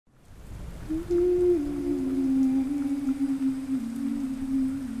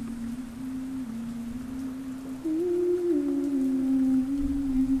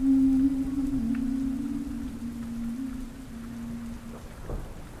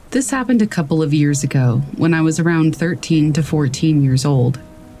This happened a couple of years ago, when I was around 13 to 14 years old.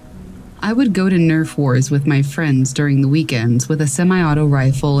 I would go to Nerf wars with my friends during the weekends with a semi-auto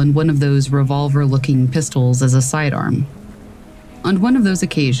rifle and one of those revolver-looking pistols as a sidearm. On one of those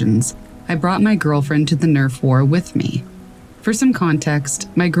occasions, I brought my girlfriend to the Nerf war with me. For some context,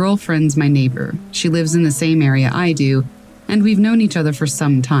 my girlfriend's my neighbor. She lives in the same area I do, and we've known each other for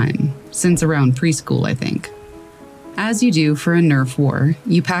some time, since around preschool, I think. As you do for a Nerf war,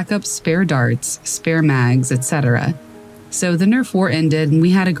 you pack up spare darts, spare mags, etc. So the Nerf war ended and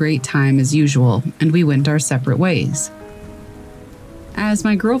we had a great time as usual, and we went our separate ways. As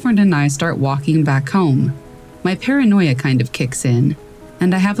my girlfriend and I start walking back home, my paranoia kind of kicks in,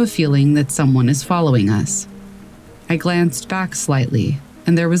 and I have a feeling that someone is following us. I glanced back slightly,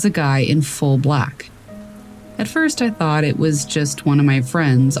 and there was a guy in full black. At first I thought it was just one of my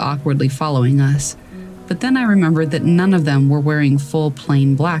friends awkwardly following us, but then I remembered that none of them were wearing full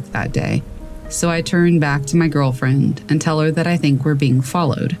plain black that day, so I turn back to my girlfriend and tell her that I think we're being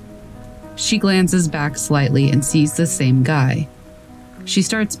followed. She glances back slightly and sees the same guy. She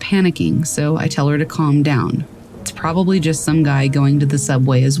starts panicking, so I tell her to calm down. It's probably just some guy going to the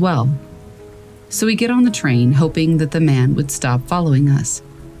subway as well. So we get on the train, hoping that the man would stop following us.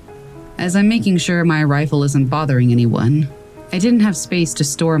 As I'm making sure my rifle isn't bothering anyone, I didn't have space to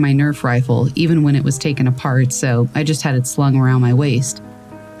store my Nerf rifle even when it was taken apart, so I just had it slung around my waist.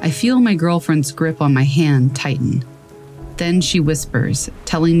 I feel my girlfriend's grip on my hand tighten. Then she whispers,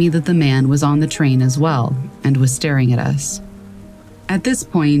 telling me that the man was on the train as well and was staring at us. At this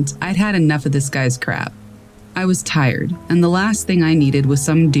point, I'd had enough of this guy's crap. I was tired, and the last thing I needed was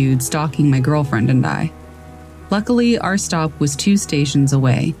some dude stalking my girlfriend and I. Luckily, our stop was 2 stations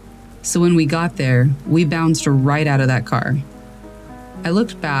away, so when we got there, we bounced right out of that car. I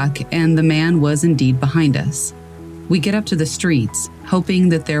looked back, and the man was indeed behind us. We get up to the streets, hoping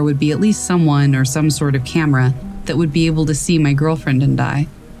that there would be at least someone or some sort of camera that would be able to see my girlfriend and I.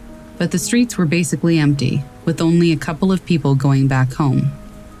 But the streets were basically empty, with only a couple of people going back home.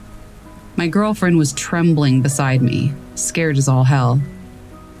 My girlfriend was trembling beside me, scared as all hell.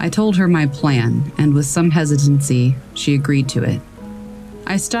 I told her my plan, and with some hesitancy, she agreed to it.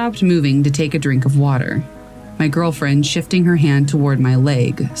 I stopped moving to take a drink of water, my girlfriend shifting her hand toward my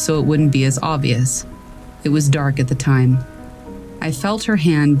leg so it wouldn't be as obvious. It was dark at the time. I felt her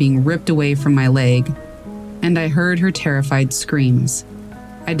hand being ripped away from my leg, and I heard her terrified screams.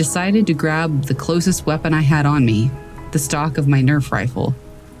 I decided to grab the closest weapon I had on me, the stock of my Nerf rifle.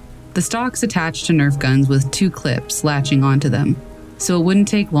 The stock's attached to Nerf guns with 2 clips latching onto them, so it wouldn't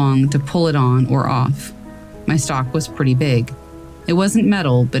take long to pull it on or off. My stock was pretty big. It wasn't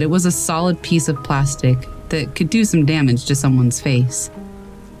metal, but it was a solid piece of plastic that could do some damage to someone's face.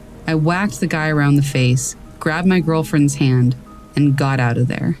 I whacked the guy around the face, grabbed my girlfriend's hand, and got out of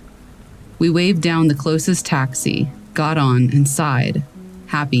there. We waved down the closest taxi, got on, and sighed,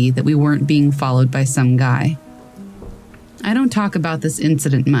 happy that we weren't being followed by some guy. I don't talk about this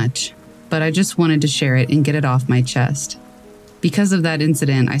incident much, but I just wanted to share it and get it off my chest. Because of that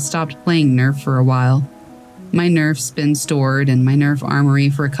incident, I stopped playing Nerf for a while. My Nerf's been stored in my Nerf armory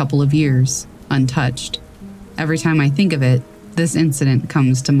for a couple of years, untouched. Every time I think of it, this incident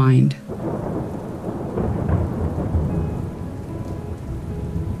comes to mind.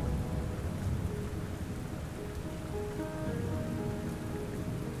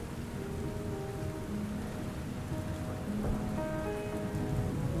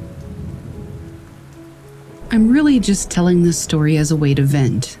 I'm really just telling this story as a way to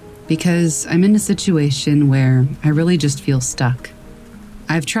vent, because I'm in a situation where I really just feel stuck.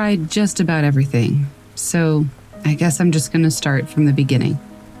 I've tried just about everything, so I guess I'm just going to start from the beginning.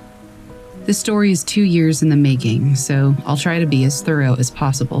 This story is 2 years in the making, so I'll try to be as thorough as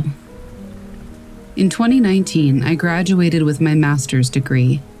possible. In 2019, I graduated with my master's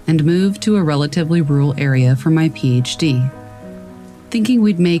degree and moved to a relatively rural area for my PhD. Thinking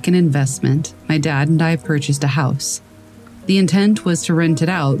we'd make an investment, my dad and I purchased a house. The intent was to rent it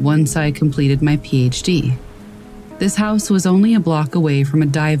out once I completed my PhD. This house was only a block away from a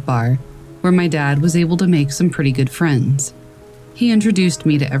dive bar, where my dad was able to make some pretty good friends. He introduced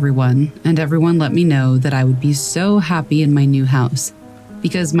me to everyone, and everyone let me know that I would be so happy in my new house,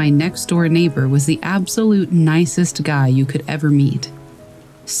 because my next-door neighbor was the absolute nicest guy you could ever meet.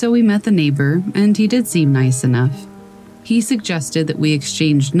 So we met the neighbor, and he did seem nice enough. He suggested that we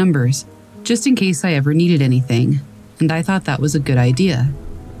exchanged numbers, just in case I ever needed anything, and I thought that was a good idea.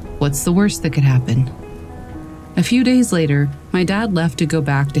 What's the worst that could happen? A few days later, my dad left to go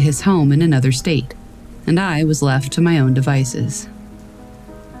back to his home in another state, and I was left to my own devices.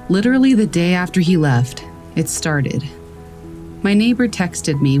 Literally the day after he left, it started. My neighbor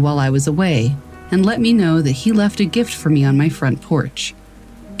texted me while I was away and let me know that he left a gift for me on my front porch.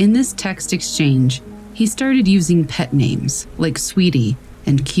 In this text exchange, he started using pet names like Sweetie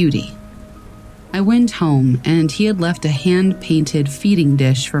and Cutie. I went home and he had left a hand-painted feeding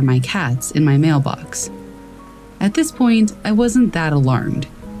dish for my cats in my mailbox. At this point, I wasn't that alarmed.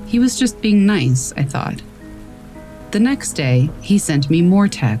 He was just being nice, I thought. The next day, he sent me more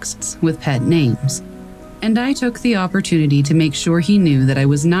texts with pet names, and I took the opportunity to make sure he knew that I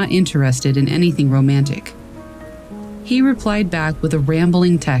was not interested in anything romantic. He replied back with a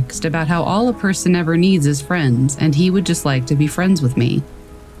rambling text about how all a person ever needs is friends and he would just like to be friends with me.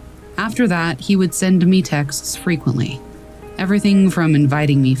 After that, he would send me texts frequently. Everything from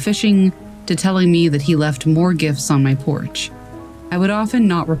inviting me fishing to telling me that he left more gifts on my porch. I would often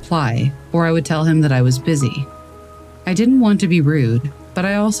not reply, or I would tell him that I was busy. I didn't want to be rude, but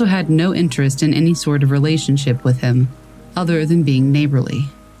I also had no interest in any sort of relationship with him, other than being neighborly.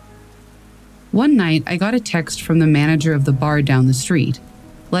 One night, I got a text from the manager of the bar down the street,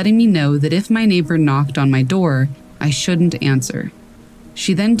 letting me know that if my neighbor knocked on my door, I shouldn't answer.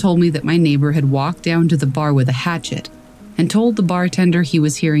 She then told me that my neighbor had walked down to the bar with a hatchet and told the bartender he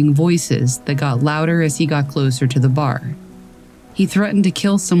was hearing voices that got louder as he got closer to the bar. He threatened to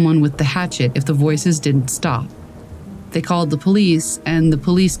kill someone with the hatchet if the voices didn't stop. They called the police, and the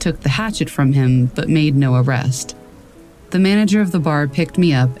police took the hatchet from him but made no arrest. The manager of the bar picked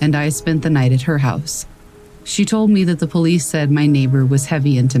me up and I spent the night at her house. She told me that the police said my neighbor was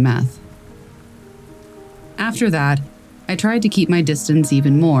heavy into meth. After that, I tried to keep my distance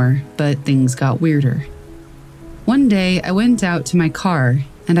even more, but things got weirder. One day, I went out to my car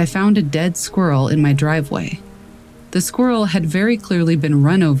and I found a dead squirrel in my driveway. The squirrel had very clearly been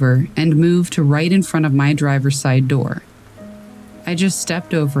run over and moved to right in front of my driver's side door. I just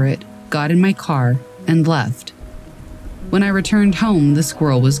stepped over it, got in my car, and left. When I returned home, the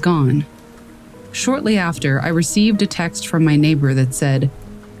squirrel was gone. Shortly after, I received a text from my neighbor that said,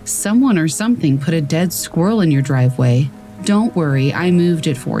 "Someone or something put a dead squirrel in your driveway. Don't worry, I moved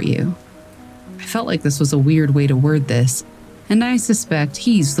it for you." I felt like this was a weird way to word this, and I suspect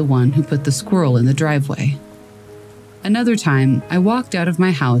he's the one who put the squirrel in the driveway. Another time, I walked out of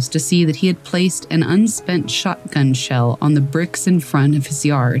my house to see that he had placed an unspent shotgun shell on the bricks in front of his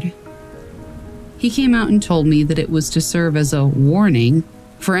yard. He came out and told me that it was to serve as a warning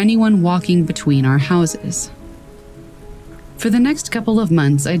for anyone walking between our houses. For the next couple of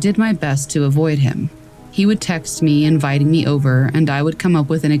months, I did my best to avoid him. He would text me inviting me over, and I would come up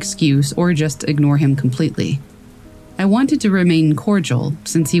with an excuse or just ignore him completely. I wanted to remain cordial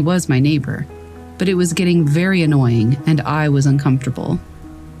since he was my neighbor, but it was getting very annoying and I was uncomfortable.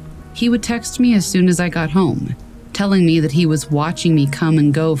 He would text me as soon as I got home, telling me that he was watching me come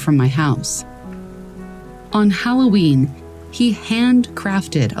and go from my house. On Halloween, he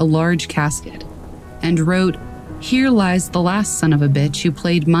handcrafted a large casket and wrote, "Here lies the last son of a bitch who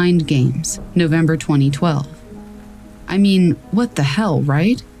played mind games, November 2012. I mean, what the hell,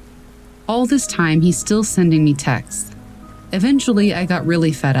 right? All this time, he's still sending me texts. Eventually, I got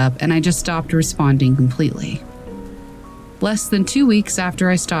really fed up and I just stopped responding completely. Less than 2 weeks after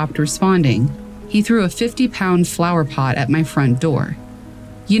I stopped responding, he threw a 50-pound flower pot at my front door.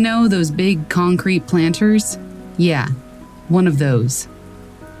 You know those big concrete planters? Yeah, one of those.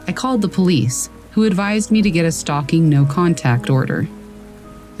 I called the police, who advised me to get a stalking no-contact order.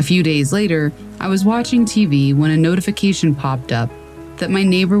 A few days later, I was watching TV when a notification popped up that my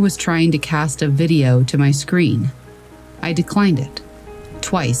neighbor was trying to cast a video to my screen. I declined it.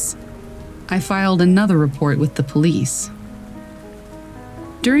 Twice. I filed another report with the police.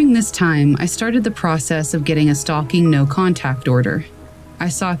 During this time, I started the process of getting a stalking no-contact order. I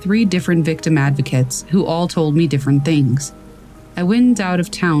saw 3 different victim advocates who all told me different things. I went out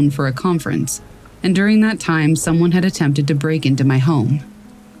of town for a conference, and during that time, someone had attempted to break into my home.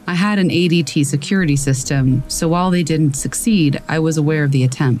 I had an ADT security system, so while they didn't succeed, I was aware of the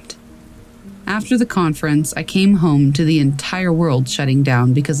attempt. After the conference, I came home to the entire world shutting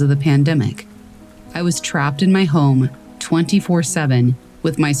down because of the pandemic. I was trapped in my home 24/7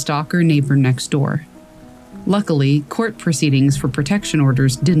 with my stalker neighbor next door. Luckily, court proceedings for protection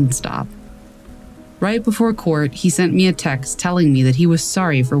orders didn't stop. Right before court, he sent me a text telling me that he was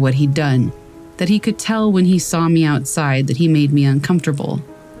sorry for what he'd done, that he could tell when he saw me outside that he made me uncomfortable.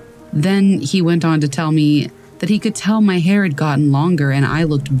 Then he went on to tell me that he could tell my hair had gotten longer and I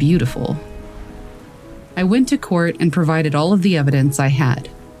looked beautiful. I went to court and provided all of the evidence I had.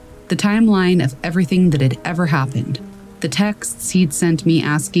 The timeline of everything that had ever happened. The texts he'd sent me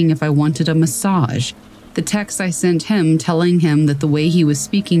asking if I wanted a massage. The texts I sent him telling him that the way he was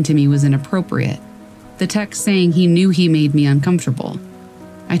speaking to me was inappropriate. The text saying he knew he made me uncomfortable.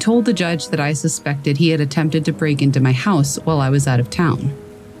 I told the judge that I suspected he had attempted to break into my house while I was out of town.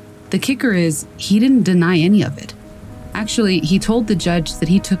 The kicker is, he didn't deny any of it. Actually, he told the judge that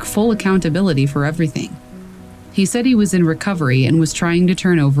he took full accountability for everything. He said he was in recovery and was trying to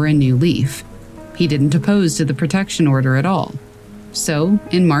turn over a new leaf. He didn't oppose to the protection order at all. So,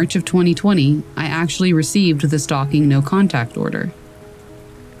 in March of 2020, I actually received the stalking no contact order.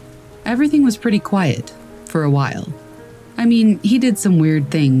 Everything was pretty quiet for a while. I mean, he did some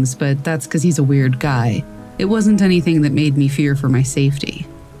weird things, but that's because he's a weird guy. It wasn't anything that made me fear for my safety.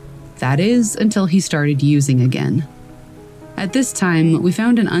 That is, until he started using again. At this time, we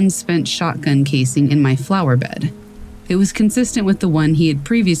found an unspent shotgun casing in my flower bed. It was consistent with the one he had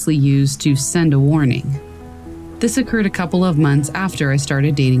previously used to send a warning. This occurred a couple of months after I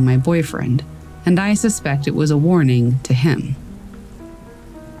started dating my boyfriend, and I suspect it was a warning to him.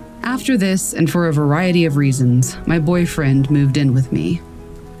 After this, and for a variety of reasons, my boyfriend moved in with me.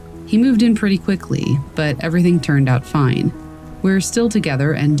 He moved in pretty quickly, but everything turned out fine. We're still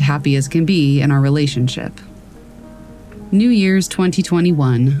together and happy as can be in our relationship. New Year's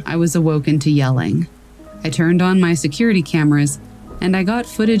 2021, I was awoken to yelling. I turned on my security cameras, and I got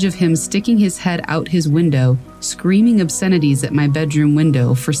footage of him sticking his head out his window, screaming obscenities at my bedroom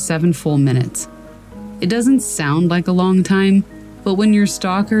window for 7 full minutes. It doesn't sound like a long time, but when your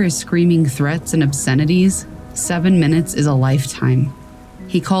stalker is screaming threats and obscenities, 7 minutes is a lifetime.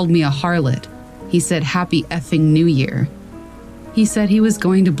 He called me a harlot. He said happy effing New Year. He said he was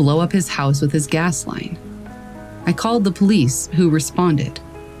going to blow up his house with his gas line. I called the police, who responded.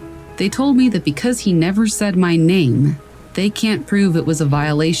 They told me that because he never said my name, they can't prove it was a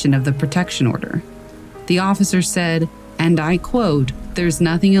violation of the protection order. The officer said, and I quote, "There's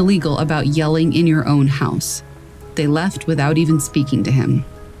nothing illegal about yelling in your own house." They left without even speaking to him.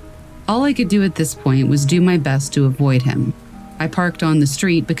 All I could do at this point was do my best to avoid him. I parked on the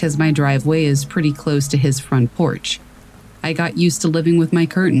street because my driveway is pretty close to his front porch. I got used to living with my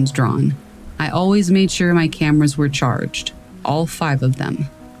curtains drawn. I always made sure my cameras were charged, all 5 of them.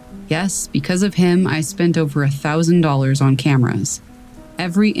 Yes, because of him, I spent over $1,000 on cameras.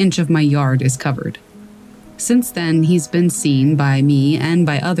 Every inch of my yard is covered. Since then, he's been seen by me and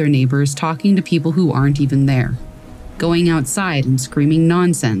by other neighbors talking to people who aren't even there. Going outside and screaming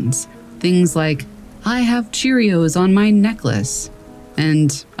nonsense. Things like, "I have Cheerios on my necklace,"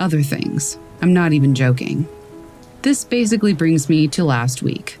 and other things. I'm not even joking. This basically brings me to last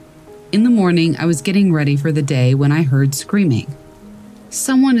week. In the morning, I was getting ready for the day when I heard screaming.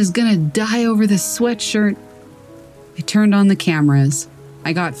 "Someone is gonna die over this sweatshirt." I turned on the cameras.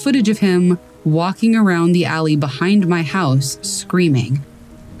 I got footage of him walking around the alley behind my house, screaming,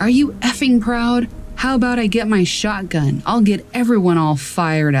 "Are you effing proud? How about I get my shotgun? I'll get everyone all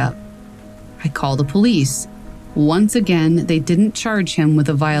fired up." I called the police. Once again, they didn't charge him with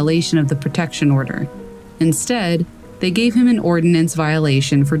a violation of the protection order. Instead, they gave him an ordinance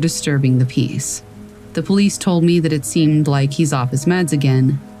violation for disturbing the peace. The police told me that it seemed like he's off his meds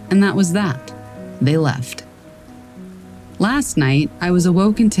again, and that was that. They left. Last night, I was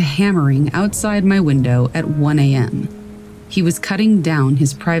awoken to hammering outside my window at 1 a.m. He was cutting down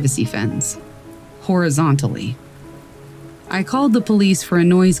his privacy fence, horizontally. I called the police for a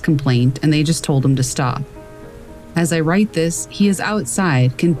noise complaint, and they just told him to stop. As I write this, he is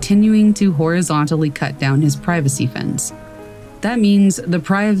outside, continuing to horizontally cut down his privacy fence. That means the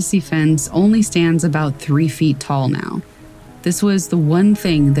privacy fence only stands about 3 feet tall now. This was the one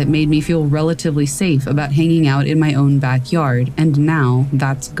thing that made me feel relatively safe about hanging out in my own backyard, and now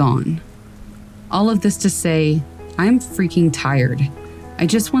that's gone. All of this to say, I'm freaking tired. I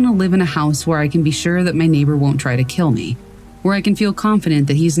just want to live in a house where I can be sure that my neighbor won't try to kill me, where I can feel confident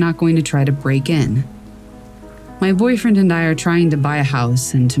that he's not going to try to break in. My boyfriend and I are trying to buy a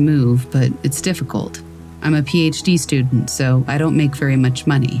house and to move, but it's difficult. I'm a PhD student, so I don't make very much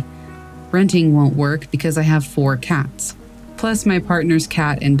money. Renting won't work because I have 4 cats, plus my partner's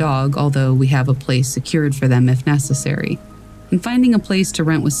cat and dog, although we have a place secured for them if necessary. And finding a place to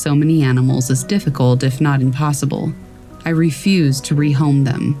rent with so many animals is difficult, if not impossible. I refuse to rehome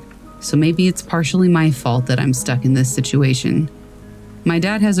them, so maybe it's partially my fault that I'm stuck in this situation. My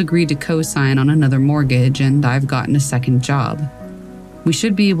dad has agreed to co-sign on another mortgage, and I've gotten a second job. We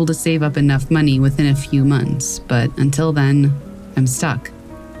should be able to save up enough money within a few months, but until then, I'm stuck.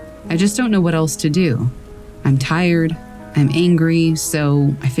 I just don't know what else to do. I'm tired, I'm angry,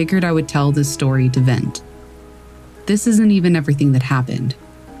 so I figured I would tell this story to vent. This isn't even everything that happened.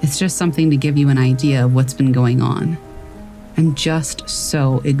 It's just something to give you an idea of what's been going on. I'm just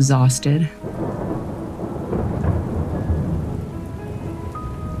so exhausted.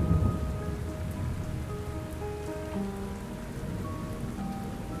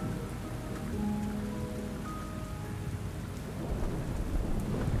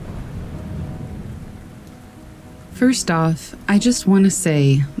 First off, I just want to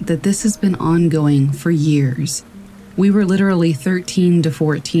say that this has been ongoing for years. We were literally 13 to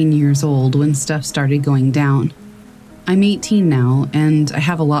 14 years old when stuff started going down. I'm 18 now, and I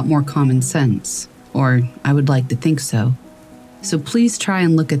have a lot more common sense, or I would like to think so. So please try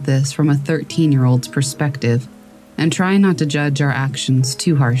and look at this from a 13-year-old's perspective, and try not to judge our actions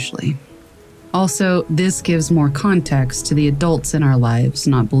too harshly. Also, this gives more context to the adults in our lives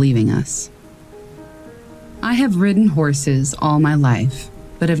not believing us. I have ridden horses all my life,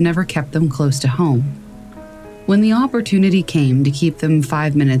 but have never kept them close to home. When the opportunity came to keep them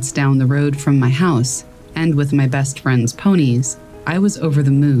 5 minutes down the road from my house, and with my best friend's ponies, I was over the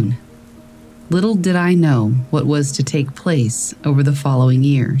moon. Little did I know what was to take place over the following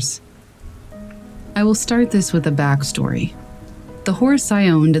years. I will start this with a backstory. The horse I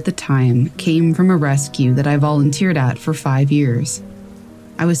owned at the time came from a rescue that I volunteered at for 5 years.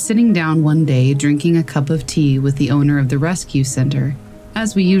 I was sitting down one day drinking a cup of tea with the owner of the rescue center,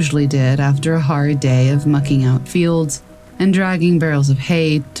 as we usually did after a hard day of mucking out fields and dragging barrels of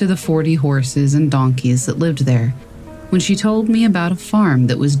hay to the 40 horses and donkeys that lived there, when she told me about a farm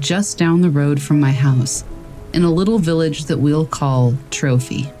that was just down the road from my house, in a little village that we'll call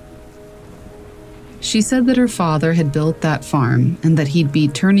Trophy. She said that her father had built that farm and that he'd be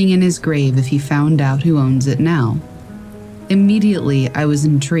turning in his grave if he found out who owns it now. Immediately, I was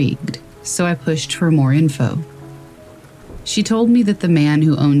intrigued, so I pushed for more info. She told me that the man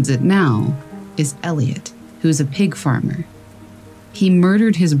who owns it now is Elliot, who's a pig farmer. He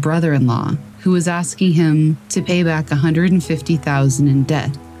murdered his brother-in-law, who was asking him to pay back $150,000 in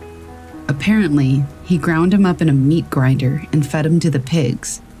debt. Apparently, he ground him up in a meat grinder and fed him to the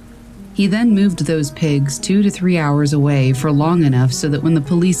pigs. He then moved those pigs 2 to 3 hours away for long enough so that when the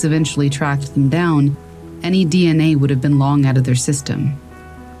police eventually tracked them down, any DNA would have been long out of their system.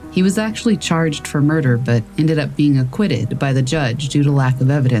 He was actually charged for murder, but ended up being acquitted by the judge due to lack of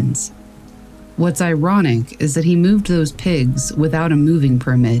evidence. What's ironic is that he moved those pigs without a moving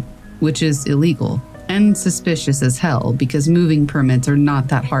permit, which is illegal, and suspicious as hell because moving permits are not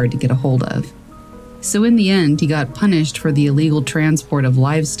that hard to get a hold of. So in the end, he got punished for the illegal transport of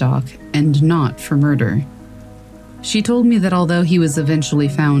livestock and not for murder. She told me that although he was eventually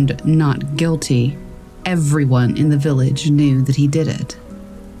found not guilty, everyone in the village knew that he did it.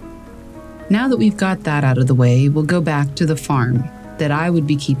 Now that we've got that out of the way, we'll go back to the farm that I would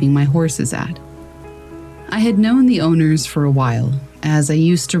be keeping my horses at. I had known the owners for a while, as I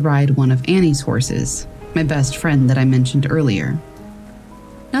used to ride one of Annie's horses, my best friend that I mentioned earlier.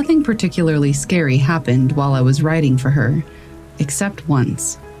 Nothing particularly scary happened while I was riding for her, except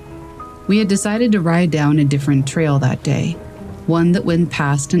once. We had decided to ride down a different trail that day, one that went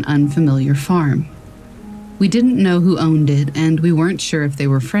past an unfamiliar farm. We didn't know who owned it, and we weren't sure if they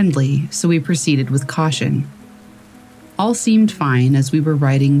were friendly, so we proceeded with caution. All seemed fine as we were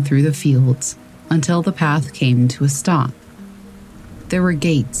riding through the fields, until the path came to a stop. There were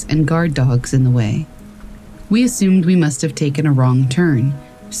gates and guard dogs in the way. We assumed we must have taken a wrong turn,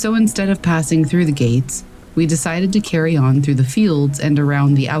 so instead of passing through the gates, we decided to carry on through the fields and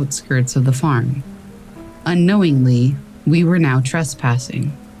around the outskirts of the farm. Unknowingly, we were now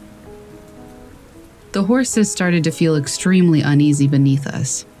trespassing. The horses started to feel extremely uneasy beneath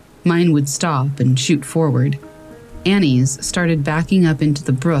us. Mine would stop and shoot forward. Annie's started backing up into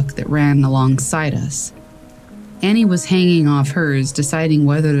the brook that ran alongside us. Annie was hanging off hers, deciding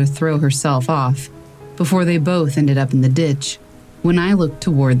whether to throw herself off, before they both ended up in the ditch, when I looked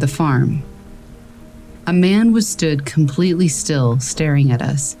toward the farm. A man was stood completely still, staring at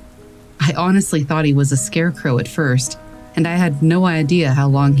us. I honestly thought he was a scarecrow at first, and I had no idea how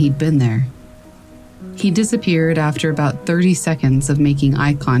long he'd been there. He disappeared after about 30 seconds of making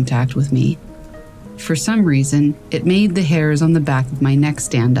eye contact with me. For some reason, it made the hairs on the back of my neck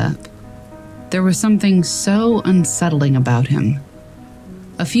stand up. There was something so unsettling about him.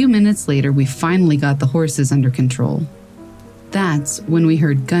 A few minutes later, we finally got the horses under control. That's when we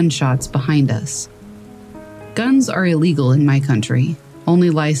heard gunshots behind us. Guns are illegal in my country. Only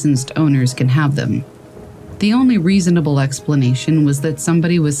licensed owners can have them. The only reasonable explanation was that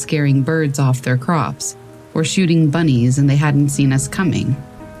somebody was scaring birds off their crops, or shooting bunnies and they hadn't seen us coming.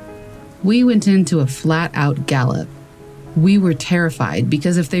 We went into a flat-out gallop. We were terrified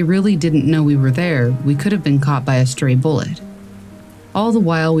because if they really didn't know we were there, we could have been caught by a stray bullet. All the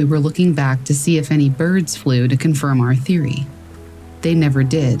while we were looking back to see if any birds flew to confirm our theory. They never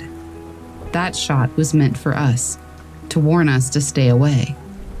did. That shot was meant for us, to warn us to stay away.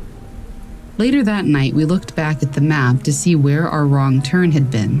 Later that night, we looked back at the map to see where our wrong turn had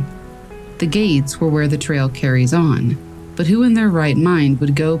been. The gates were where the trail carries on, but who in their right mind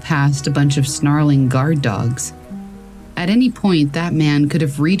would go past a bunch of snarling guard dogs? At any point, that man could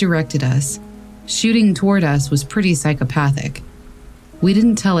have redirected us. Shooting toward us was pretty psychopathic. We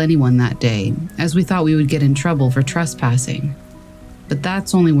didn't tell anyone that day, as we thought we would get in trouble for trespassing. But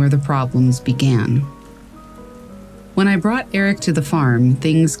that's only where the problems began. When I brought Eric to the farm,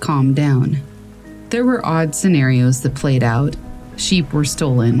 things calmed down. There were odd scenarios that played out. Sheep were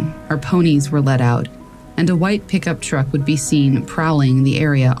stolen, our ponies were let out, and a white pickup truck would be seen prowling the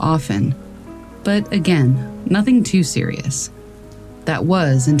area often. But again, nothing too serious. That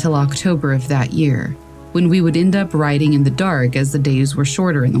was until October of that year, when we would end up riding in the dark as the days were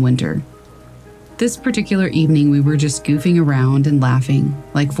shorter in the winter. This particular evening, we were just goofing around and laughing,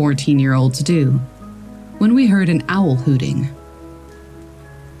 like 14-year-olds do, when we heard an owl hooting.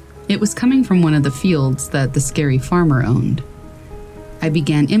 It was coming from one of the fields that the scary farmer owned. I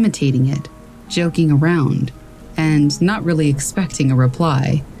began imitating it, joking around, and not really expecting a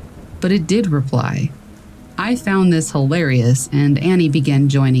reply, but it did reply. I found this hilarious, and Annie began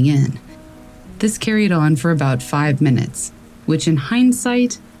joining in. This carried on for about 5 minutes, which in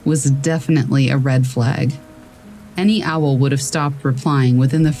hindsight was definitely a red flag. Any owl would have stopped replying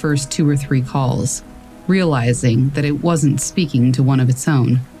within the first 2 or 3 calls, realizing that it wasn't speaking to one of its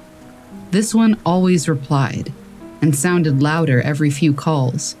own. This one always replied, and sounded louder every few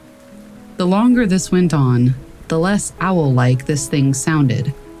calls. The longer this went on, the less owl-like this thing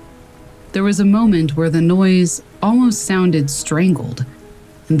sounded. There was a moment where the noise almost sounded strangled,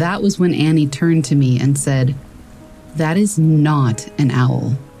 and that was when Annie turned to me and said, "That is not an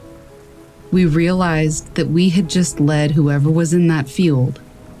owl." We realized that we had just led whoever was in that field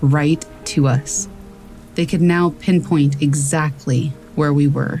right to us. They could now pinpoint exactly where we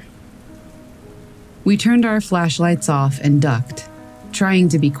were. We turned our flashlights off and ducked, trying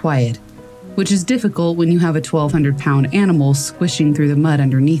to be quiet, which is difficult when you have a 1,200-pound animal squishing through the mud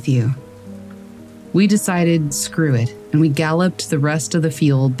underneath you. We decided, screw it, and we galloped the rest of the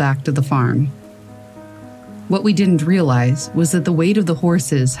field back to the farm. What we didn't realize was that the weight of the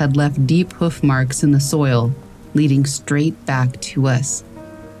horses had left deep hoof marks in the soil, leading straight back to us.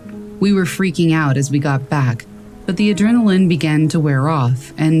 We were freaking out as we got back, but the adrenaline began to wear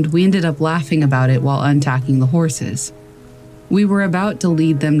off, and we ended up laughing about it while untacking the horses. We were about to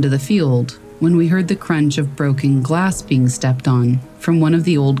lead them to the field when we heard the crunch of broken glass being stepped on from one of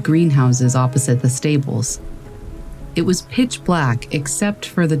the old greenhouses opposite the stables. It was pitch black except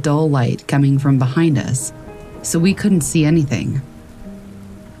for the dull light coming from behind us, so we couldn't see anything.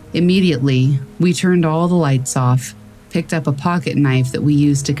 Immediately, we turned all the lights off, picked up a pocket knife that we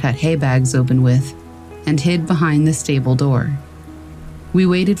used to cut hay bags open with, and hid behind the stable door. We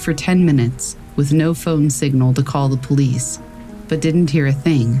waited for 10 minutes with no phone signal to call the police, but didn't hear a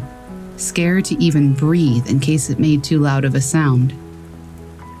thing, scared to even breathe in case it made too loud of a sound.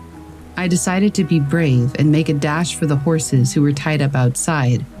 I decided to be brave and make a dash for the horses who were tied up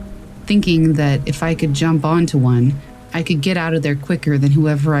outside, thinking that if I could jump onto one, I could get out of there quicker than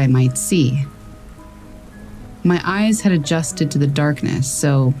whoever I might see. My eyes had adjusted to the darkness,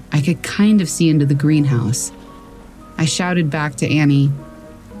 so I could kind of see into the greenhouse. I shouted back to Annie,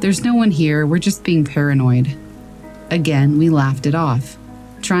 "There's no one here, we're just being paranoid." Again, we laughed it off,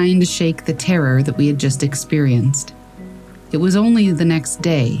 trying to shake the terror that we had just experienced. It was only the next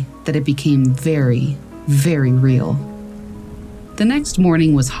day that it became very, very real. The next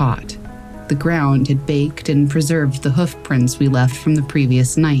morning was hot. The ground had baked and preserved the hoof prints we left from the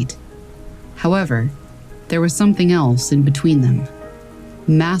previous night. However, there was something else in between them.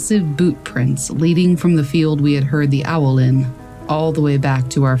 Massive boot prints leading from the field we had heard the owl in, all the way back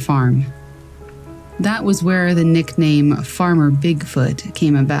to our farm. That was where the nickname Farmer Bigfoot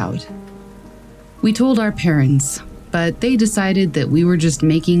came about. We told our parents, but they decided that we were just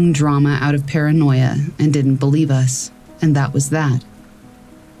making drama out of paranoia and didn't believe us, and that was that.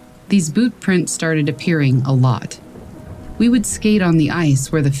 These boot prints started appearing a lot. We would skate on the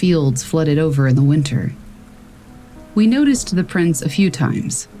ice where the fields flooded over in the winter. We noticed the prints a few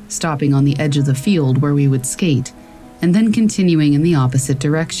times, stopping on the edge of the field where we would skate, and then continuing in the opposite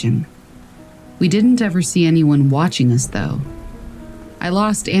direction. We didn't ever see anyone watching us, though. I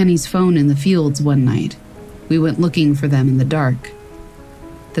lost Annie's phone in the fields one night. We went looking for them in the dark.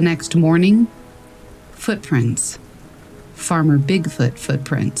 The next morning, footprints. Farmer Bigfoot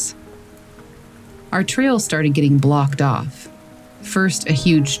footprints. Our trail started getting blocked off. First, a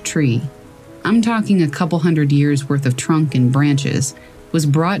huge tree. I'm talking a couple hundred years worth of trunk and branches was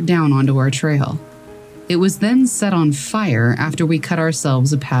brought down onto our trail. It was then set on fire after we cut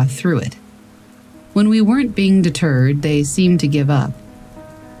ourselves a path through it. When we weren't being deterred, they seemed to give up.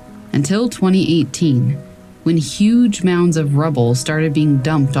 Until 2018, when huge mounds of rubble started being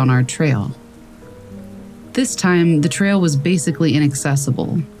dumped on our trail. This time, the trail was basically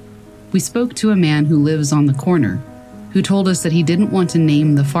inaccessible. We spoke to a man who lives on the corner, who told us that he didn't want to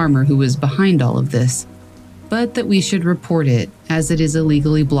name the farmer who was behind all of this, but that we should report it as it is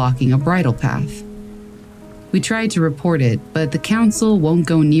illegally blocking a bridle path. We tried to report it, but the council won't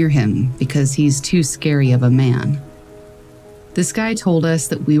go near him because he's too scary of a man. This guy told us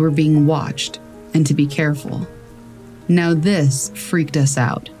that we were being watched and to be careful. Now this freaked us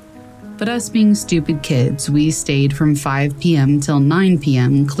out. But us being stupid kids, we stayed from 5 p.m. till 9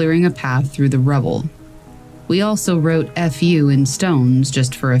 p.m. clearing a path through the rubble. We also wrote FU in stones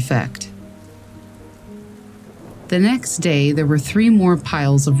just for effect. The next day, there were 3 more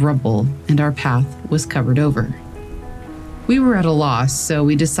piles of rubble and our path was covered over. We were at a loss, so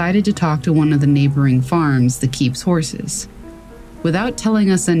we decided to talk to one of the neighboring farms that keeps horses. Without telling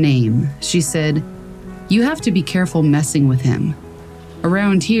us a name, she said, "You have to be careful messing with him.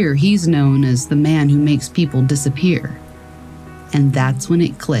 Around here, he's known as the man who makes people disappear." And that's when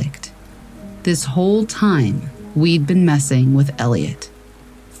it clicked. This whole time, we'd been messing with Elliot.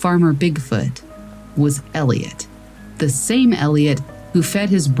 Farmer Bigfoot was Elliot, the same Elliot who fed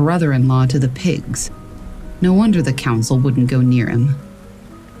his brother-in-law to the pigs. No wonder the council wouldn't go near him.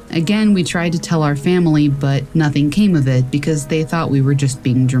 Again, we tried to tell our family, but nothing came of it because they thought we were just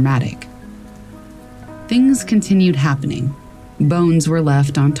being dramatic. Things continued happening. Bones were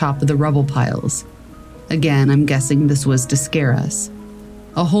left on top of the rubble piles. Again, I'm guessing this was to scare us.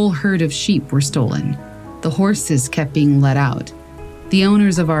 A whole herd of sheep were stolen. The horses kept being let out. The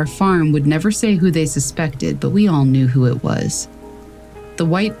owners of our farm would never say who they suspected, but we all knew who it was. The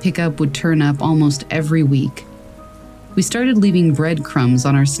white pickup would turn up almost every week. We started leaving breadcrumbs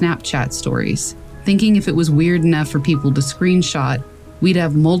on our Snapchat stories, thinking if it was weird enough for people to screenshot, we'd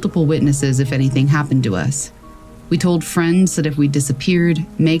have multiple witnesses if anything happened to us. We told friends that if we disappeared,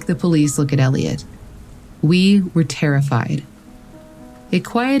 make the police look at Elliot. We were terrified. It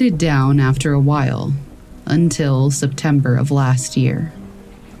quieted down after a while, until September of last year.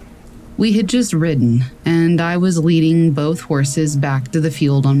 We had just ridden, and I was leading both horses back to the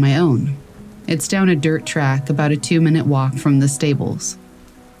field on my own. It's down a dirt track about a 2-minute walk from the stables.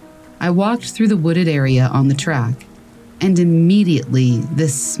 I walked through the wooded area on the track, and immediately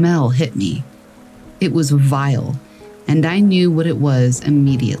this smell hit me. It was vile, and I knew what it was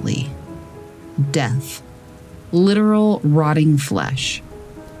immediately. Death. Literal rotting flesh.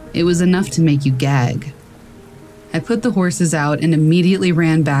 It was enough to make you gag. I put the horses out and immediately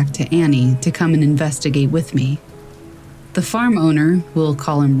ran back to Annie to come and investigate with me. The farm owner, we'll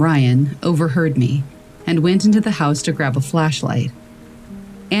call him Ryan, overheard me and went into the house to grab a flashlight.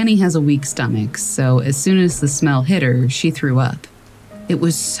 Annie has a weak stomach, so as soon as the smell hit her, she threw up. It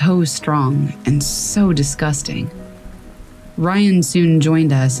was so strong and so disgusting. Ryan soon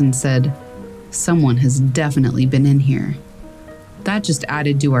joined us and said, "Someone has definitely been in here." That just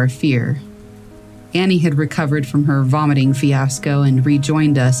added to our fear. Annie had recovered from her vomiting fiasco and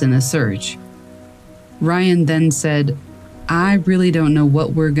rejoined us in the search. Ryan then said, "I really don't know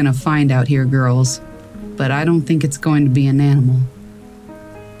what we're gonna find out here, girls, but I don't think it's going to be an animal."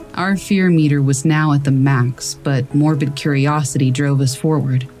 Our fear meter was now at the max, but morbid curiosity drove us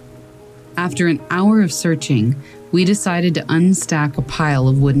forward. After an hour of searching, we decided to unstack a pile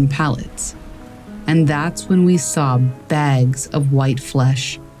of wooden pallets. And that's when we saw bags of white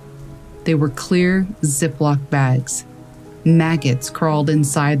flesh. They were clear Ziploc bags. Maggots crawled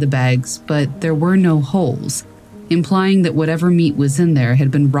inside the bags, but there were no holes, implying that whatever meat was in there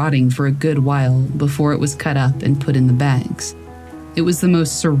had been rotting for a good while before it was cut up and put in the bags. It was the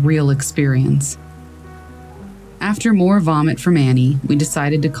most surreal experience. After more vomit from Annie, we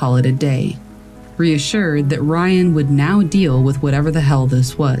decided to call it a day, reassured that Ryan would now deal with whatever the hell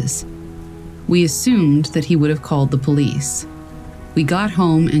this was. We assumed that he would have called the police. We got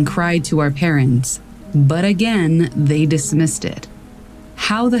home and cried to our parents, but again, they dismissed it.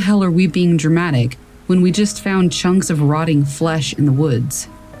 How the hell are we being dramatic when we just found chunks of rotting flesh in the woods?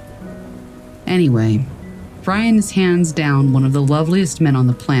 Anyway, Ryan is hands down one of the loveliest men on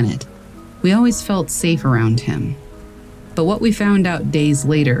the planet. We always felt safe around him. But what we found out days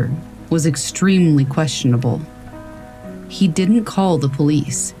later was extremely questionable. He didn't call the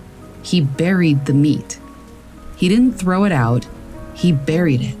police. He buried the meat. He didn't throw it out. He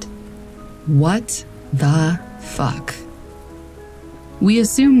buried it. What the fuck? We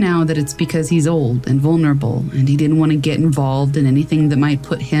assume now that it's because he's old and vulnerable and he didn't want to get involved in anything that might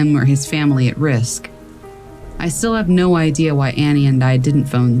put him or his family at risk. I still have no idea why Annie and I didn't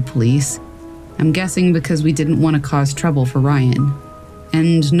phone the police. I'm guessing because we didn't want to cause trouble for Ryan.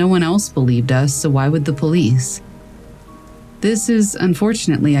 And no one else believed us, so why would the police? This is,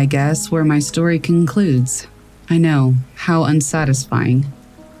 unfortunately, I guess, where my story concludes. I know, how unsatisfying.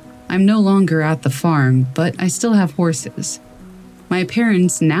 I'm no longer at the farm, but I still have horses. My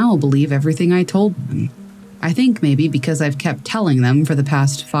parents now believe everything I told them. I think maybe because I've kept telling them for the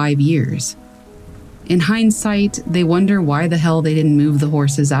past 5 years. In hindsight, they wonder why the hell they didn't move the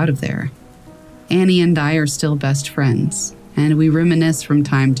horses out of there. Annie and I are still best friends, and we reminisce from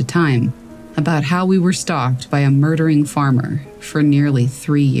time to time about how we were stalked by a murdering farmer for nearly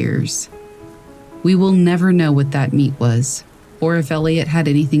 3 years. We will never know what that meat was, or if Elliot had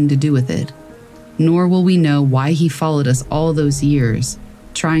anything to do with it, nor will we know why he followed us all those years,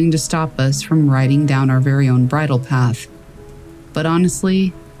 trying to stop us from riding down our very own bridle path. But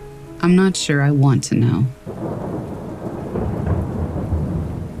honestly, I'm not sure I want to know.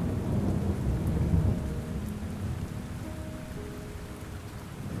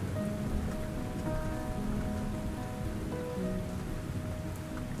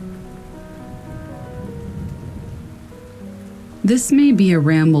 This may be a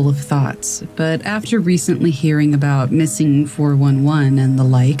ramble of thoughts, but after recently hearing about missing 411 and the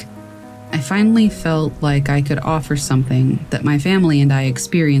like, I finally felt like I could offer something that my family and I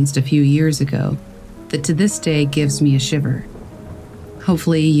experienced a few years ago that to this day gives me a shiver.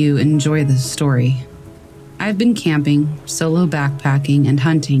 Hopefully you enjoy this story. I've been camping, solo backpacking, and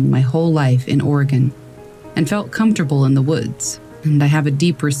hunting my whole life in Oregon, and felt comfortable in the woods, and I have a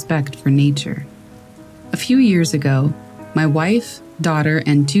deep respect for nature. A few years ago, my wife, daughter,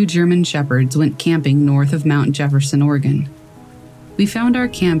 and 2 German shepherds went camping north of Mount Jefferson, Oregon. We found our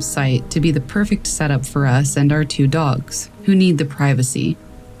campsite to be the perfect setup for us and our 2 dogs, who need the privacy,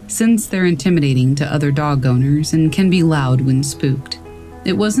 since they're intimidating to other dog owners and can be loud when spooked.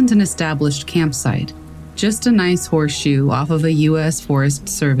 It wasn't an established campsite, just a nice horseshoe off of a U.S. Forest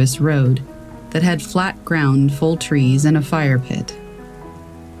Service road that had flat ground, full trees, and a fire pit.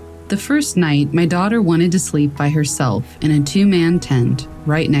 The first night, my daughter wanted to sleep by herself in a 2-man tent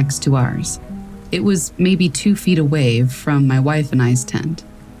right next to ours. It was maybe 2 feet away from my wife and I's tent.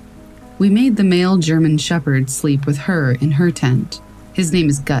 We made the male German shepherd sleep with her in her tent. His name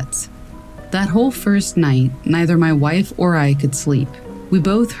is Guts. That whole first night, neither my wife or I could sleep. We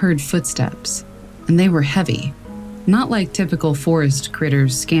both heard footsteps, and they were heavy, not like typical forest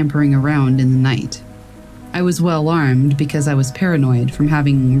critters scampering around in the night. I was well armed because I was paranoid from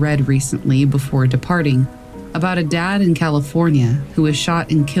having read recently before departing about a dad in California who was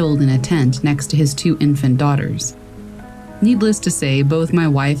shot and killed in a tent next to his 2 infant daughters. Needless to say, both my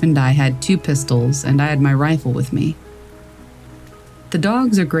wife and I had 2 pistols, and I had my rifle with me. The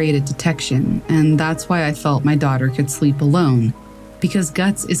dogs are great at detection, and that's why I felt my daughter could sleep alone, because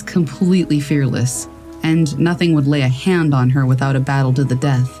Guts is completely fearless, and nothing would lay a hand on her without a battle to the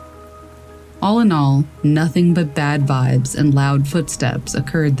death. All in all, nothing but bad vibes and loud footsteps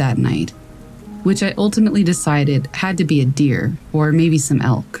occurred that night, which I ultimately decided had to be a deer or maybe some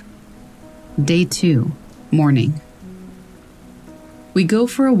elk. Day 2, morning. We go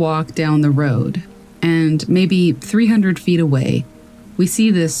for a walk down the road, and maybe 300 feet away, we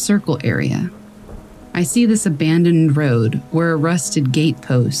see this circle area. I see this abandoned road where a rusted gate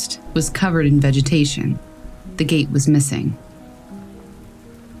post was covered in vegetation. The gate was missing.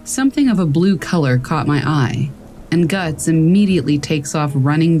 Something of a blue color caught my eye, and Guts immediately takes off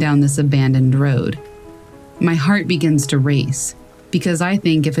running down this abandoned road. My heart begins to race, because I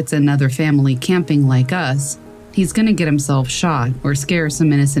think if it's another family camping like us, he's gonna get himself shot or scare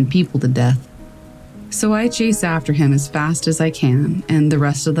some innocent people to death. So I chase after him as fast as I can, and the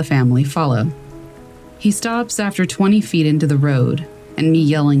rest of the family follow. He stops after 20 feet into the road, and me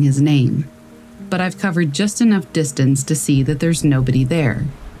yelling his name, but I've covered just enough distance to see that there's nobody there.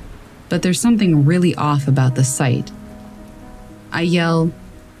 But there's something really off about the sight. I yell,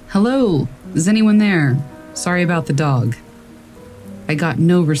 "Hello, is anyone there? Sorry about the dog." I got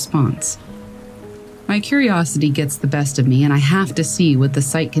no response. My curiosity gets the best of me, and I have to see what the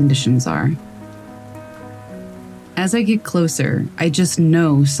sight conditions are. As I get closer, I just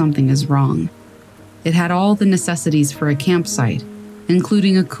know something is wrong. It had all the necessities for a campsite,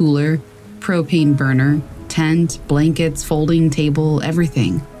 including a cooler, propane burner, tent, blankets, folding table,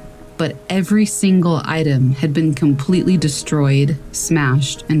 everything. But every single item had been completely destroyed,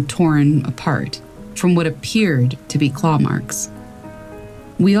 smashed, and torn apart from what appeared to be claw marks.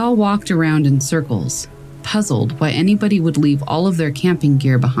 We all walked around in circles, puzzled why anybody would leave all of their camping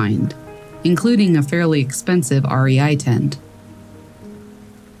gear behind, including a fairly expensive REI tent.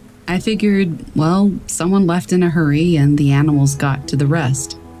 I figured, well, someone left in a hurry and the animals got to the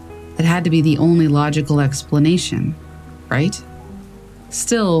rest. It had to be the only logical explanation, right?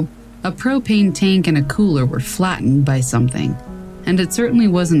 Still, a propane tank and a cooler were flattened by something, and it certainly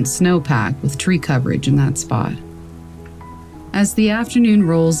wasn't snowpack with tree coverage in that spot. As the afternoon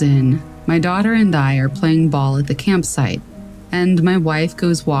rolls in, my daughter and I are playing ball at the campsite, and my wife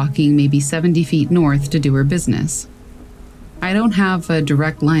goes walking maybe 70 feet north to do her business. I don't have a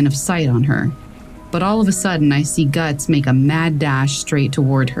direct line of sight on her, but all of a sudden I see Guts make a mad dash straight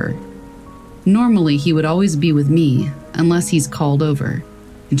toward her. Normally he would always be with me, unless he's called over,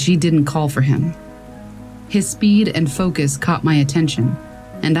 and she didn't call for him. His speed and focus caught my attention,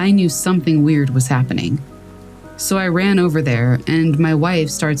 and I knew something weird was happening. So I ran over there, and my wife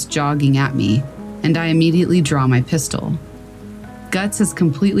starts jogging at me, and I immediately draw my pistol. Guts has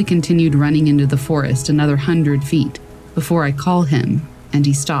completely continued running into the forest another 100 feet before I call him, and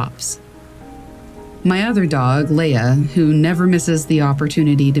he stops. My other dog, Leia, who never misses the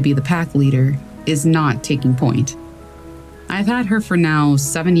opportunity to be the pack leader, is not taking point. I've had her for now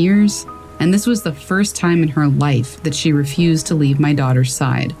 7 years, and this was the first time in her life that she refused to leave my daughter's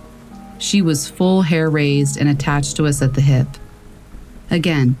side. She was full hair raised and attached to us at the hip.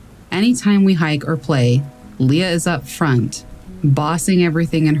 Again, anytime we hike or play, Leia is up front, bossing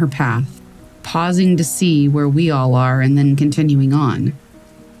everything in her path, pausing to see where we all are and then continuing on.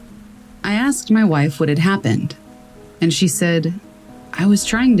 I asked my wife what had happened, and she said, "I was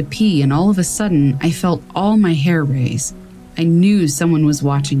trying to pee and all of a sudden I felt all my hair raise. I knew someone was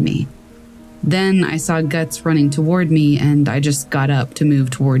watching me. Then I saw Guts running toward me and I just got up to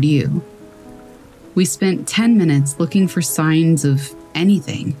move toward you." We spent 10 minutes looking for signs of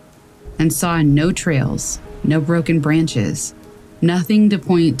anything and saw no trails, no broken branches, nothing to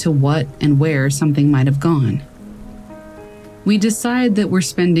point to what and where something might have gone. We decide that we're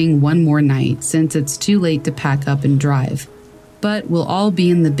spending one more night since it's too late to pack up and drive, but we'll all be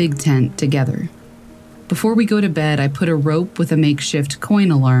in the big tent together. Before we go to bed, I put a rope with a makeshift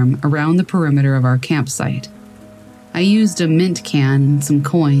coin alarm around the perimeter of our campsite. I used a mint can and some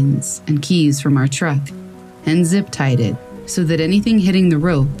coins and keys from our truck and zip-tied it so that anything hitting the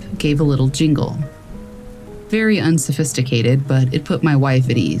rope gave a little jingle. Very unsophisticated, but it put my wife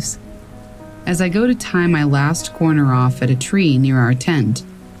at ease. As I go to tie my last corner off at a tree near our tent,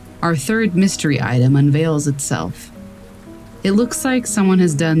 our third mystery item unveils itself. It looks like someone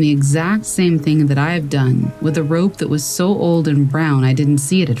has done the exact same thing that I have done with a rope that was so old and brown I didn't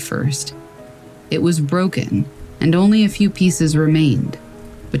see it at first. It was broken, and only a few pieces remained,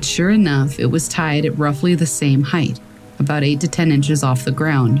 but sure enough, it was tied at roughly the same height, about 8 to 10 inches off the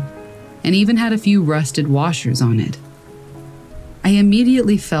ground, and even had a few rusted washers on it. I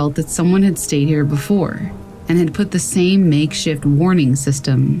immediately felt that someone had stayed here before and had put the same makeshift warning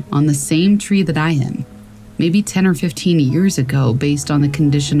system on the same tree that I am, maybe 10 or 15 years ago based on the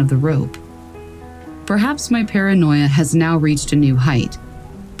condition of the rope. Perhaps my paranoia has now reached a new height,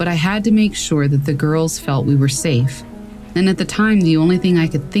 but I had to make sure that the girls felt we were safe, and at the time the only thing I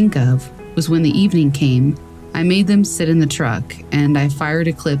could think of was when the evening came, I made them sit in the truck and I fired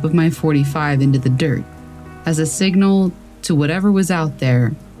a clip of my .45 into the dirt as a signal to whatever was out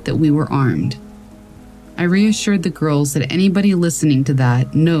there that we were armed. I reassured the girls that anybody listening to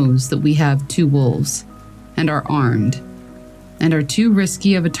that knows that we have 2 wolves and are armed and are too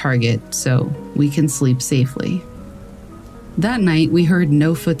risky of a target so we can sleep safely. That night we heard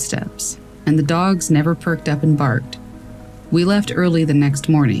no footsteps and the dogs never perked up and barked. We left early the next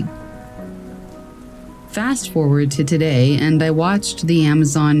morning. Fast forward to today, and I watched the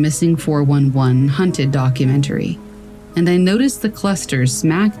Amazon Missing 411 Hunted documentary, and I noticed the cluster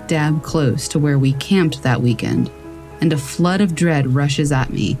smack dab close to where we camped that weekend, and a flood of dread rushes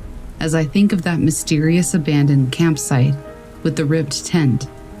at me as I think of that mysterious abandoned campsite with the ripped tent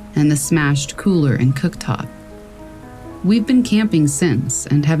and the smashed cooler and cooktop. We've been camping since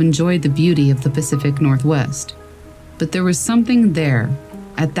and have enjoyed the beauty of the Pacific Northwest, but there was something there,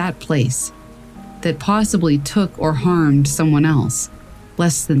 at that place, that possibly took or harmed someone else,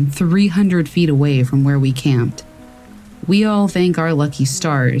 less than 300 feet away from where we camped. We all thank our lucky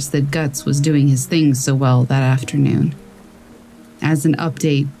stars that Guts was doing his thing so well that afternoon. As an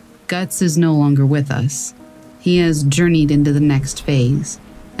update, Guts is no longer with us. He has journeyed into the next phase,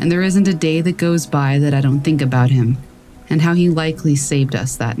 and there isn't a day that goes by that I don't think about him and how he likely saved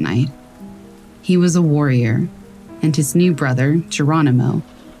us that night. He was a warrior, and his new brother, Geronimo,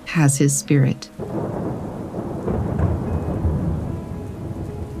 has his spirit.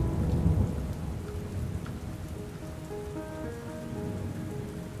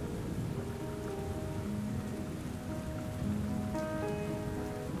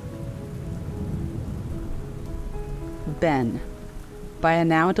 Ben by a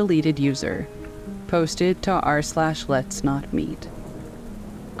now deleted user, posted to r/letsnotmeet.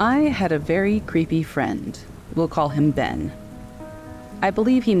 I had a very creepy friend. We'll call him Ben. I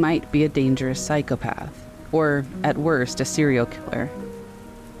believe he might be a dangerous psychopath, or at worst a serial killer.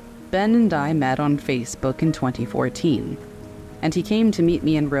 Ben and I met on Facebook in 2014, and he came to meet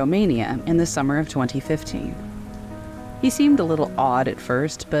me in Romania in the summer of 2015. He seemed a little odd at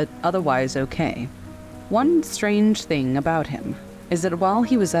first, but otherwise okay. One strange thing about him is that while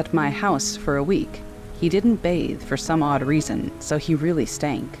he was at my house for a week, he didn't bathe for some odd reason, so he really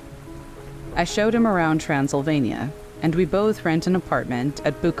stank. I showed him around Transylvania, and we both rent an apartment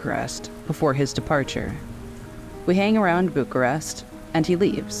at Bucharest before his departure. We hang around Bucharest, and he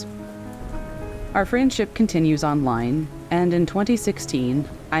leaves. Our friendship continues online, and in 2016,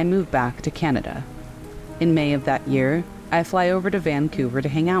 I moved back to Canada. In May of that year, I fly over to Vancouver to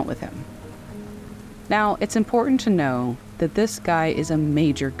hang out with him. Now, it's important to know that this guy is a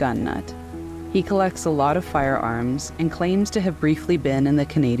major gun nut. He collects a lot of firearms and claims to have briefly been in the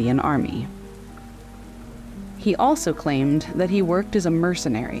Canadian Army. He also claimed that he worked as a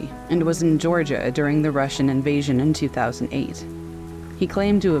mercenary and was in Georgia during the Russian invasion in 2008. He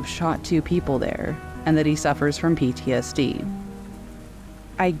claimed to have shot 2 people there and that he suffers from PTSD.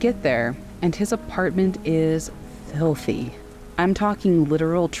 I get there, and his apartment is filthy. I'm talking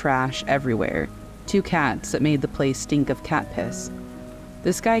literal trash everywhere. 2 cats that made the place stink of cat piss.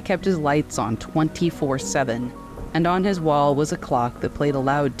 This guy kept his lights on 24/7, and on his wall was a clock that played a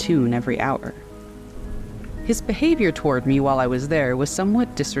loud tune every hour. His behavior toward me while I was there was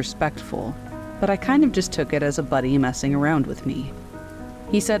somewhat disrespectful, but I kind of just took it as a buddy messing around with me.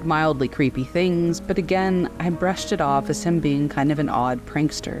 He said mildly creepy things, but again, I brushed it off as him being kind of an odd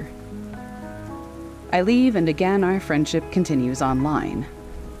prankster. I leave, and again our friendship continues online.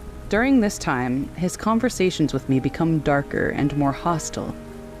 During this time, his conversations with me become darker and more hostile,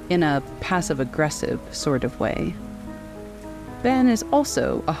 in a passive-aggressive sort of way. Ben is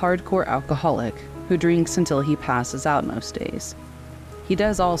also a hardcore alcoholic who drinks until he passes out most days. He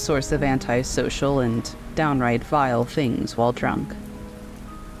does all sorts of antisocial and downright vile things while drunk.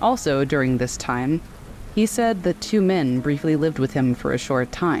 Also, during this time, he said that 2 men briefly lived with him for a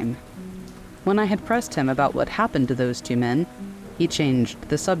short time. When I had pressed him about what happened to those 2 men, he changed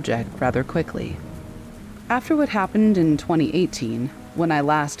the subject rather quickly. After what happened in 2018, when I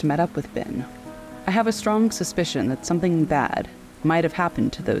last met up with Ben, I have a strong suspicion that something bad might have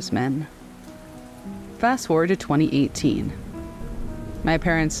happened to those men. Fast forward to 2018. My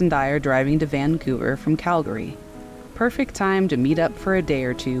parents and I are driving to Vancouver from Calgary. Perfect time to meet up for a day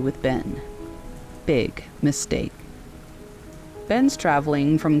or 2 with Ben. Big mistake. Ben's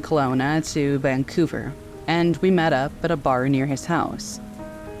traveling from Kelowna to Vancouver, and we met up at a bar near his house.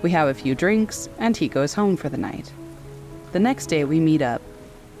 We have a few drinks, and he goes home for the night. The next day we meet up,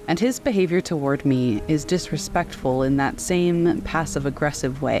 and his behavior toward me is disrespectful in that same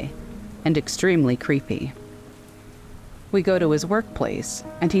passive-aggressive way, and extremely creepy. We go to his workplace,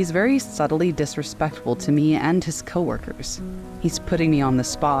 and he's very subtly disrespectful to me and his coworkers. He's putting me on the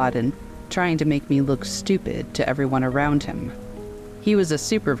spot and trying to make me look stupid to everyone around him. He was a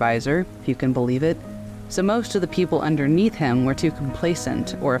supervisor, if you can believe it, so most of the people underneath him were too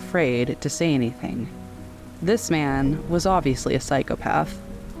complacent or afraid to say anything. This man was obviously a psychopath.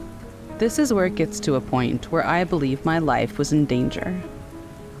 This is where it gets to a point where I believe my life was in danger.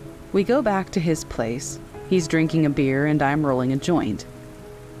 We go back to his place. He's drinking a beer and I'm rolling a joint.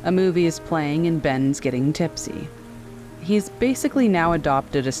 A movie is playing and Ben's getting tipsy. He's basically now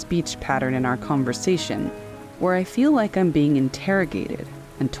adopted a speech pattern in our conversation where I feel like I'm being interrogated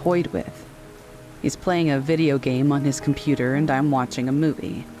and toyed with. He's playing a video game on his computer and I'm watching a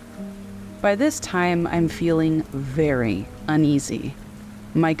movie. By this time, I'm feeling very uneasy.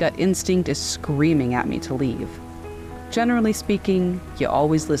 My gut instinct is screaming at me to leave. Generally speaking, you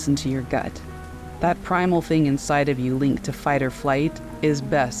always listen to your gut. That primal thing inside of you linked to fight or flight is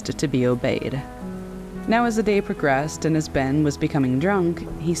best to be obeyed. Now, as the day progressed and as Ben was becoming drunk,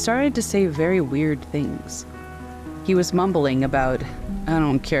 he started to say very weird things. He was mumbling about, "I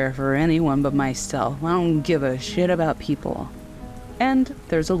don't care for anyone but myself. I don't give a shit about people." And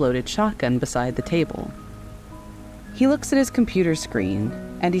there's a loaded shotgun beside the table. He looks at his computer screen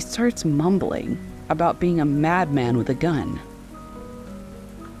and he starts mumbling about being a madman with a gun.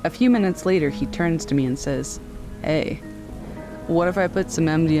 A few minutes later, he turns to me and says, "Hey, what if I put some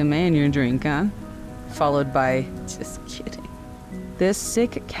MDMA in your drink, huh?" Followed by, "Just kidding." This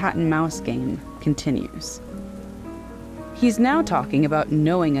sick cat and mouse game continues. He's now talking about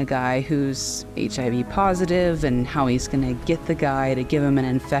knowing a guy who's HIV positive and how he's gonna get the guy to give him an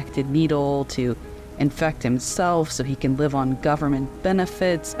infected needle to infect himself so he can live on government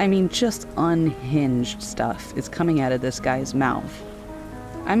benefits. I mean, just unhinged stuff is coming out of this guy's mouth.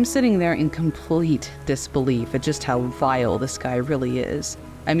 I'm sitting there in complete disbelief at just how vile this guy really is.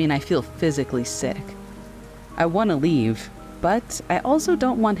 I mean, I feel physically sick. I want to leave, but I also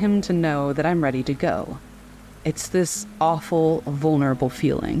don't want him to know that I'm ready to go. It's this awful, vulnerable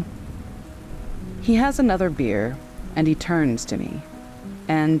feeling. He has another beer, and he turns to me,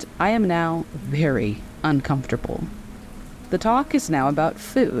 and I am now very uncomfortable. The talk is now about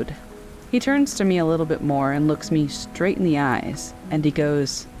food. He turns to me a little bit more and looks me straight in the eyes, and he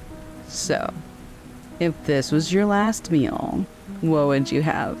goes, "So, if this was your last meal, what would you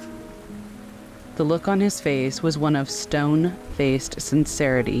have?" The look on his face was one of stone-faced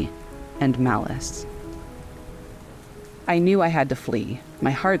sincerity and malice. I knew I had to flee.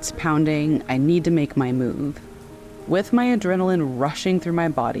 My heart's pounding. I need to make my move. With my adrenaline rushing through my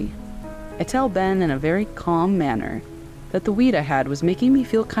body, I tell Ben in a very calm manner that the weed I had was making me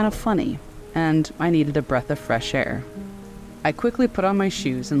feel kind of funny, and I needed a breath of fresh air. I quickly put on my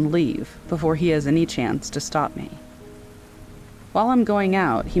shoes and leave before he has any chance to stop me. While I'm going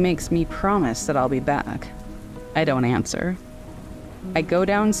out, he makes me promise that I'll be back. I don't answer. I go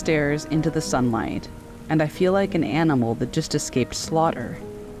downstairs into the sunlight, and I feel like an animal that just escaped slaughter.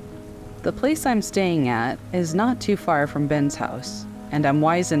 The place I'm staying at is not too far from Ben's house, and I'm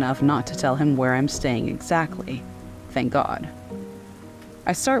wise enough not to tell him where I'm staying exactly. Thank God.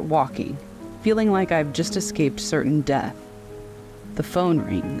 I start walking, feeling like I've just escaped certain death. The phone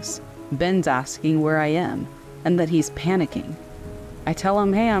rings. Ben's asking where I am, and that he's panicking. I tell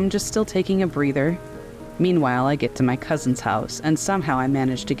him, hey, I'm just still taking a breather. Meanwhile, I get to my cousin's house, and somehow I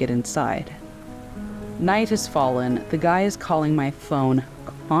manage to get inside. Night has fallen. The guy is calling my phone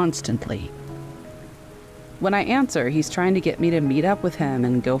constantly. When I answer, he's trying to get me to meet up with him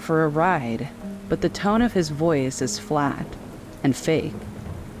and go for a ride, but the tone of his voice is flat and fake.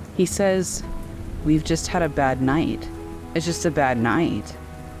 He says, "We've just had a bad night. It's just a bad night."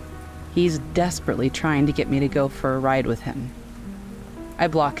 He's desperately trying to get me to go for a ride with him. I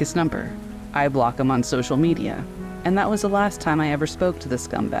block his number. I block him on social media, and that was the last time I ever spoke to the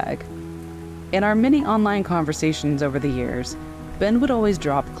scumbag. In our many online conversations over the years, Ben would always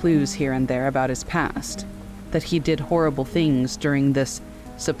drop clues here and there about his past, that he did horrible things during this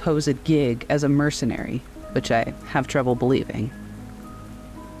supposed gig as a mercenary, which I have trouble believing.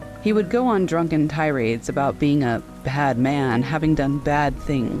 He would go on drunken tirades about being a bad man, having done bad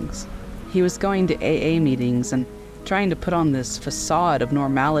things. He was going to AA meetings and trying to put on this facade of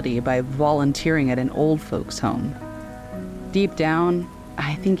normality by volunteering at an old folks' home. Deep down,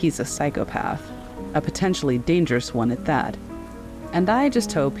 I think he's a psychopath, a potentially dangerous one at that. And I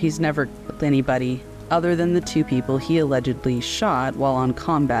just hope he's never killed anybody other than the 2 people he allegedly shot while on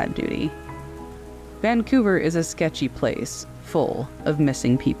combat duty. Vancouver is a sketchy place, full of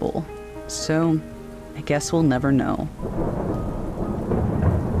missing people. So, I guess we'll never know.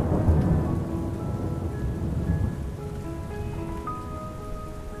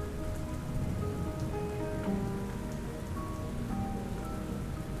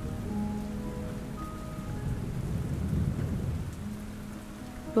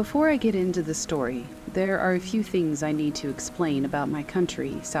 Before I get into the story, there are a few things I need to explain about my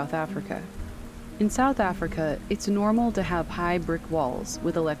country, South Africa. In South Africa, it's normal to have high brick walls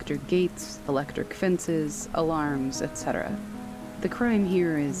with electric gates, electric fences, alarms, etc. The crime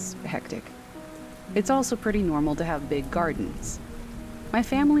here is hectic. It's also pretty normal to have big gardens. My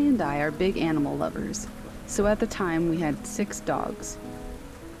family and I are big animal lovers, so at the time we had 6 dogs.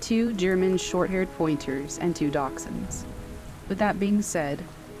 2 German short-haired pointers and 2 dachshunds. With that being said,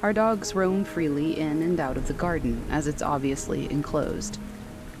 our dogs roam freely in and out of the garden, as it's obviously enclosed.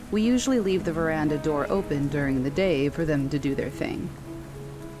 We usually leave the veranda door open during the day for them to do their thing.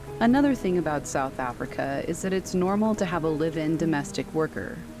 Another thing about South Africa is that it's normal to have a live-in domestic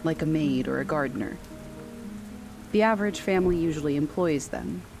worker, like a maid or a gardener. The average family usually employs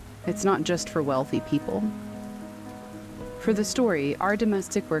them. It's not just for wealthy people. For the story, our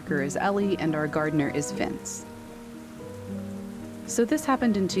domestic worker is Ellie and our gardener is Vince. So this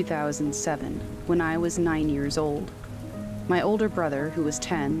happened in 2007, when I was 9 years old. My older brother, who was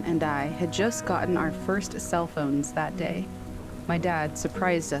 10, and I had just gotten our first cell phones that day. My dad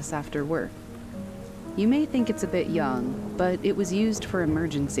surprised us after work. You may think it's a bit young, but it was used for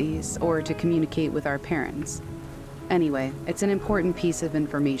emergencies or to communicate with our parents. Anyway, it's an important piece of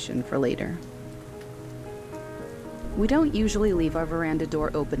information for later. We don't usually leave our veranda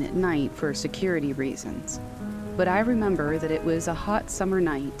door open at night for security reasons. But I remember that it was a hot summer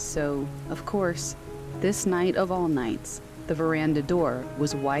night, so, of course, this night of all nights, the veranda door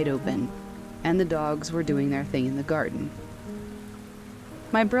was wide open. and the dogs were doing their thing in the garden.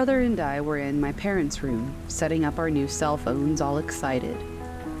 My brother and I were in my parents' room, setting up our new cell phones, all excited.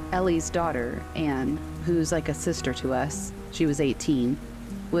 Ellie's daughter, Anne, who's like a sister to us, she was 18,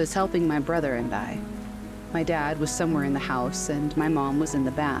 was helping my brother and I. My dad was somewhere in the house, and my mom was in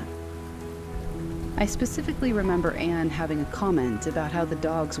the bath. I specifically remember Anne having a comment about how the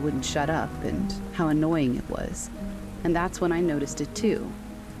dogs wouldn't shut up and how annoying it was, and that's when I noticed it too.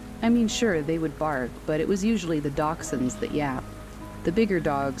 I mean, sure, they would bark, but it was usually the dachshunds that yapped. The bigger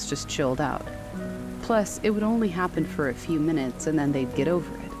dogs just chilled out. Plus, it would only happen for a few minutes and then they'd get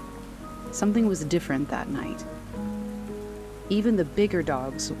over it. Something was different that night. Even the bigger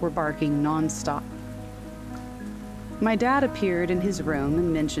dogs were barking non-stop. My dad appeared in his room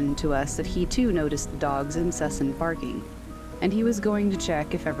and mentioned to us that he too noticed the dog's incessant barking, and he was going to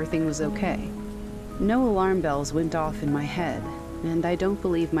check if everything was okay. No alarm bells went off in my head, and I don't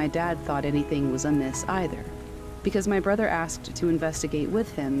believe my dad thought anything was amiss either, because my brother asked to investigate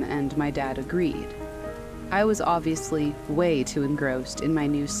with him and my dad agreed. I was obviously way too engrossed in my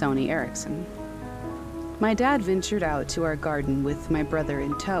new Sony Ericsson. My dad ventured out to our garden with my brother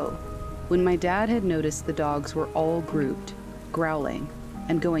in tow, when my dad had noticed the dogs were all grouped, growling,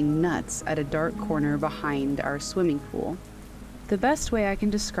 and going nuts at a dark corner behind our swimming pool. The best way I can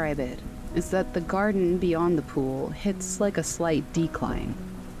describe it is that the garden beyond the pool hits like a slight decline,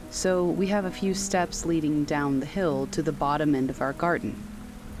 so we have a few steps leading down the hill to the bottom end of our garden.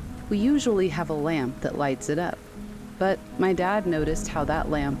 We usually have a lamp that lights it up, but my dad noticed how that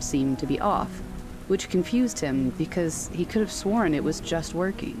lamp seemed to be off, which confused him because he could have sworn it was just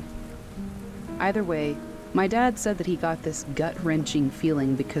working. Either way, my dad said that he got this gut-wrenching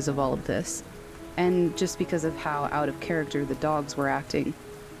feeling because of all of this, and just because of how out of character the dogs were acting.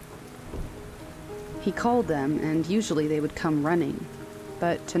 He called them, and usually they would come running,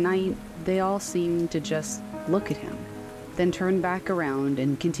 but tonight they all seemed to just look at him, then turn back around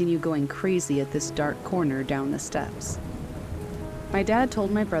and continue going crazy at this dark corner down the steps. My dad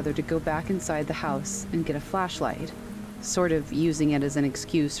told my brother to go back inside the house and get a flashlight, sort of using it as an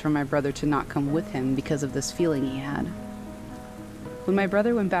excuse for my brother to not come with him because of this feeling he had. When my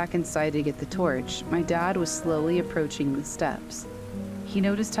brother went back inside to get the torch, my dad was slowly approaching the steps. He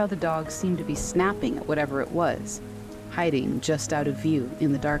noticed how the dogs seemed to be snapping at whatever it was, hiding just out of view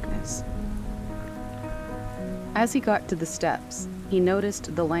in the darkness. As he got to the steps, he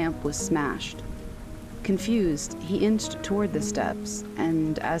noticed the lamp was smashed. Confused, he inched toward the steps,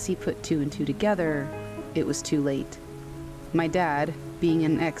 and as he put two and two together, it was too late. My dad, being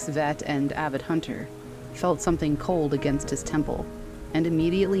an ex-vet and avid hunter, felt something cold against his temple, and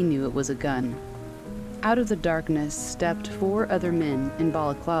immediately knew it was a gun. Out of the darkness stepped 4 other men in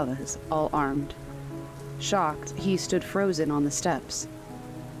balaclavas, all armed. Shocked, he stood frozen on the steps.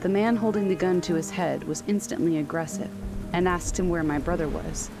 The man holding the gun to his head was instantly aggressive and asked him where my brother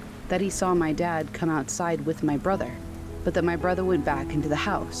was, that he saw my dad come outside with my brother, but that my brother went back into the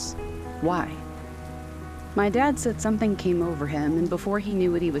house. Why? My dad said something came over him, and before he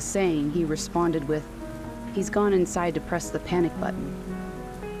knew what he was saying, he responded with, "He's gone inside to press the panic button."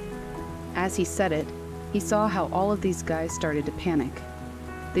 As he said it, he saw how all of these guys started to panic.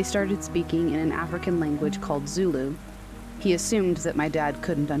 They started speaking in an African language called Zulu. He assumed that my dad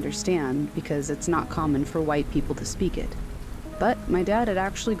couldn't understand because it's not common for white people to speak it. But my dad had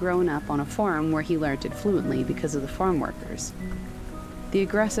actually grown up on a farm where he learned it fluently because of the farm workers. The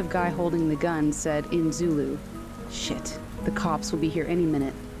aggressive guy holding the gun said in Zulu, "Shit, the cops will be here any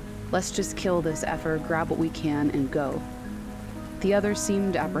minute. Let's just kill this effer, grab what we can, and go." The others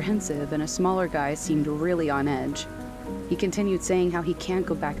seemed apprehensive, and a smaller guy seemed really on edge. He continued saying how he can't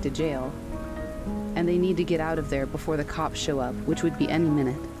go back to jail, and they need to get out of there before the cops show up, which would be any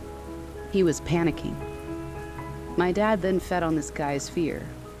minute. He was panicking. My dad then fed on this guy's fear.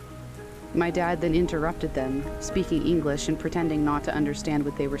 My dad then interrupted them, speaking English and pretending not to understand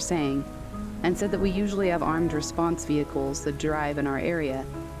what they were saying, and said that we usually have armed response vehicles that drive in our area,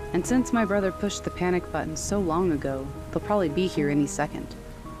 and since my brother pushed the panic button so long ago, they'll probably be here any second.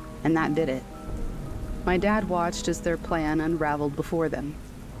 And that did it. My dad watched as their plan unraveled before them.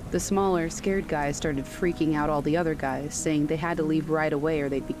 The smaller, scared guys started freaking out all the other guys, saying they had to leave right away or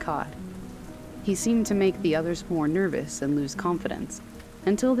they'd be caught. He seemed to make the others more nervous and lose confidence,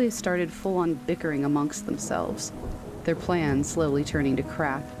 until they started full-on bickering amongst themselves, their plan slowly turning to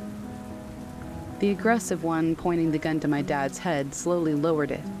crap. The aggressive one, pointing the gun to my dad's head, slowly lowered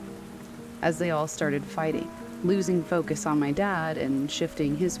it, as they all started fighting, losing focus on my dad and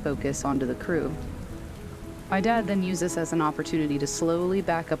shifting his focus onto the crew. My dad then used this as an opportunity to slowly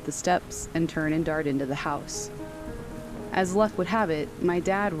back up the steps and turn and dart into the house. As luck would have it, my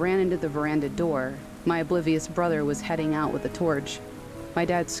dad ran into the veranda door. My oblivious brother was heading out with a torch. My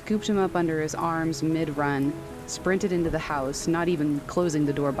dad scooped him up under his arms mid-run, sprinted into the house, not even closing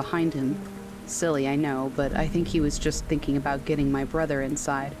the door behind him. Silly, I know, but I think he was just thinking about getting my brother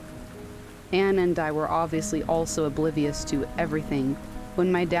inside. Anne and I were obviously also oblivious to everything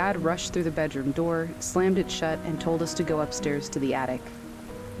when my dad rushed through the bedroom door, slammed it shut, and told us to go upstairs to the attic.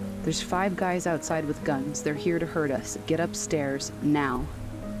 There's 5 guys outside with guns. They're here to hurt us. Get upstairs, now.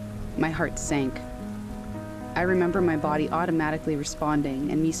 My heart sank. I remember my body automatically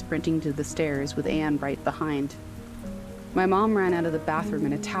responding and me sprinting to the stairs with Anne right behind. My mom ran out of the bathroom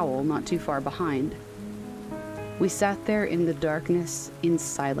in a towel not too far behind. We sat there in the darkness, in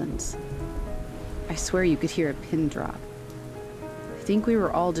silence. I swear you could hear a pin drop. I think we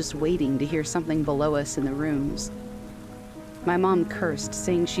were all just waiting to hear something below us in the rooms. My mom cursed,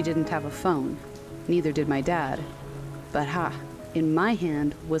 saying she didn't have a phone. Neither did my dad. But in my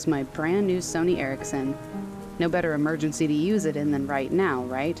hand was my brand new Sony Ericsson. No better emergency to use it in than right now,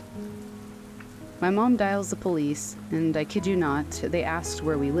 right? My mom dials the police, and I kid you not, they asked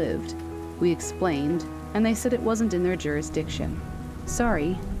where we lived. We explained, and they said it wasn't in their jurisdiction.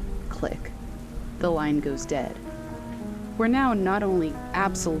 Sorry. Click. The line goes dead. We're now not only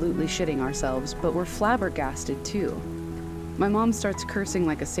absolutely shitting ourselves, but we're flabbergasted too. My mom starts cursing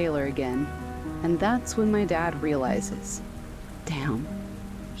like a sailor again, and that's when my dad realizes. Damn,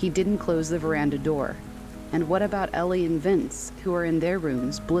 he didn't close the veranda door. And what about Ellie and Vince, who are in their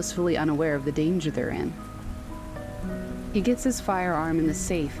rooms, blissfully unaware of the danger they're in? He gets his firearm in the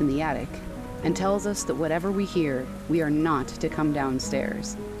safe in the attic, and tells us that whatever we hear, we are not to come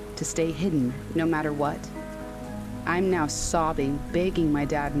downstairs, to stay hidden no matter what. I'm now sobbing, begging my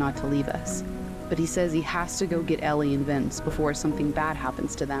dad not to leave us, but he says he has to go get Ellie and Vince before something bad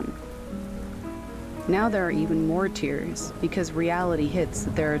happens to them. Now there are even more tears, because reality hits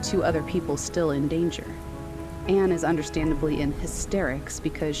that there are 2 other people still in danger. Anne is understandably in hysterics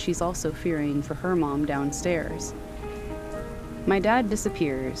because she's also fearing for her mom downstairs. My dad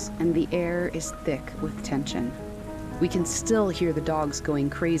disappears, and the air is thick with tension. We can still hear the dogs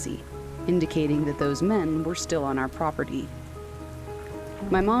going crazy, indicating that those men were still on our property.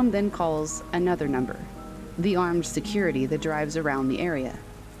 My mom then calls another number, the armed security that drives around the area,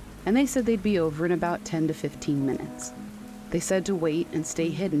 and they said they'd be over in about 10 to 15 minutes. They said to wait and stay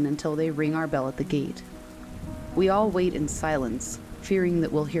hidden until they ring our bell at the gate. We all wait in silence, fearing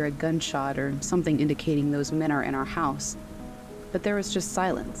that we'll hear a gunshot or something indicating those men are in our house, but there was just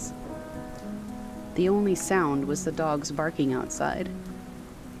silence. The only sound was the dogs barking outside.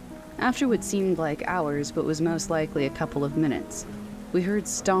 After what seemed like hours but was most likely a couple of minutes, we heard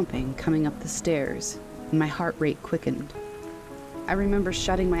stomping coming up the stairs, and my heart rate quickened. I remember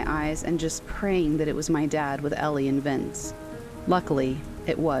shutting my eyes and just praying that it was my dad with Ellie and Vince. Luckily,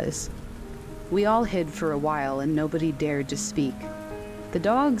 it was. We all hid for a while and nobody dared to speak. The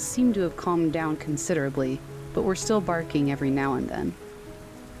dogs seemed to have calmed down considerably, but were still barking every now and then.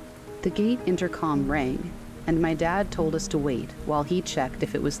 The gate intercom rang, and my dad told us to wait while he checked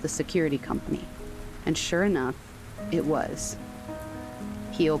if it was the security company. And sure enough, it was.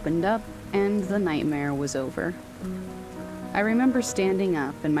 He opened up, and the nightmare was over. I remember standing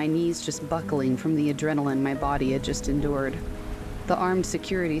up and my knees just buckling from the adrenaline my body had just endured. The armed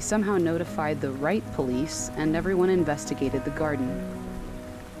security somehow notified the right police, and everyone investigated the garden.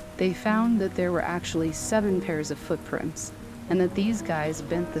 They found that there were actually 7 pairs of footprints, and that these guys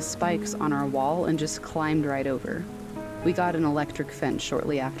bent the spikes on our wall and just climbed right over. We got an electric fence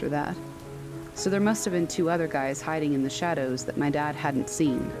shortly after that. So there must have been 2 other guys hiding in the shadows that my dad hadn't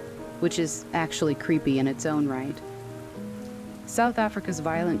seen, which is actually creepy in its own right. South Africa's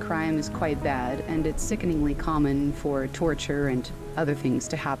violent crime is quite bad, and it's sickeningly common for torture and other things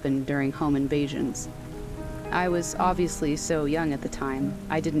to happen during home invasions. I was obviously so young at the time,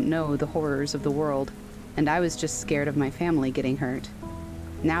 I didn't know the horrors of the world, and I was just scared of my family getting hurt.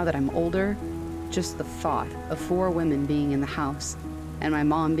 Now that I'm older, just the thought of 4 women being in the house, and my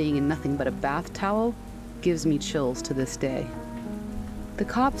mom being in nothing but a bath towel, gives me chills to this day. The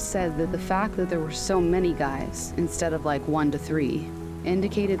cops said that the fact that there were so many guys, instead of like 1 to 3,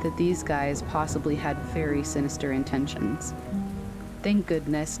 indicated that these guys possibly had very sinister intentions. Thank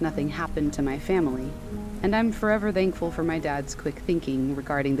goodness nothing happened to my family, and I'm forever thankful for my dad's quick thinking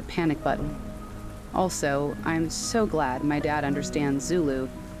regarding the panic button. Also, I'm so glad my dad understands Zulu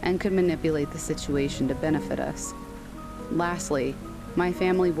and could manipulate the situation to benefit us. Lastly, my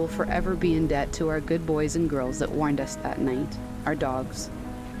family will forever be in debt to our good boys and girls that warned us that night, our dogs.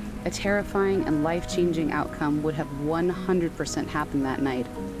 A terrifying and life-changing outcome would have 100% happened that night,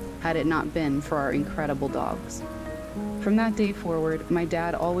 had it not been for our incredible dogs. From that day forward, my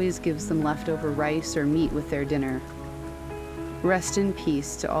dad always gives them leftover rice or meat with their dinner. Rest in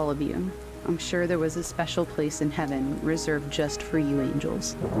peace to all of you. I'm sure there was a special place in heaven reserved just for you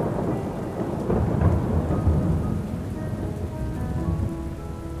angels.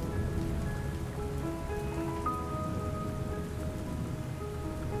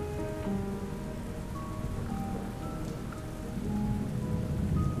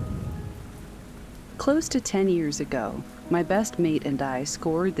 Close to 10 years ago, my best mate and I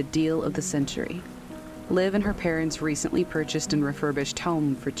scored the deal of the century. Liv and her parents recently purchased and refurbished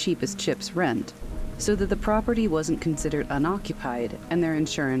home for cheap as chips rent, so that the property wasn't considered unoccupied and their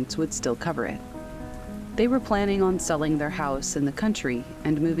insurance would still cover it. They were planning on selling their house in the country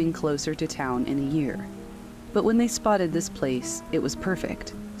and moving closer to town in a year. But when they spotted this place, it was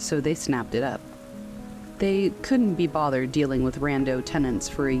perfect, so they snapped it up. They couldn't be bothered dealing with rando tenants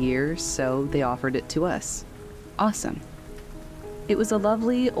for a year, so they offered it to us. Awesome. It was a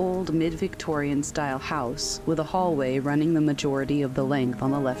lovely old mid-Victorian style house with a hallway running the majority of the length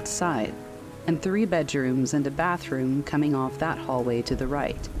on the left side, and 3 bedrooms and a bathroom coming off that hallway to the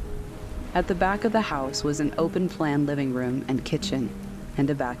right. At the back of the house was an open-plan living room and kitchen,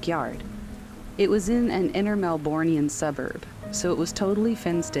 and a backyard. It was in an inner Melbourneian suburb, so it was totally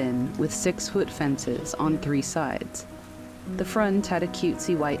fenced in with 6-foot fences on 3 sides. The front had a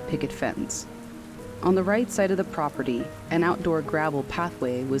cutesy white picket fence. On the right side of the property, an outdoor gravel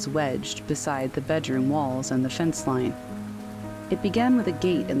pathway was wedged beside the bedroom walls and the fence line. It began with a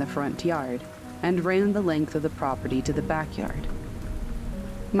gate in the front yard and ran the length of the property to the backyard.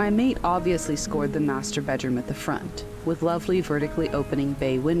 My mate obviously scored the master bedroom at the front, with lovely vertically opening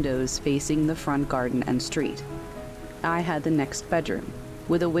bay windows facing the front garden and street. I had the next bedroom,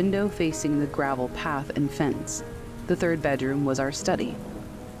 with a window facing the gravel path and fence. The 3rd bedroom was our study.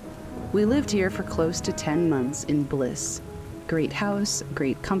 We lived here for close to 10 months in bliss. Great house,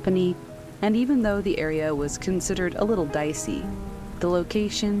 great company, and even though the area was considered a little dicey, the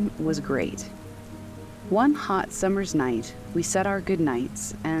location was great. One hot summer's night, we said our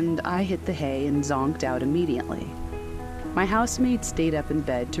goodnights, and I hit the hay and zonked out immediately. My housemate stayed up in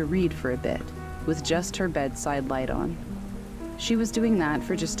bed to read for a bit, with just her bedside light on. She was doing that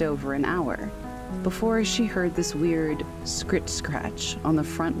for just over an hour, before she heard this weird scratch on the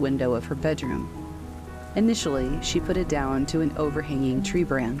front window of her bedroom. Initially, she put it down to an overhanging tree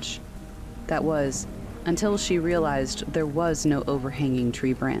branch. That was, until she realized there was no overhanging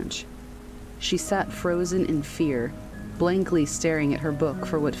tree branch. She sat frozen in fear, blankly staring at her book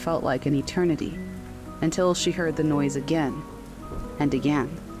for what felt like an eternity, until she heard the noise again, and again.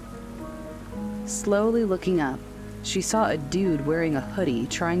 Slowly looking up, she saw a dude wearing a hoodie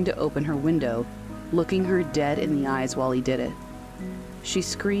trying to open her window, looking her dead in the eyes while he did it. She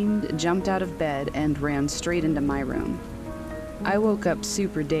screamed, jumped out of bed, and ran straight into my room. I woke up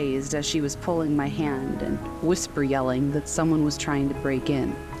super dazed as she was pulling my hand and whisper yelling that someone was trying to break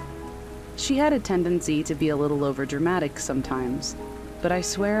in. She had a tendency to be a little overdramatic sometimes, but I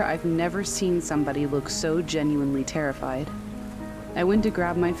swear I've never seen somebody look so genuinely terrified. I went to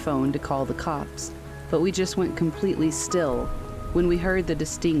grab my phone to call the cops, but we just went completely still when we heard the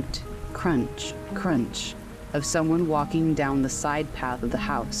distinct crunch, crunch of someone walking down the side path of the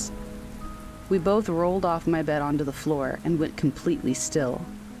house. We both rolled off my bed onto the floor and went completely still.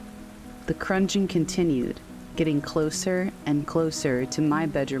 The crunching continued, getting closer and closer to my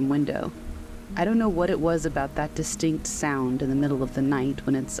bedroom window. I don't know what it was about that distinct sound in the middle of the night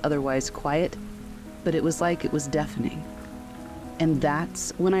when it's otherwise quiet, but it was like it was deafening. And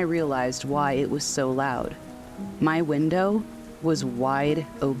that's when I realized why it was so loud. My window was wide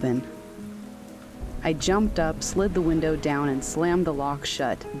open. I jumped up, slid the window down, and slammed the lock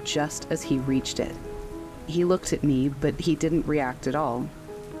shut just as he reached it. He looked at me, but he didn't react at all.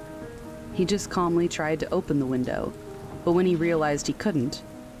 He just calmly tried to open the window, but when he realized he couldn't,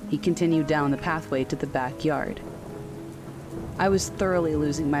 he continued down the pathway to the backyard. I was thoroughly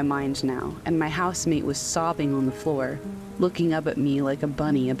losing my mind now, and my housemate was sobbing on the floor, looking up at me like a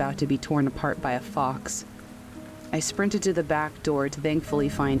bunny about to be torn apart by a fox. I sprinted to the back door to thankfully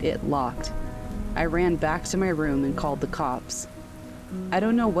find it locked. I ran back to my room and called the cops. I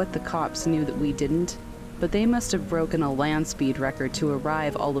don't know what the cops knew that we didn't, but they must have broken a land speed record to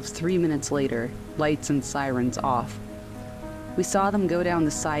arrive all of 3 minutes later, lights and sirens off. We saw them go down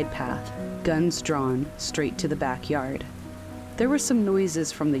the side path, guns drawn, straight to the backyard. There were some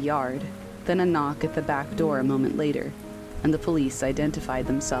noises from the yard, then a knock at the back door a moment later, and the police identified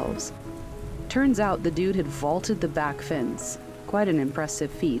themselves. Turns out the dude had vaulted the back fence, quite an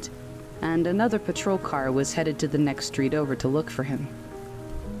impressive feat, and another patrol car was headed to the next street over to look for him.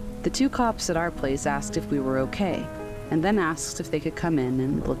 The 2 cops at our place asked if we were okay, and then asked if they could come in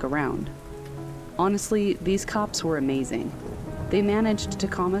and look around. Honestly, these cops were amazing. They managed to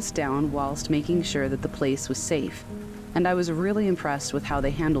calm us down whilst making sure that the place was safe, and I was really impressed with how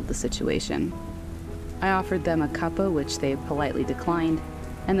they handled the situation. I offered them a cuppa, which they politely declined,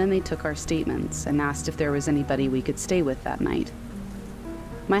 and then they took our statements and asked if there was anybody we could stay with that night.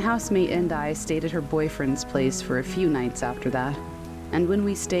 My housemate and I stayed at her boyfriend's place for a few nights after that, and when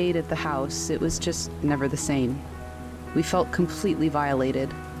we stayed at the house, it was just never the same. We felt completely violated,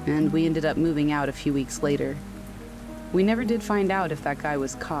 and we ended up moving out a few weeks later. We never did find out if that guy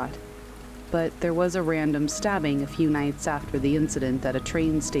was caught, but there was a random stabbing a few nights after the incident at a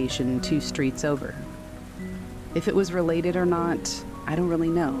train station 2 streets over. If it was related or not, I don't really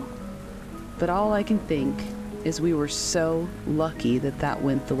know. But all I can think is we were so lucky that that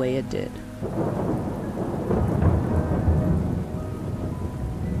went the way it did.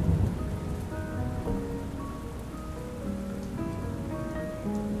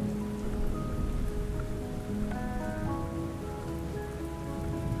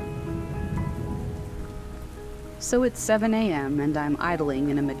 So it's 7 a.m. and I'm idling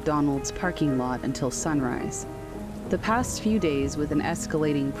in a McDonald's parking lot until sunrise. The past few days with an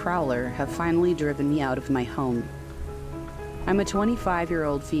escalating prowler have finally driven me out of my home. I'm a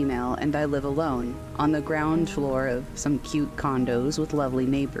 25-year-old female and I live alone on the ground floor of some cute condos with lovely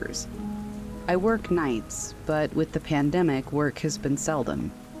neighbors. I work nights, but with the pandemic, work has been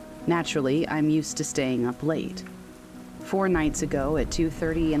seldom. Naturally, I'm used to staying up late. 4 nights ago at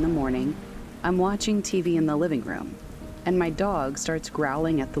 2:30 in the morning, I'm watching TV in the living room, and my dog starts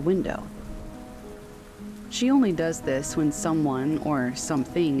growling at the window. She only does this when someone or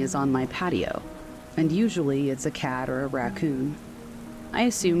something is on my patio, and usually it's a cat or a raccoon. I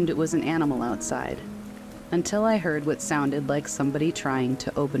assumed it was an animal outside, until I heard what sounded like somebody trying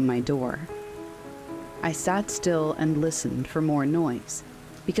to open my door. I sat still and listened for more noise,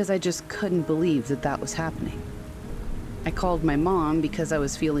 because I just couldn't believe that that was happening. I called my mom because I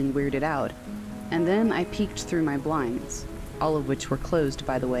was feeling weirded out, and then I peeked through my blinds, all of which were closed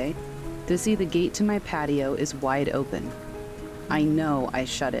by the way, to see the gate to my patio is wide open. I know I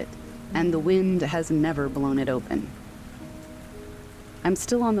shut it, and the wind has never blown it open. I'm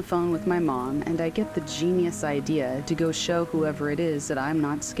still on the phone with my mom, and I get the genius idea to go show whoever it is that I'm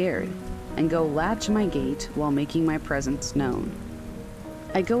not scared, and go latch my gate while making my presence known.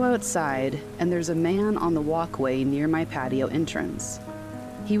 I go outside, and there's a man on the walkway near my patio entrance.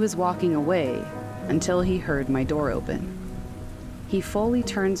 He was walking away until he heard my door open. He fully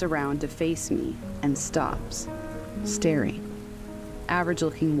turns around to face me and stops, staring.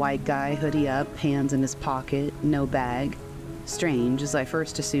 Average-looking white guy, hoodie up, hands in his pocket, no bag. Strange, as I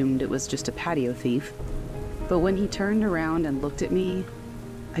first assumed it was just a patio thief. But when he turned around and looked at me,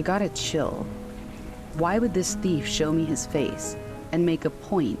 I got a chill. Why would this thief show me his face and make a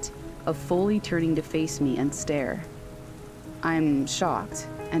point of fully turning to face me and stare? I'm shocked,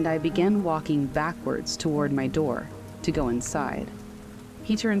 and I begin walking backwards toward my door to go inside.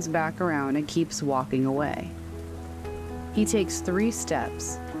 He turns back around and keeps walking away. He takes 3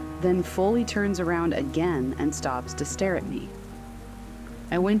 steps, then fully turns around again and stops to stare at me.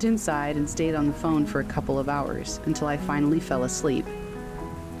 I went inside and stayed on the phone for a couple of hours until I finally fell asleep.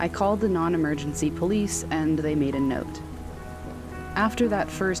 I called the non-emergency police and they made a note. After that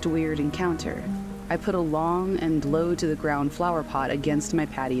first weird encounter, I put a long and low-to-the-ground flower pot against my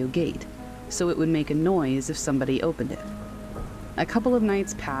patio gate, so it would make a noise if somebody opened it. A couple of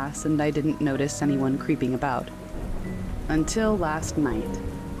nights passed and I didn't notice anyone creeping about. Until last night.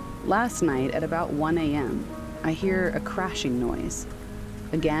 Last night at about 1 a.m., I hear a crashing noise.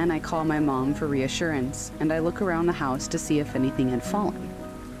 Again, I call my mom for reassurance, and I look around the house to see if anything had fallen.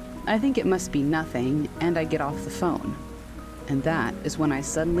 I think it must be nothing, and I get off the phone. And that is when I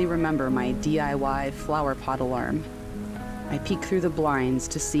suddenly remember my DIY flower pot alarm. I peek through the blinds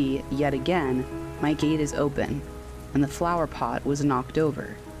to see, yet again, my gate is open, and the flower pot was knocked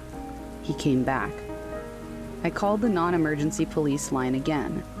over. He came back. I called the non-emergency police line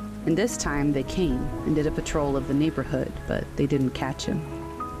again, and this time they came and did a patrol of the neighborhood, but they didn't catch him.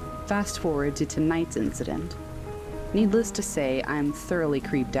 Fast forward to tonight's incident. Needless to say, I'm thoroughly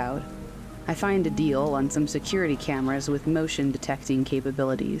creeped out. I find a deal on some security cameras with motion detecting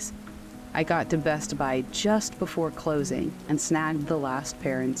capabilities. I got to Best Buy just before closing and snagged the last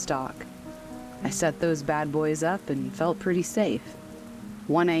pair in stock. I set those bad boys up and felt pretty safe.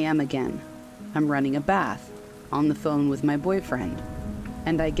 1 a.m. again. I'm running a bath, on the phone with my boyfriend,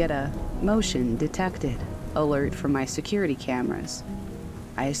 and I get a motion detected alert from my security cameras.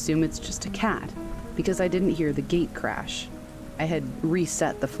 I assume it's just a cat, because I didn't hear the gate crash. I had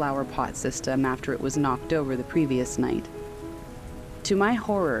reset the flower pot system after it was knocked over the previous night. To my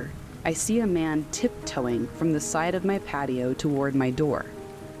horror, I see a man tiptoeing from the side of my patio toward my door.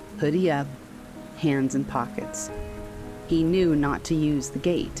 Hoodie up, hands in pockets. He knew not to use the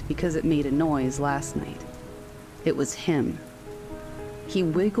gate because it made a noise last night. It was him. He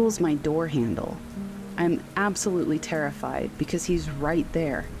wiggles my door handle. I'm absolutely terrified because he's right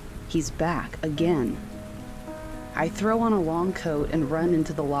there. He's back again. I throw on a long coat and run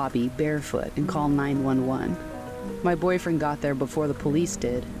into the lobby barefoot and call 911. My boyfriend got there before the police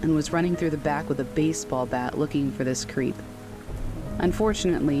did and was running through the back with a baseball bat looking for this creep.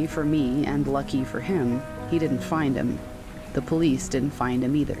 Unfortunately for me, and lucky for him, he didn't find him. The police didn't find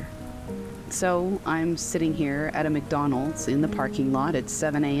him either. So I'm sitting here at a McDonald's in the parking lot at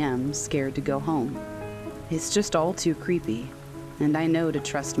 7 a.m. scared to go home. It's just all too creepy, and I know to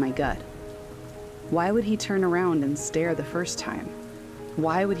trust my gut. Why would he turn around and stare the first time?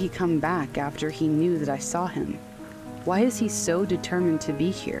 Why would he come back after he knew that I saw him? Why is he so determined to be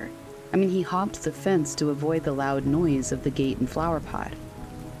here? I mean, he hopped the fence to avoid the loud noise of the gate and flower pot.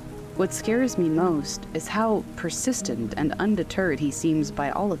 What scares me most is how persistent and undeterred he seems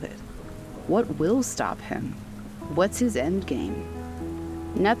by all of it. What will stop him? What's his end game?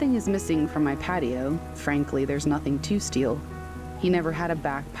 Nothing is missing from my patio. Frankly, there's nothing to steal. He never had a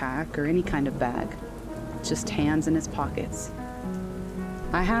backpack or any kind of bag. Just hands in his pockets.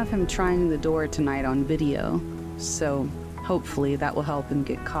 I have him trying the door tonight on video, so hopefully that will help him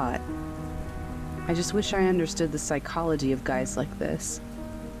get caught. I just wish I understood the psychology of guys like this.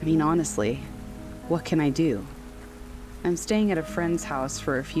 I mean, honestly, what can I do? I'm staying at a friend's house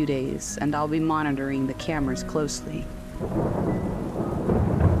for a few days, and I'll be monitoring the cameras closely.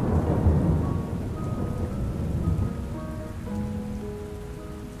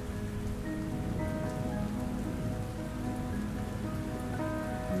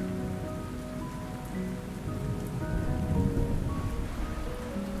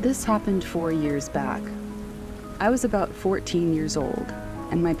 This happened 4 years back. I was about 14 years old,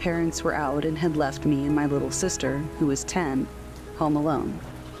 and my parents were out and had left me and my little sister, who was 10, home alone.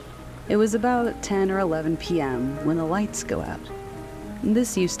 It was about 10 or 11 p.m. when the lights go out.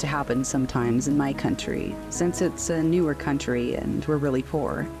 This used to happen sometimes in my country, since it's a newer country and we're really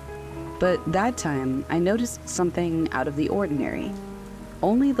poor. But that time, I noticed something out of the ordinary.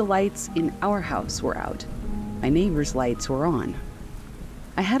 Only the lights in our house were out. My neighbor's lights were on.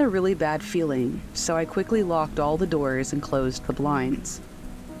 I had a really bad feeling, so I quickly locked all the doors and closed the blinds.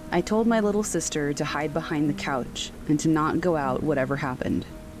 I told my little sister to hide behind the couch and to not go out whatever happened.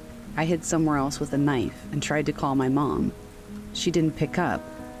 I hid somewhere else with a knife and tried to call my mom. She didn't pick up,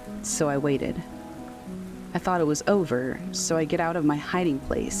 so I waited. I thought it was over, so I get out of my hiding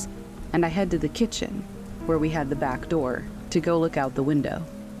place and I head to the kitchen, where we had the back door, to go look out the window.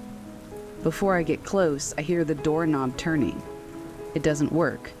 Before I get close, I hear the doorknob turning. It doesn't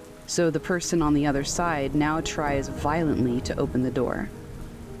work, so the person on the other side now tries violently to open the door.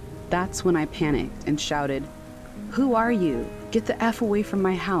 That's when I panicked and shouted, "Who are you? Get the F away from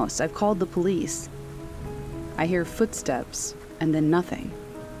my house. I've called the police." I hear footsteps and then nothing.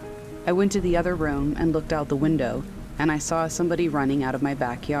 I went to the other room and looked out the window, and I saw somebody running out of my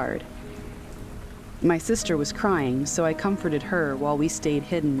backyard. My sister was crying, so I comforted her while we stayed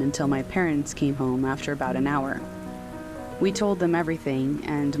hidden until my parents came home after about an hour. We told them everything,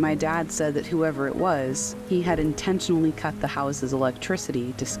 and my dad said that whoever it was, he had intentionally cut the house's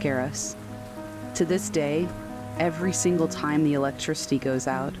electricity to scare us. To this day, every single time the electricity goes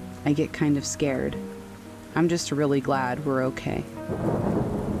out, I get kind of scared. I'm just really glad we're okay.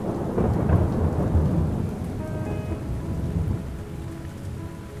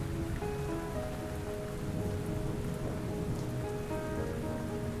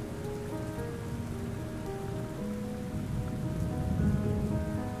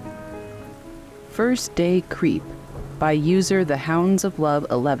 First Day Creep by user The Hounds of Love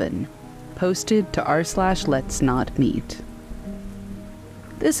 11, posted to r/letsnotmeet.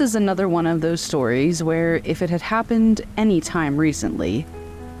 This is another one of those stories where if it had happened any time recently,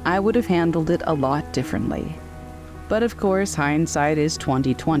 I would have handled it a lot differently. But of course, hindsight is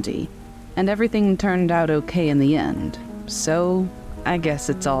 20/20, and everything turned out okay in the end, so I guess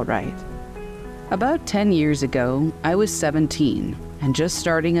it's all right. About 10 years ago, I was 17 and just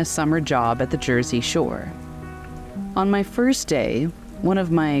starting a summer job at the Jersey Shore. On my first day, one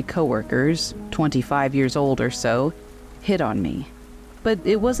of my coworkers, 25 years old or so, hit on me. But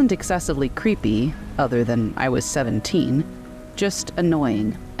it wasn't excessively creepy, other than I was 17, just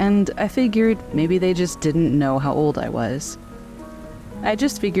annoying, and I figured maybe they just didn't know how old I was. I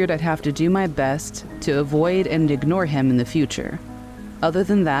just figured I'd have to do my best to avoid and ignore him in the future. Other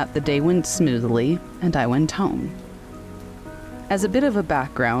than that, the day went smoothly, and I went home. As a bit of a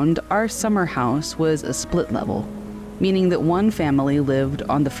background, our summer house was a split level, meaning that one family lived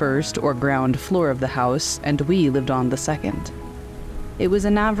on the first or ground floor of the house, and we lived on the second. It was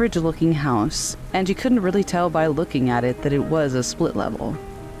an average-looking house, and you couldn't really tell by looking at it that it was a split level.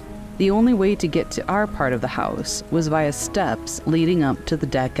 The only way to get to our part of the house was via steps leading up to the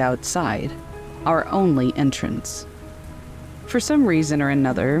deck outside, our only entrance. For some reason or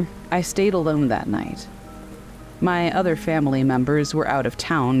another, I stayed alone that night. My other family members were out of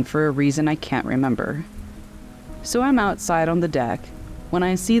town for a reason I can't remember. So I'm outside on the deck when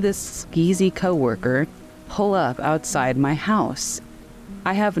I see this skeezy coworker pull up outside my house.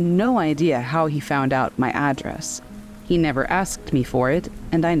 I have no idea how he found out my address. He never asked me for it,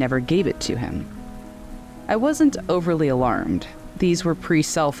 and I never gave it to him. I wasn't overly alarmed. These were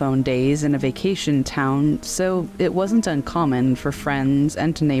pre-cell phone days in a vacation town, so it wasn't uncommon for friends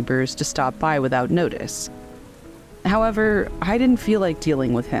and neighbors to stop by without notice. However, I didn't feel like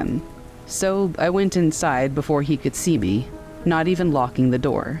dealing with him, so I went inside before he could see me, not even locking the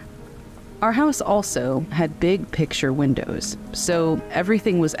door. Our house also had big picture windows, so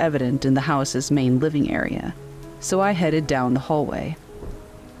everything was evident in the house's main living area, so I headed down the hallway.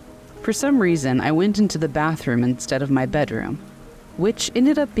 For some reason, I went into the bathroom instead of my bedroom, which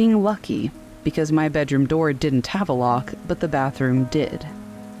ended up being lucky because my bedroom door didn't have a lock, but the bathroom did.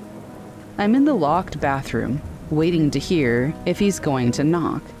 I'm in the locked bathroom, waiting to hear if he's going to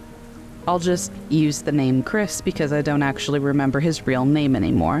knock. I'll just use the name Chris because I don't actually remember his real name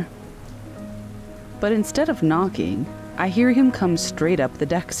anymore. But instead of knocking, I hear him come straight up the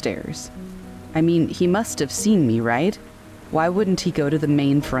deck stairs. I mean, he must have seen me, right? Why wouldn't he go to the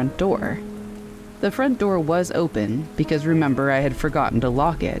main front door? The front door was open because remember I had forgotten to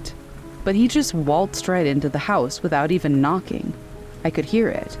lock it, but he just waltzed right into the house without even knocking. I could hear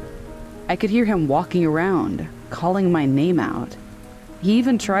it. I could hear him walking around, calling my name out. He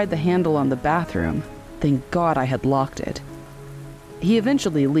even tried the handle on the bathroom. Thank God I had locked it. He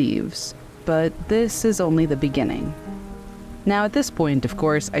eventually leaves, but this is only the beginning. Now at this point, of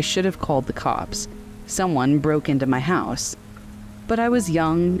course, I should have called the cops. Someone broke into my house. But I was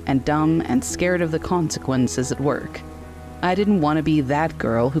young and dumb and scared of the consequences at work. I didn't want to be that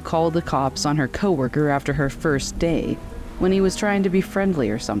girl who called the cops on her coworker after her first day, when he was trying to be friendly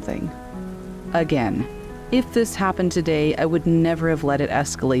or something. Again, if this happened today, I would never have let it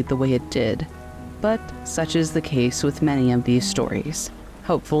escalate the way it did. But such is the case with many of these stories.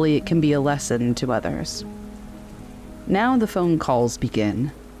 Hopefully it can be a lesson to others. Now the phone calls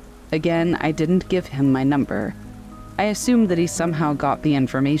begin. Again, I didn't give him my number. I assumed that he somehow got the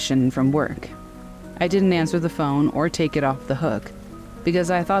information from work. I didn't answer the phone or take it off the hook,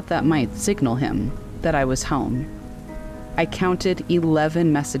 because I thought that might signal him that I was home. I counted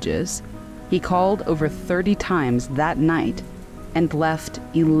 11 messages. He called over 30 times that night and left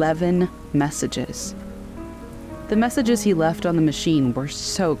 11 messages. The messages he left on the machine were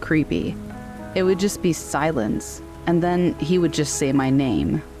so creepy. It would just be silence, and then he would just say my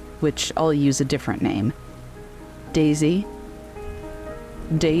name, which I'll use a different name. Daisy?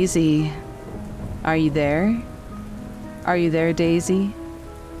 Daisy, are you there? Are you there, Daisy?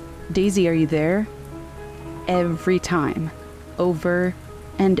 Daisy, are you there? Every time, over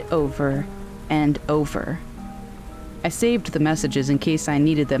and over and over. I saved the messages in case I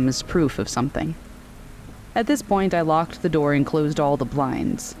needed them as proof of something. At this point, I locked the door and closed all the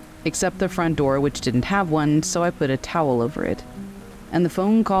blinds, except the front door, which didn't have one, so I put a towel over it. And the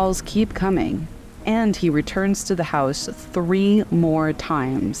phone calls keep coming, and he returns to the house 3 more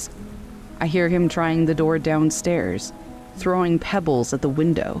times. I hear him trying the door downstairs, throwing pebbles at the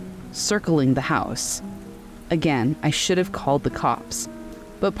window, circling the house. Again, I should have called the cops,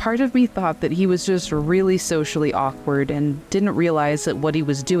 but part of me thought that he was just really socially awkward and didn't realize that what he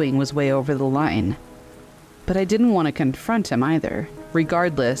was doing was way over the line. But I didn't want to confront him either,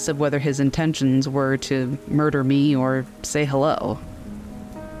 regardless of whether his intentions were to murder me or say hello.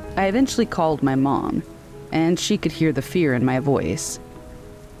 I eventually called my mom, and she could hear the fear in my voice.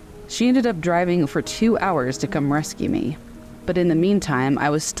 She ended up driving for 2 hours to come rescue me, but in the meantime, I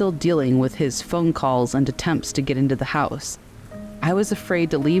was still dealing with his phone calls and attempts to get into the house. I was afraid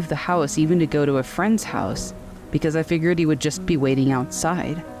to leave the house even to go to a friend's house, because I figured he would just be waiting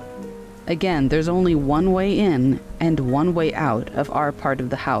outside. Again, there's only one way in and one way out of our part of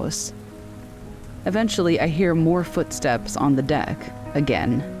the house. Eventually, I hear more footsteps on the deck,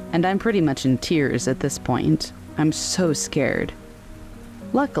 again, and I'm pretty much in tears at this point. I'm so scared.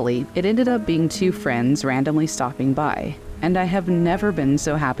 Luckily, it ended up being 2 friends randomly stopping by. and I have never been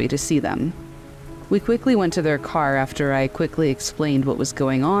so happy to see them. We quickly went to their car after I quickly explained what was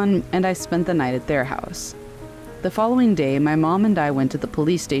going on, and I spent the night at their house. The following day, my mom and I went to the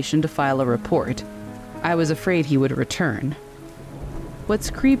police station to file a report. I was afraid he would return. What's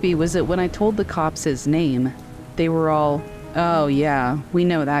creepy was that when I told the cops his name, they were all, "Oh yeah, we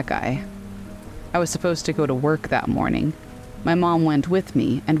know that guy." I was supposed to go to work that morning. My mom went with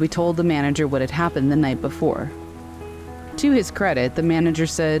me, and we told the manager what had happened the night before. To his credit, the manager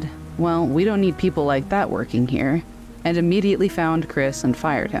said, "Well, we don't need people like that working here," and immediately found Chris and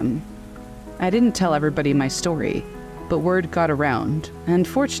fired him. I didn't tell everybody my story, but word got around, and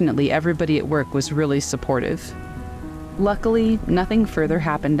fortunately everybody at work was really supportive. Luckily, nothing further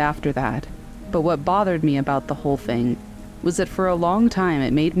happened after that, but what bothered me about the whole thing was that for a long time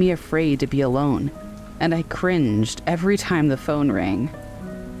it made me afraid to be alone, and I cringed every time the phone rang.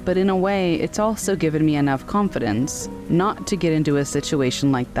 But in a way, it's also given me enough confidence not to get into a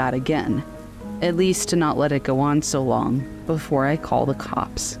situation like that again, at least to not let it go on so long before I call the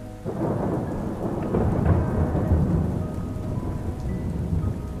cops.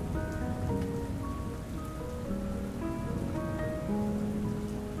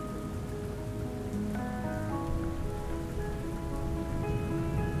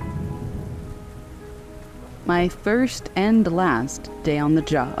 My First and Last Day on the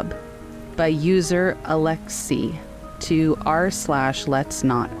Job by user Alexi to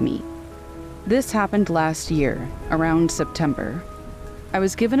r/letsnotmeet. This happened last year, around September. I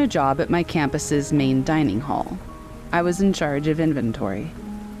was given a job at my campus's main dining hall. I was in charge of inventory.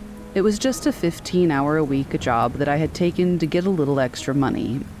 It was just a 15-hour-a-week job that I had taken to get a little extra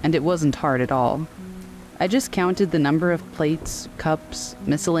money, and it wasn't hard at all. I just counted the number of plates, cups,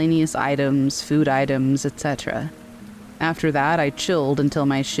 miscellaneous items, food items, etc. After that, I chilled until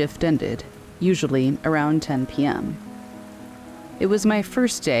my shift ended, usually around 10 p.m. It was my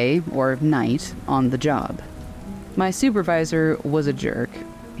first day, or night, on the job. My supervisor was a jerk.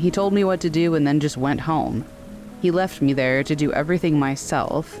 He told me what to do and then just went home. He left me there to do everything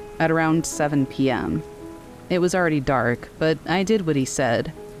myself at around 7 p.m. It was already dark, but I did what he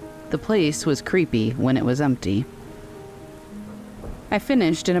said. The place was creepy when it was empty. I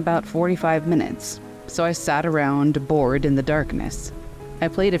finished in about 45 minutes, so I sat around bored in the darkness. I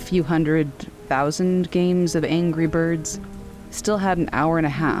played a few 100,000 games of Angry Birds, still had an hour and a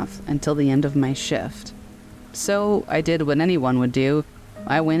half until the end of my shift. So I did what anyone would do.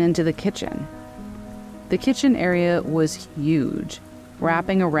 I went into the kitchen. The kitchen area was huge,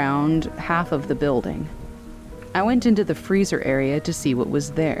 wrapping around half of the building. I went into the freezer area to see what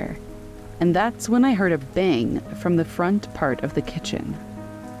was there, and that's when I heard a bang from the front part of the kitchen.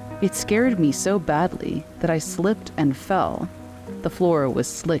 It scared me so badly that I slipped and fell. The floor was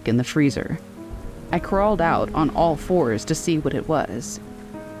slick in the freezer. I crawled out on all fours to see what it was.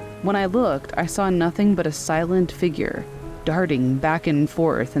 When I looked, I saw nothing but a silent figure darting back and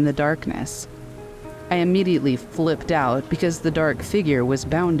forth in the darkness. I immediately flipped out because the dark figure was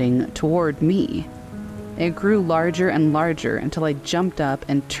bounding toward me. It grew larger and larger until I jumped up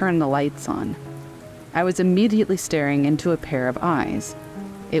and turned the lights on. I was immediately staring into a pair of eyes.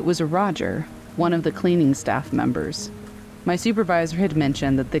 It was Roger, one of the cleaning staff members. My supervisor had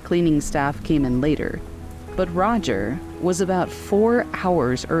mentioned that the cleaning staff came in later, but Roger was about 4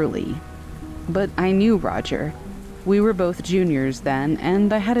 hours early. But I knew Roger. We were both juniors then,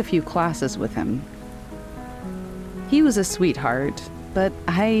 and I had a few classes with him. He was a sweetheart, but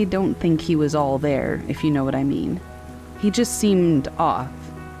I don't think he was all there, if you know what I mean. He just seemed off,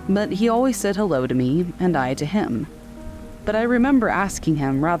 but he always said hello to me, and I to him. But I remember asking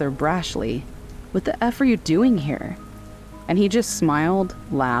him rather brashly, "What the F are you doing here?" And he just smiled,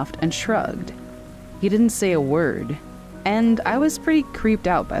 laughed, and shrugged. He didn't say a word, and I was pretty creeped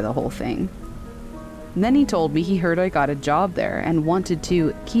out by the whole thing. Then he told me he heard I got a job there and wanted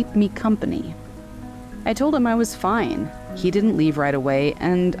to keep me company. I told him I was fine. He didn't leave right away,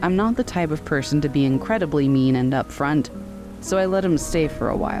 and I'm not the type of person to be incredibly mean and upfront, so I let him stay for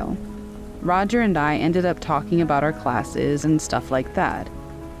a while. Roger and I ended up talking about our classes and stuff like that.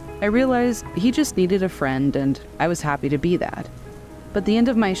 I realized he just needed a friend, and I was happy to be that. But the end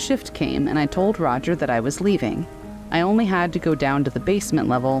of my shift came, and I told Roger that I was leaving. I only had to go down to the basement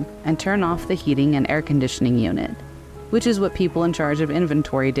level and turn off the heating and air conditioning unit, which is what people in charge of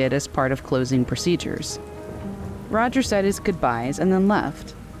inventory did as part of closing procedures. Roger said his goodbyes and then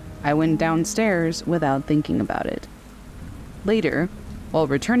left. I went downstairs without thinking about it. Later, while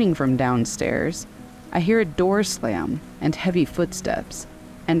returning from downstairs, I hear a door slam and heavy footsteps,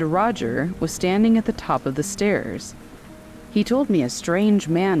 and Roger was standing at the top of the stairs. He told me a strange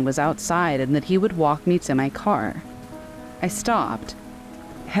man was outside and that he would walk me to my car. I stopped,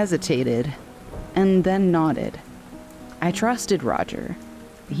 hesitated, and then nodded. I trusted Roger.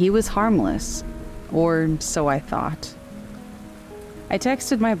 He was harmless, or so I thought. I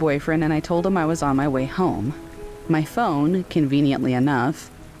texted my boyfriend and I told him I was on my way home. My phone, conveniently enough,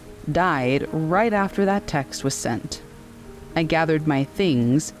 died right after that text was sent. I gathered my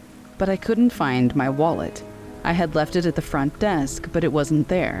things, but I couldn't find my wallet. I had left it at the front desk, but it wasn't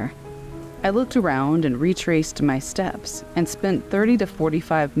there. I looked around and retraced my steps and spent 30 to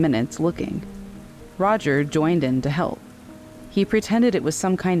 45 minutes looking. Roger joined in to help. He pretended it was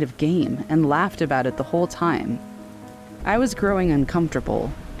some kind of game and laughed about it the whole time. I was growing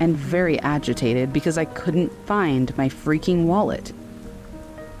uncomfortable and very agitated because I couldn't find my freaking wallet.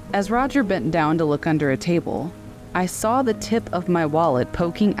 As Roger bent down to look under a table, I saw the tip of my wallet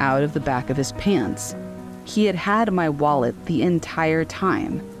poking out of the back of his pants. He had had my wallet the entire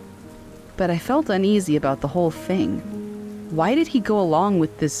time. But I felt uneasy about the whole thing. Why did he go along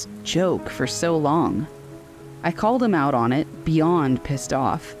with this joke for so long? I called him out on it, beyond pissed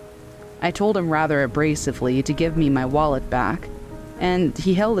off. I told him rather abrasively to give me my wallet back, and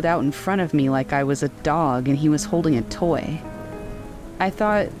he held it out in front of me like I was a dog and he was holding a toy. I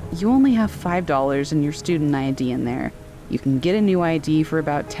thought, you only have $5 in your student ID in there. You can get a new ID for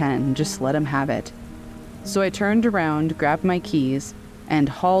about 10, just let him have it. So I turned around, grabbed my keys, and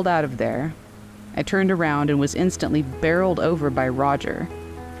hauled out of there. I turned around and was instantly barreled over by Roger.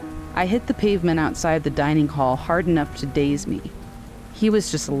 I hit the pavement outside the dining hall hard enough to daze me. He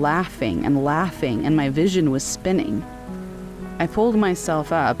was just laughing, and my vision was spinning. I pulled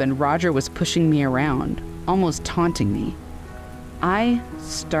myself up, and Roger was pushing me around, almost taunting me. I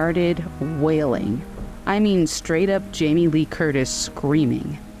started wailing. I mean, straight up Jamie Lee Curtis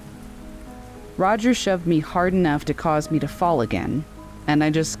screaming. Roger shoved me hard enough to cause me to fall again, and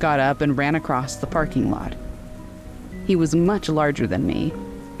I just got up and ran across the parking lot. He was much larger than me,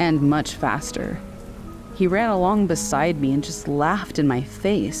 and much faster. He ran along beside me and just laughed in my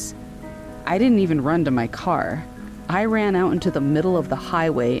face. I didn't even run to my car. I ran out into the middle of the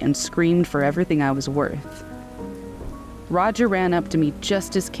highway and screamed for everything I was worth. Roger ran up to me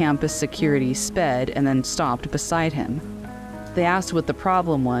just as campus security sped and then stopped beside him. They asked what the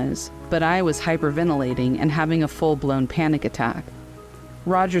problem was, but I was hyperventilating and having a full-blown panic attack.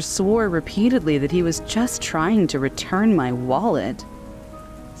 Roger swore repeatedly that he was just trying to return my wallet.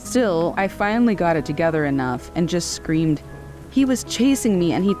 Still, I finally got it together enough and just screamed, "He was chasing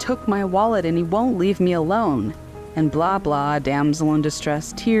me and he took my wallet and he won't leave me alone." And blah blah, damsel in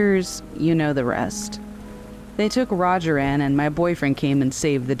distress, tears, you know the rest. They took Roger in and my boyfriend came and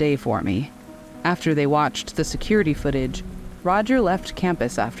saved the day for me. After they watched the security footage, Roger left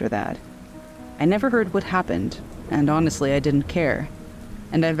campus after that. I never heard what happened, and honestly I didn't care.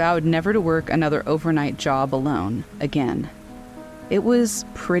 And I vowed never to work another overnight job alone again. It was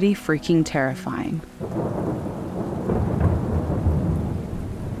pretty freaking terrifying.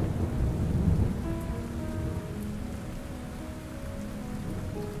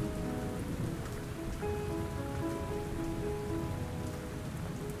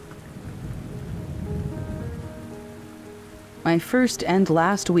 My first and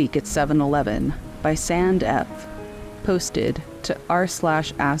last week at 7-Eleven by Sand F. Posted to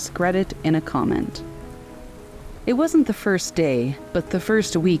r/askreddit in a comment. It wasn't the first day, but the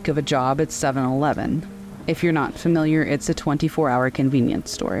first week of a job at 7-Eleven. If you're not familiar, it's a 24-hour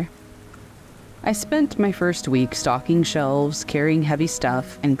convenience store. I spent my first week stocking shelves, carrying heavy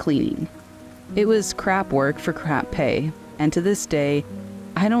stuff, and cleaning. It was crap work for crap pay, and to this day,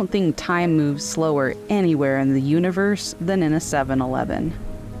 I don't think time moves slower anywhere in the universe than in a 7-Eleven.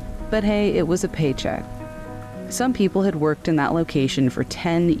 But hey, it was a paycheck. Some people had worked in that location for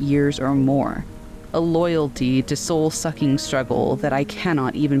 10 years or more. A loyalty to soul-sucking struggle that I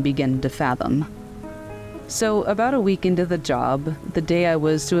cannot even begin to fathom. So, about a week into the job, the day I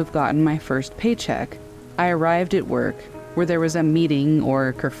was to have gotten my first paycheck, I arrived at work, where there was a meeting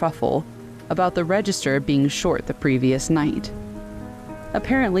or kerfuffle about the register being short the previous night.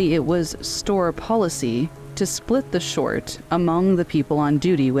 Apparently, it was store policy to split the short among the people on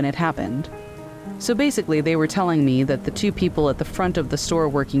duty when it happened. So basically, they were telling me that the two people at the front of the store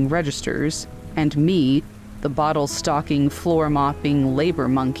working registers, and me, the bottle-stocking, floor-mopping labor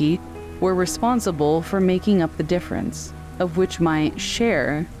monkey, were responsible for making up the difference, of which my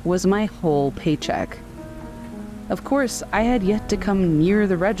share was my whole paycheck. Of course, I had yet to come near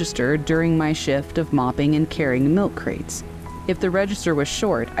the register during my shift of mopping and carrying milk crates. If the register was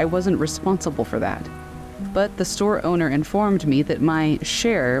short, I wasn't responsible for that. But the store owner informed me that my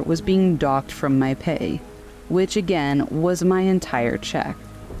share was being docked from my pay, which again was my entire check.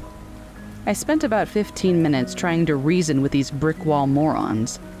 I spent about 15 minutes trying to reason with these brick wall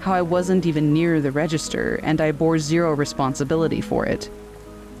morons, how I wasn't even near the register and I bore zero responsibility for it.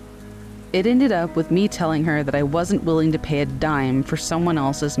 It ended up with me telling her that I wasn't willing to pay a dime for someone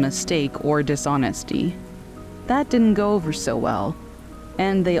else's mistake or dishonesty. That didn't go over so well,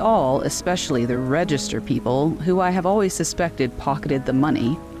 and they all, especially the register people, who I have always suspected pocketed the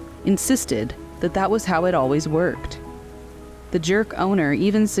money, insisted that that was how it always worked. The jerk owner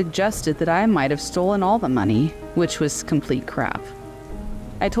even suggested that I might have stolen all the money, which was complete crap.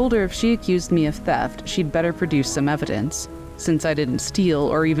 I told her if she accused me of theft, she'd better produce some evidence. Since I didn't steal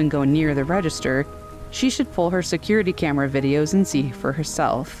or even go near the register, she should pull her security camera videos and see for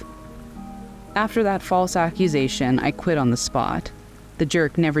herself. After that false accusation, I quit on the spot. The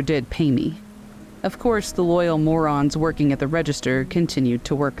jerk never did pay me. Of course, the loyal morons working at the register continued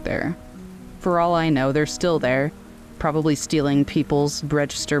to work there. For all I know, they're still there, probably stealing people's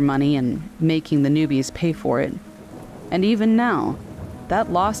register money and making the newbies pay for it. And even now,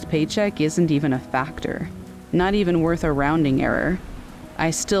 that lost paycheck isn't even a factor, not even worth a rounding error. I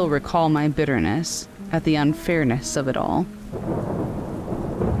still recall my bitterness at the unfairness of it all.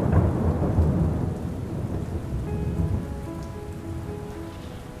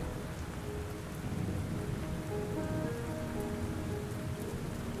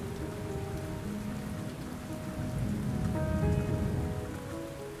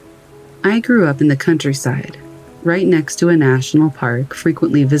 I grew up in the countryside, right next to a national park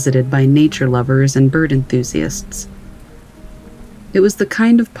frequently visited by nature lovers and bird enthusiasts. It was the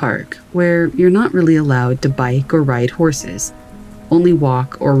kind of park where you're not really allowed to bike or ride horses, only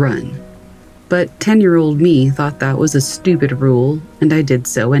walk or run. But 10-year-old me thought that was a stupid rule, and I did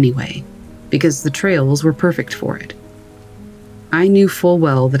so anyway, because the trails were perfect for it. I knew full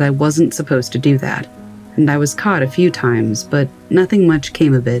well that I wasn't supposed to do that, and I was caught a few times, but nothing much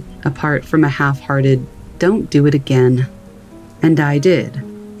came of it, apart from a half-hearted, "Don't do it again." And I did,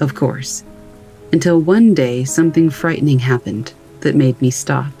 of course, until one day something frightening happened that made me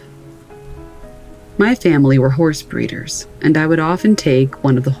stop. My family were horse breeders, and I would often take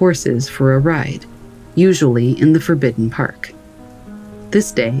one of the horses for a ride, usually in the Forbidden Park.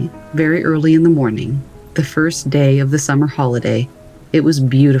 This day, very early in the morning, the first day of the summer holiday, it was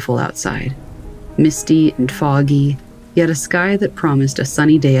beautiful outside. Misty and foggy, yet a sky that promised a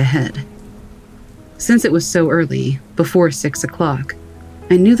sunny day ahead. Since it was so early, before 6 o'clock,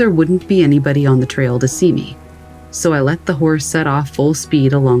 I knew there wouldn't be anybody on the trail to see me, so I let the horse set off full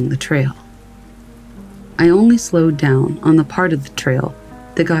speed along the trail. I only slowed down on the part of the trail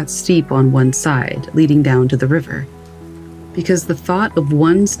that got steep on one side, leading down to the river, because the thought of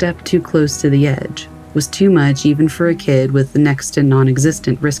one step too close to the edge was too much even for a kid with the next to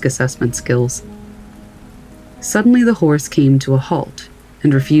non-existent risk assessment skills. Suddenly the horse came to a halt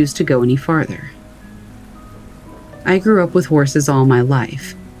and refused to go any farther. I grew up with horses all my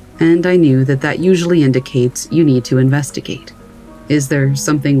life, and I knew that that usually indicates you need to investigate. Is there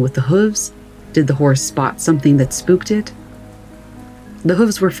something with the hooves? Did the horse spot something that spooked it? The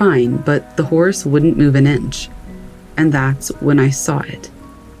hooves were fine, but the horse wouldn't move an inch, and that's when I saw it.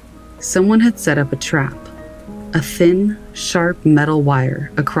 Someone had set up a trap, a thin, sharp metal wire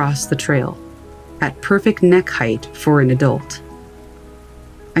across the trail, at perfect neck height for an adult.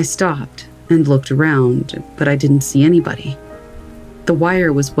 I stopped and looked around, but I didn't see anybody. The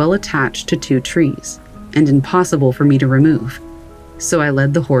wire was well attached to 2 trees and impossible for me to remove, so I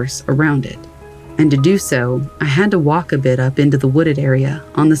led the horse around it, and to do so, I had to walk a bit up into the wooded area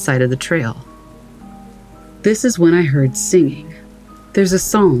on the side of the trail. This is when I heard singing. There's a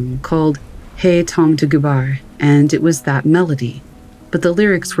song called Hey Tom to Gubar, and it was that melody, but the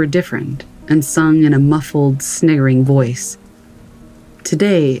lyrics were different and sung in a muffled, sniggering voice.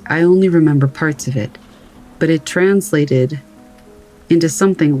 Today, I only remember parts of it, but it translated into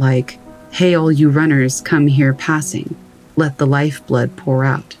something like, "Hey all you runners, come here passing, let the lifeblood pour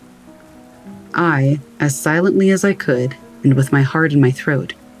out." I, as silently as I could, and with my heart in my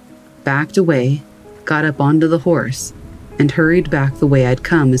throat, backed away, got up onto the horse, and hurried back the way I'd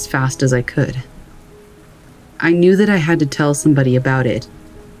come as fast as I could. I knew that I had to tell somebody about it,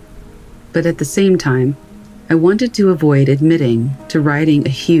 but at the same time, I wanted to avoid admitting to riding a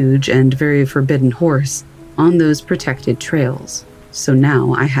huge and very forbidden horse on those protected trails, so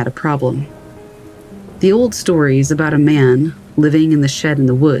now I had a problem. The old stories about a man living in the shed in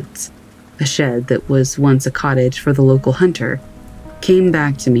the woods, a shed that was once a cottage for the local hunter, came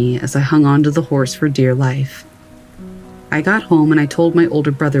back to me as I hung onto the horse for dear life. I got home and I told my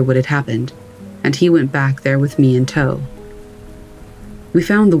older brother what had happened, and he went back there with me in tow. We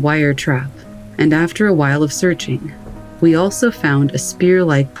found the wire trap, and after a while of searching, We also found a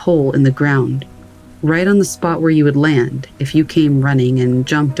spear-like pole in the ground, right on the spot where you would land if you came running and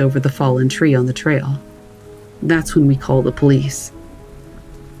jumped over the fallen tree on the trail. That's when we called the police.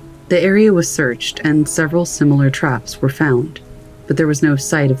 The area was searched and several similar traps were found, but there was no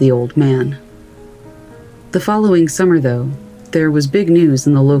sight of the old man. The following summer, though, there was big news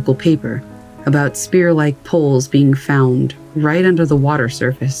in the local paper about spear-like poles being found right under the water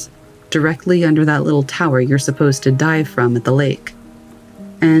surface, directly under that little tower you're supposed to dive from at the lake.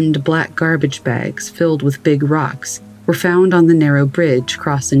 And black garbage bags filled with big rocks were found on the narrow bridge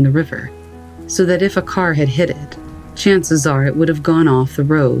crossing the river, so that if a car had hit it, chances are it would have gone off the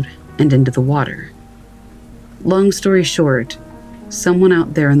road and into the water. Long story short, someone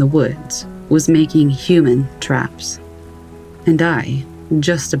out there in the woods was making human traps, and I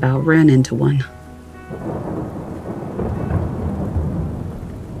just about ran into one.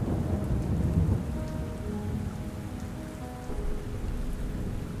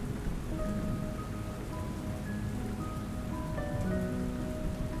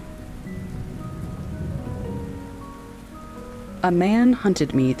 A man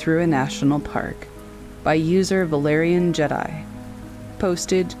hunted me through a national park by user Valerian Jedi,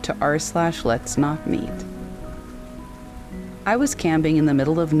 posted to r/Let's Not Meet. I was camping in the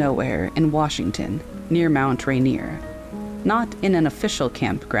middle of nowhere in Washington, near Mount Rainier. Not in an official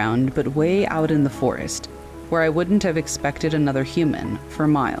campground, but way out in the forest, where I wouldn't have expected another human for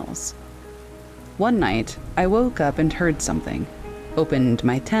miles. One night, I woke up and heard something, opened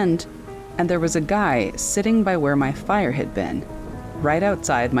my tent, and there was a guy sitting by where my fire had been, right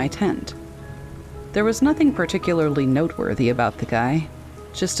outside my tent. There was nothing particularly noteworthy about the guy,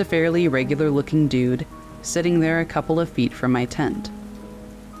 just a fairly regular-looking dude sitting there a couple of feet from my tent.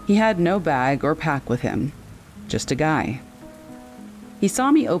 He had no bag or pack with him, just a guy. He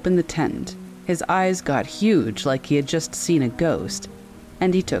saw me open the tent, his eyes got huge like he had just seen a ghost,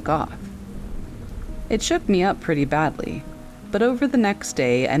 and he took off. It shook me up pretty badly, but over the next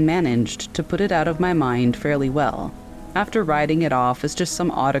day I managed to put it out of my mind fairly well, after writing it off as just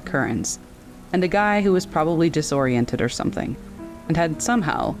some odd occurrence, and a guy who was probably disoriented or something, and had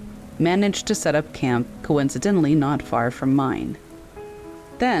somehow managed to set up camp coincidentally not far from mine.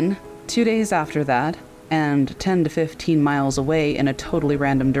 Then, 2 days after that, and 10 to 15 miles away in a totally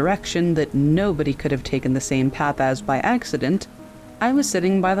random direction that nobody could have taken the same path as by accident, I was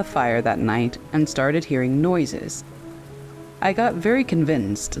sitting by the fire that night and started hearing noises. I got very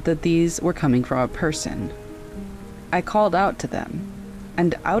convinced that these were coming from a person. I called out to them,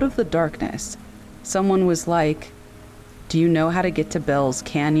 and out of the darkness, someone was like, "Do you know how to get to Bell's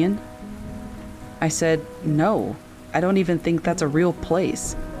Canyon?" I said, "No, I don't even think that's a real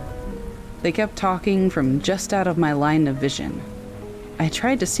place." They kept talking from just out of my line of vision. I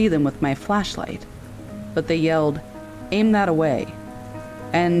tried to see them with my flashlight, but they yelled, "Aim that away,"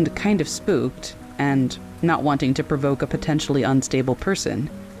 and kind of spooked, and not wanting to provoke a potentially unstable person,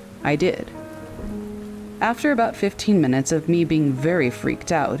 I did. After about 15 minutes of me being very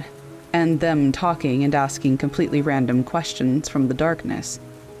freaked out, and them talking and asking completely random questions from the darkness,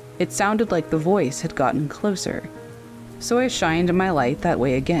 it sounded like the voice had gotten closer. So I shined my light that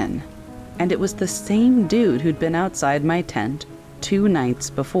way again, and it was the same dude who'd been outside my tent 2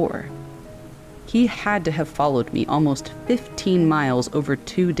 nights before. He had to have followed me almost 15 miles over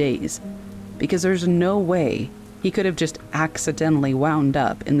 2 days, because there's no way he could have just accidentally wound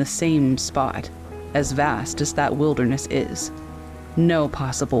up in the same spot, as vast as that wilderness is. No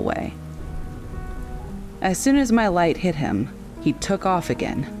possible way. As soon as my light hit him, he took off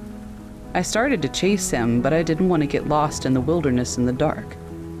again. I started to chase him, but I didn't want to get lost in the wilderness in the dark,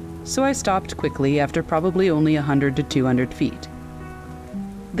 so I stopped quickly after probably only 100 to 200 feet.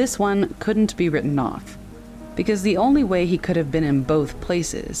 This one couldn't be written off, because the only way he could have been in both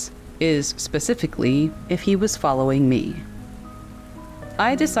places is specifically if he was following me.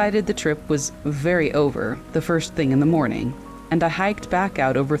 I decided the trip was very over the first thing in the morning, and I hiked back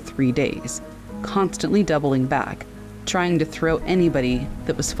out over 3 days, constantly doubling back, trying to throw anybody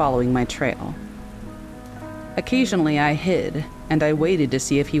that was following my trail. Occasionally I hid, and I waited to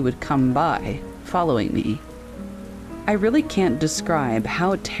see if he would come by, following me. I really can't describe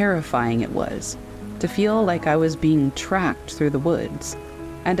how terrifying it was to feel like I was being tracked through the woods,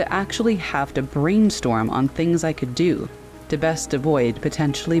 and to actually have to brainstorm on things I could do to best avoid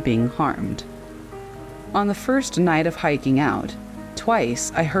potentially being harmed. On the first night of hiking out,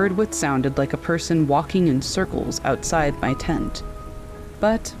 twice I heard what sounded like a person walking in circles outside my tent,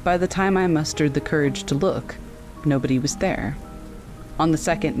 but by the time I mustered the courage to look, nobody was there. On the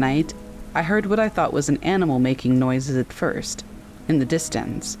second night, I heard what I thought was an animal making noises at first, in the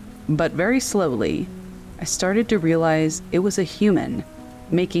distance, but very slowly, I started to realize it was a human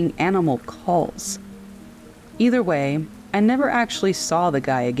making animal calls. Either way, I never actually saw the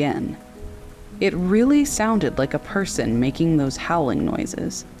guy again. It really sounded like a person making those howling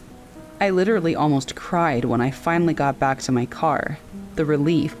noises. I literally almost cried when I finally got back to my car. The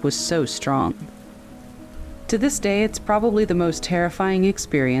relief was so strong. To this day, it's probably the most terrifying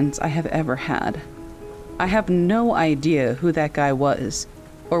experience I have ever had. I have no idea who that guy was,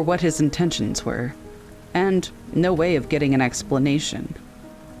 or what his intentions were, and no way of getting an explanation.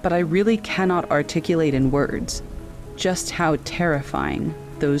 But I really cannot articulate in words just how terrifying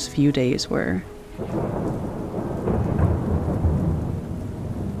those few days were.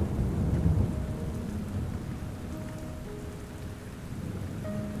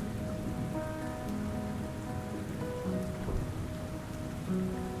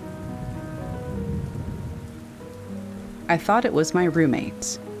 I thought it was my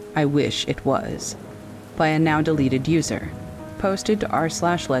roommates. I wish it was. By a now deleted user. Posted to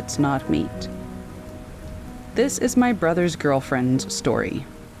r/letsnotmeet. This is my brother's girlfriend's story.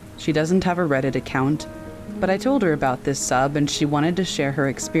 She doesn't have a Reddit account, but I told her about this sub and she wanted to share her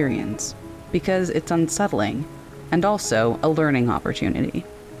experience, because it's unsettling, and also a learning opportunity.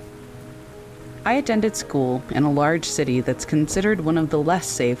 I attended school in a large city that's considered one of the less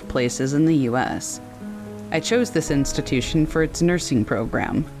safe places in the US. I chose this institution for its nursing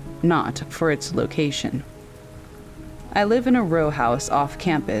program, not for its location. I live in a row house off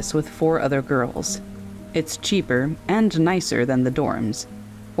campus with 4 other girls. It's cheaper and nicer than the dorms,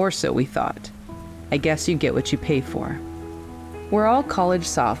 or so we thought. I guess you get what you pay for. We're all college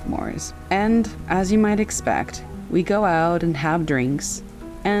sophomores, and as you might expect, we go out and have drinks,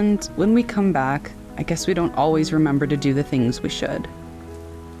 and when we come back, I guess we don't always remember to do the things we should.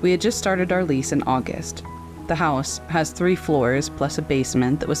 We had just started our lease in August. The house has 3 floors plus a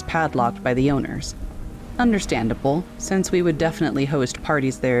basement that was padlocked by the owners. Understandable, since we would definitely host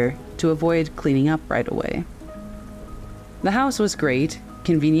parties there to avoid cleaning up right away. The house was great,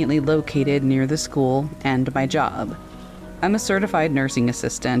 conveniently located near the school and my job. I'm a certified nursing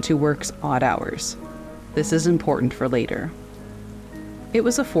assistant who works odd hours. This is important for later. It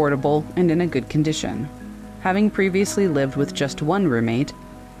was affordable and in a good condition. Having previously lived with just one roommate,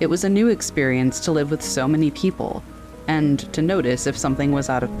 it was a new experience to live with so many people, and to notice if something was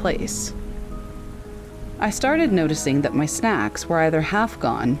out of place. I started noticing that my snacks were either half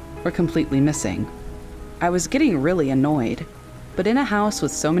gone or completely missing. I was getting really annoyed, but in a house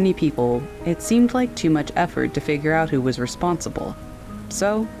with so many people, it seemed like too much effort to figure out who was responsible,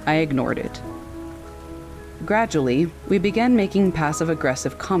 so I ignored it. Gradually, we began making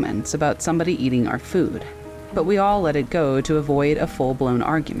passive-aggressive comments about somebody eating our food, but we all let it go to avoid a full-blown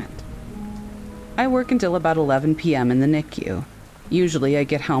argument. I work until about 11 p.m. in the NICU. Usually I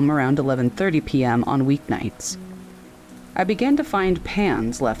get home around 11:30 p.m. on weeknights. I began to find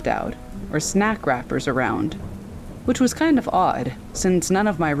pans left out, or snack wrappers around, which was kind of odd, since none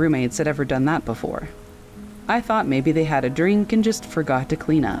of my roommates had ever done that before. I thought maybe they had a drink and just forgot to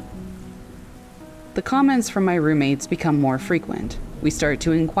clean up. The comments from my roommates become more frequent. We start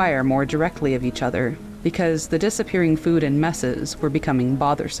to inquire more directly of each other, because the disappearing food and messes were becoming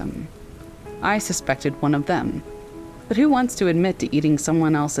bothersome. I suspected one of them. But who wants to admit to eating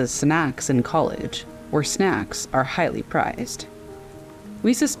someone else's snacks in college, where snacks are highly prized?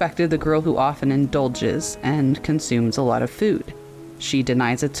 We suspected the girl who often indulges and consumes a lot of food. She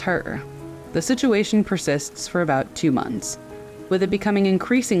denies it's her. The situation persists for about 2 months, with it becoming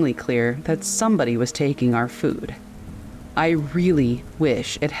increasingly clear that somebody was taking our food. I really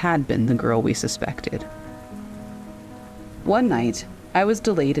wish it had been the girl we suspected. One night, I was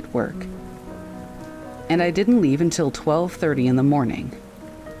delayed at work, and I didn't leave until 12:30 in the morning.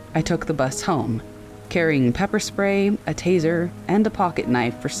 I took the bus home, carrying pepper spray, a taser, and a pocket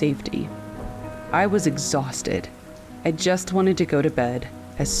knife for safety. I was exhausted. I just wanted to go to bed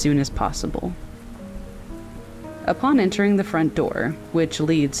as soon as possible. Upon entering the front door, which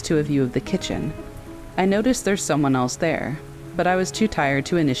leads to a view of the kitchen, I noticed there's someone else there, but I was too tired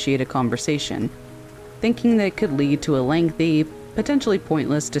to initiate a conversation, thinking that it could lead to a lengthy, potentially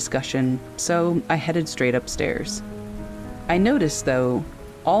pointless discussion, so I headed straight upstairs. I noticed, though,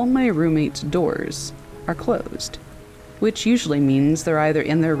 all my roommates' doors are closed, which usually means they're either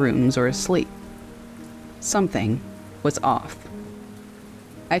in their rooms or asleep. Something was off.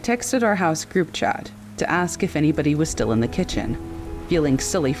 I texted our house group chat to ask if anybody was still in the kitchen, feeling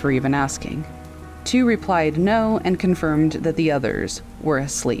silly for even asking. 2 replied no and confirmed that the others were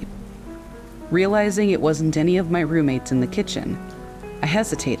asleep. Realizing it wasn't any of my roommates in the kitchen, I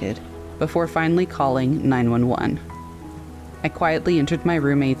hesitated before finally calling 911. I quietly entered my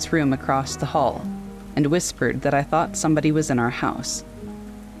roommate's room across the hall, and whispered that I thought somebody was in our house.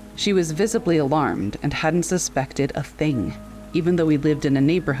 She was visibly alarmed and hadn't suspected a thing, even though we lived in a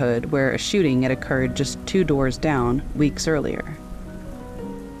neighborhood where a shooting had occurred just 2 doors down weeks earlier.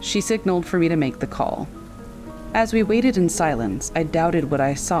 She signaled for me to make the call. As we waited in silence, I doubted what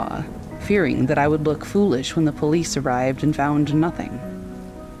I saw, fearing that I would look foolish when the police arrived and found nothing.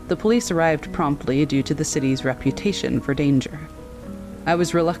 The police arrived promptly due to the city's reputation for danger. I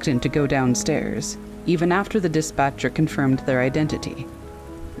was reluctant to go downstairs, even after the dispatcher confirmed their identity.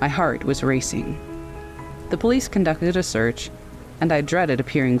 My heart was racing. The police conducted a search, and I dreaded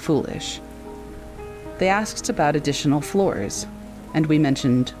appearing foolish. They asked about additional floors, and we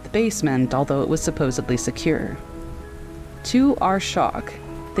mentioned the basement, although it was supposedly secure. To our shock,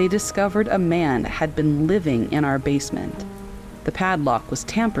 they discovered a man had been living in our basement. The padlock was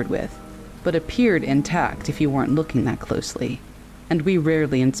tampered with, but appeared intact if you weren't looking that closely, and we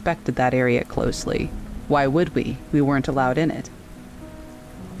rarely inspected that area closely. Why would we? We weren't allowed in it.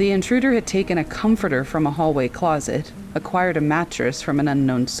 The intruder had taken a comforter from a hallway closet, acquired a mattress from an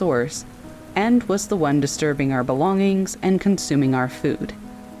unknown source, and was the one disturbing our belongings and consuming our food.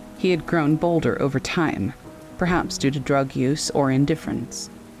 He had grown bolder over time, perhaps due to drug use or indifference.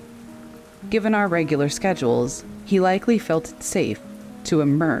 Given our regular schedules, he likely felt it safe to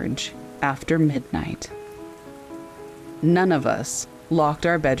emerge after midnight. None of us locked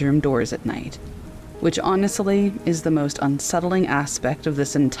our bedroom doors at night, which honestly is the most unsettling aspect of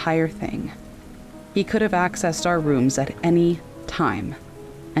this entire thing. He could have accessed our rooms at any time,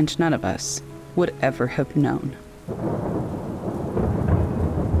 and none of us would ever have known.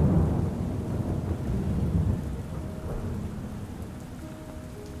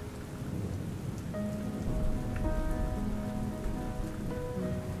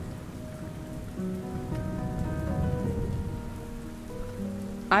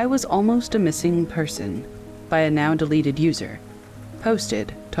 I was almost a missing person by a now deleted user,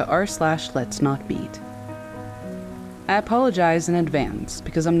 posted to r/letsnotmeet. I apologize in advance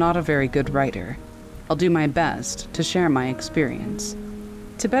because I'm not a very good writer. I'll do my best to share my experience.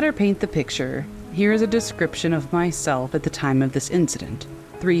 To better paint the picture, here is a description of myself at the time of this incident,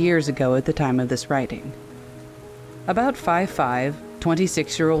 3 years ago at the time of this writing. About 5'5",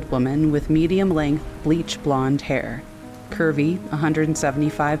 26-year-old woman with medium-length bleach blonde hair, curvy,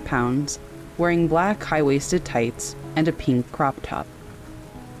 175 pounds, wearing black high-waisted tights and a pink crop top.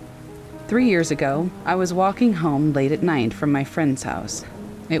 3 years ago, I was walking home late at night from my friend's house.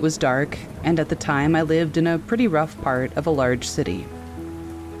 It was dark, and at the time I lived in a pretty rough part of a large city.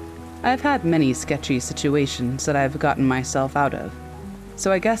 I've had many sketchy situations that I've gotten myself out of,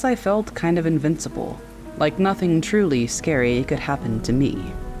 so I guess I felt kind of invincible, like nothing truly scary could happen to me.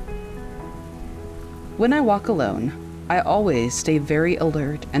 When I walk alone, I always stay very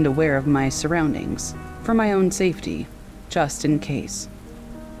alert and aware of my surroundings, for my own safety, just in case.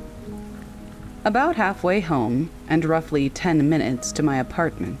 About halfway home, and roughly 10 minutes to my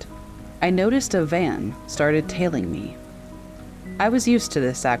apartment, I noticed a van started tailing me. I was used to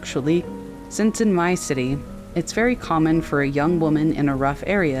this, actually, since in my city, it's very common for a young woman in a rough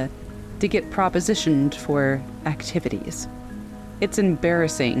area to get propositioned for activities. It's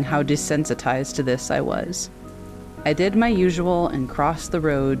embarrassing how desensitized to this I was. I did my usual and crossed the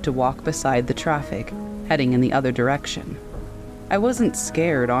road to walk beside the traffic, heading in the other direction. I wasn't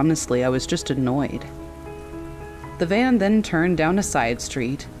scared, honestly, I was just annoyed. The van then turned down a side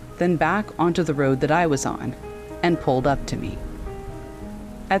street, then back onto the road that I was on, and pulled up to me.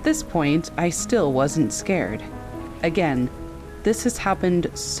 At this point, I still wasn't scared. Again, this has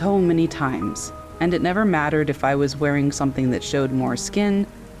happened so many times, and it never mattered if I was wearing something that showed more skin,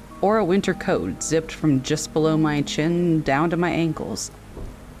 or a winter coat zipped from just below my chin down to my ankles.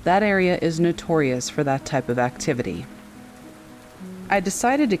 That area is notorious for that type of activity. I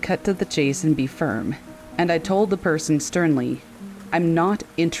decided to cut to the chase and be firm, and I told the person sternly, "I'm not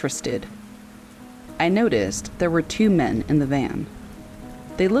interested." I noticed there were 2 men in the van.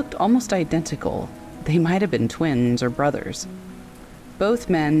 They looked almost identical. They might have been twins or brothers. Both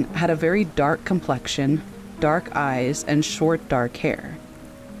men had a very dark complexion, dark eyes, and short dark hair.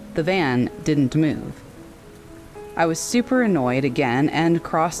 The van didn't move. I was super annoyed again and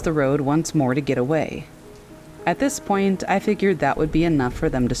crossed the road once more to get away. At this point, I figured that would be enough for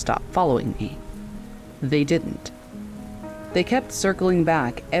them to stop following me. They didn't. They kept circling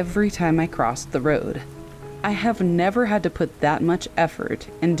back every time I crossed the road. I have never had to put that much effort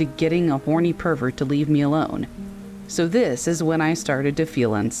into getting a horny pervert to leave me alone, so this is when I started to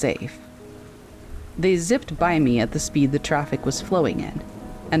feel unsafe. They zipped by me at the speed the traffic was flowing in,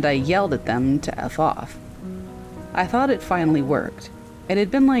 and I yelled at them to F off. I thought it finally worked, It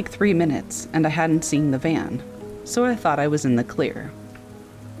had been like 3 minutes, and I hadn't seen the van, so I thought I was in the clear.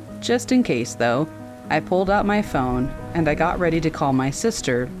 Just in case, though, I pulled out my phone and I got ready to call my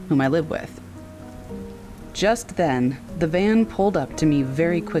sister, whom I live with. Just then, the van pulled up to me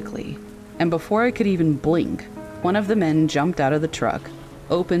very quickly, and before I could even blink, one of the men jumped out of the truck,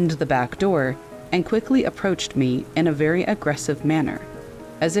 opened the back door, and quickly approached me in a very aggressive manner,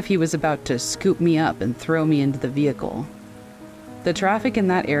 as if he was about to scoop me up and throw me into the vehicle. The traffic in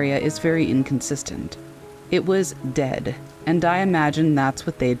that area is very inconsistent. It was dead, and I imagine that's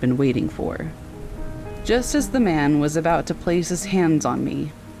what they'd been waiting for. Just as the man was about to place his hands on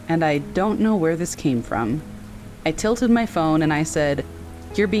me, and I don't know where this came from, I tilted my phone and I said,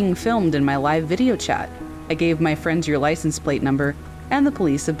 "You're being filmed in my live video chat. I gave my friends your license plate number, and the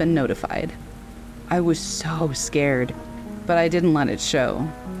police have been notified." I was so scared, but I didn't let it show.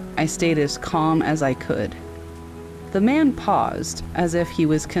 I stayed as calm as I could. The man paused, as if he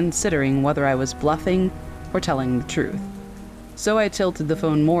was considering whether I was bluffing or telling the truth. So I tilted the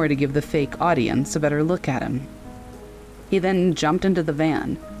phone more to give the fake audience a better look at him. He then jumped into the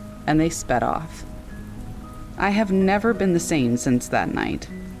van, and they sped off. I have never been the same since that night.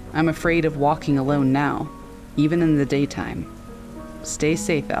 I'm afraid of walking alone now, even in the daytime. Stay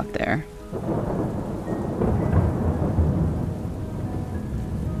safe out there.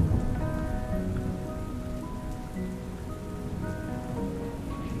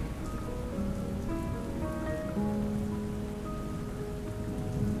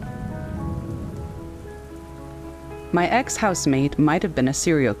 My ex-housemate might have been a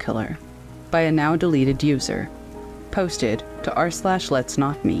serial killer by a now-deleted user, posted to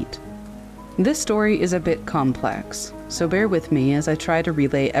r/letsnotmeet. This story is a bit complex, so bear with me as I try to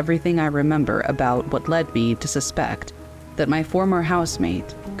relay everything I remember about what led me to suspect that my former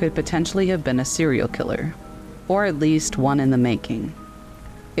housemate could potentially have been a serial killer, or at least one in the making.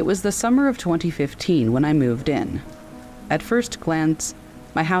 It was the summer of 2015 when I moved in. At first glance,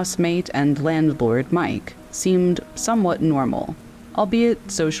 my housemate and landlord, Mike, seemed somewhat normal, albeit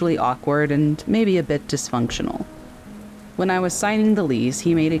socially awkward and maybe a bit dysfunctional. When I was signing the lease,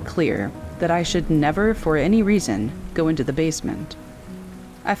 he made it clear that I should never, for any reason, go into the basement.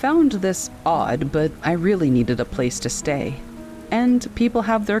 I found this odd, but I really needed a place to stay, and people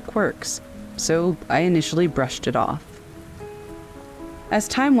have their quirks, so I initially brushed it off. As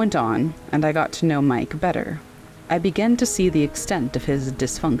time went on, and I got to know Mike better, I began to see the extent of his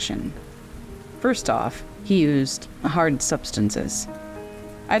dysfunction. First off, he used hard substances.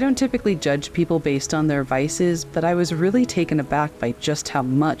 I don't typically judge people based on their vices, but I was really taken aback by just how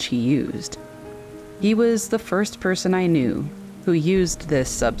much he used. He was the first person I knew who used this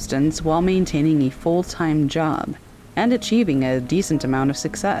substance while maintaining a full-time job and achieving a decent amount of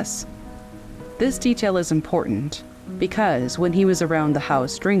success. This detail is important because when he was around the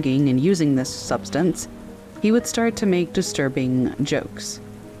house drinking and using this substance, he would start to make disturbing jokes.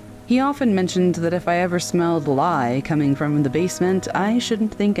 He often mentioned that if I ever smelled lye coming from the basement, I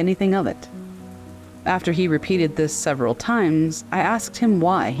shouldn't think anything of it. After he repeated this several times, I asked him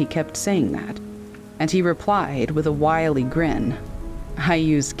why he kept saying that, and he replied with a wily grin, "I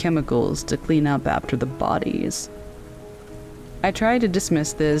use chemicals to clean up after the bodies." I tried to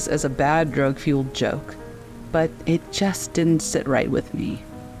dismiss this as a bad drug-fueled joke, but it just didn't sit right with me.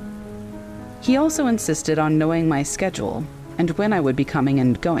 He also insisted on knowing my schedule and when I would be coming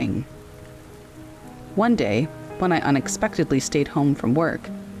and going. One day, when I unexpectedly stayed home from work,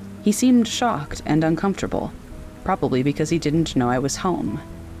 he seemed shocked and uncomfortable, probably because he didn't know I was home.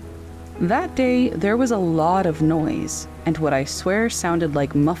 That day, there was a lot of noise, and what I swear sounded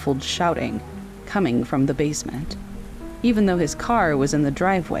like muffled shouting coming from the basement, even though his car was in the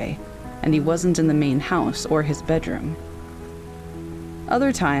driveway, and he wasn't in the main house or his bedroom.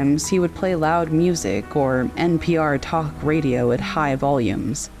 Other times, he would play loud music or NPR talk radio at high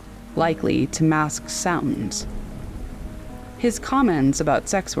volumes, likely to mask sounds. His comments about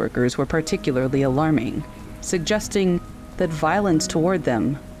sex workers were particularly alarming, suggesting that violence toward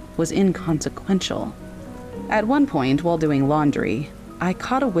them was inconsequential. At one point, while doing laundry, I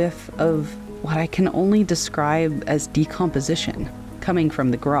caught a whiff of what I can only describe as decomposition coming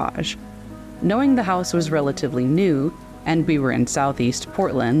from the garage. Knowing the house was relatively new, and we were in southeast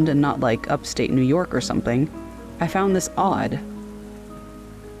Portland and not like upstate New York or something, I found this odd.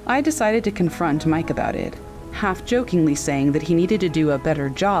 I decided to confront Mike about it, half-jokingly saying that he needed to do a better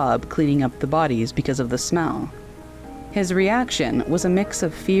job cleaning up the bodies because of the smell. His reaction was a mix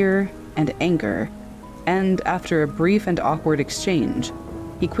of fear and anger, and after a brief and awkward exchange,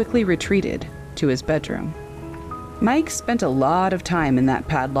 he quickly retreated to his bedroom. Mike spent a lot of time in that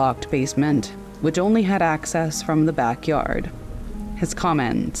padlocked basement, which only had access from the backyard. His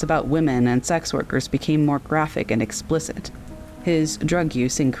comments about women and sex workers became more graphic and explicit. His drug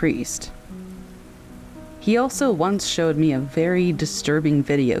use increased. He also once showed me a very disturbing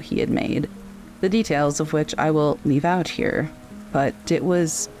video he had made, the details of which I will leave out here, but it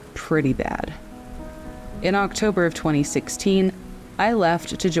was pretty bad. In October of 2016, I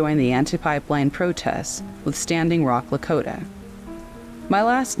left to join the anti-pipeline protests with Standing Rock, Lakota. My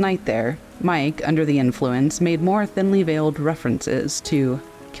last night there, Mike, under the influence, made more thinly veiled references to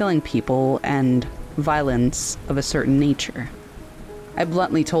killing people and violence of a certain nature. I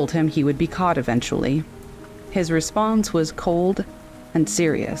bluntly told him he would be caught eventually. His response was cold and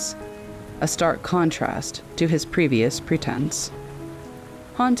serious, a stark contrast to his previous pretense.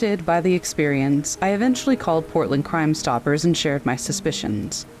 Haunted by the experience, I eventually called Portland Crime Stoppers and shared my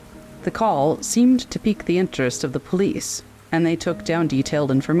suspicions. The call seemed to pique the interest of the police, and they took down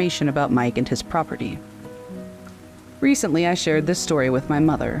detailed information about Mike and his property. Recently, I shared this story with my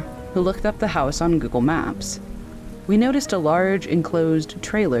mother, who looked up the house on Google Maps. We noticed a large enclosed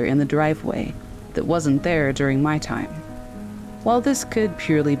trailer in the driveway that wasn't there during my time. While this could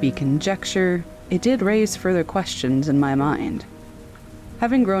purely be conjecture, it did raise further questions in my mind.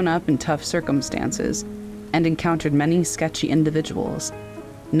 Having grown up in tough circumstances and encountered many sketchy individuals,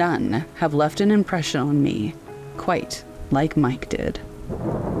 none have left an impression on me quite like Mike did.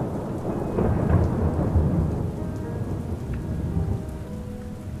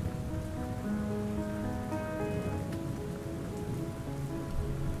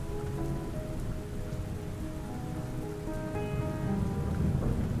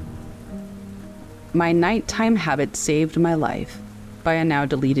 My nighttime habit saved my life by a now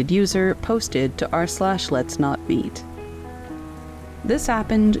deleted user posted to r/letsnotmeet. This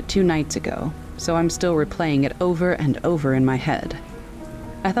happened 2 nights ago, so I'm still replaying it over and over in my head.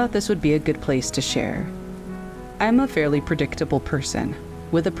 I thought this would be a good place to share. I'm a fairly predictable person,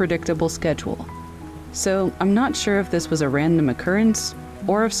 with a predictable schedule, so I'm not sure if this was a random occurrence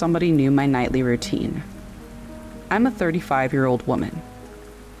or if somebody knew my nightly routine. I'm a 35-year-old woman.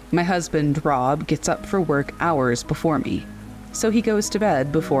 My husband, Rob, gets up for work hours before me, so he goes to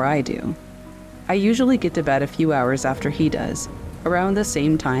bed before I do. I usually get to bed a few hours after he does, around the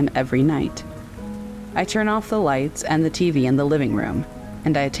same time every night. I turn off the lights and the TV in the living room,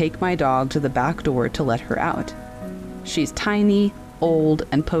 and I take my dog to the back door to let her out. She's tiny, old,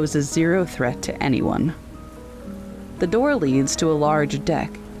 and poses zero threat to anyone. The door leads to a large deck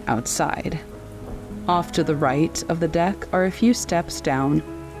outside. Off to the right of the deck are a few steps down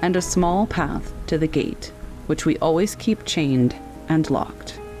and a small path to the gate, which we always keep chained and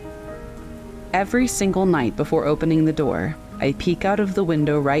locked. Every single night before opening the door, I peek out of the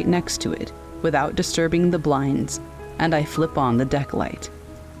window right next to it without disturbing the blinds, and I flip on the deck light.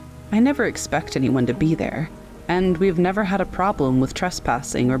 I never expect anyone to be there, and we've never had a problem with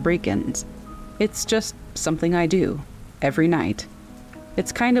trespassing or break-ins. It's just something I do, every night.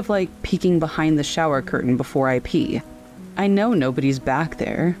 It's kind of like peeking behind the shower curtain before I pee. I know nobody's back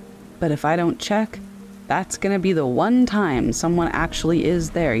there, but if I don't check, that's gonna be the one time someone actually is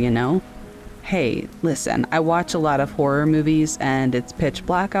there, you know? Hey, listen, I watch a lot of horror movies and it's pitch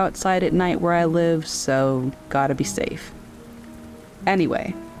black outside at night where I live, so gotta be safe.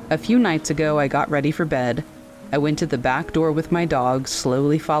 Anyway, a few nights ago I got ready for bed. I went to the back door with my dog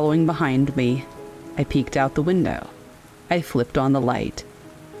slowly following behind me. I peeked out the window. I flipped on the light,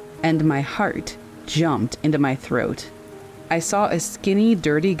 and my heart jumped into my throat. I saw a skinny,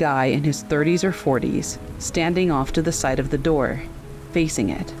 dirty guy in his 30s or 40s standing off to the side of the door, facing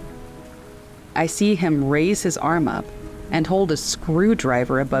it. I see him raise his arm up and hold a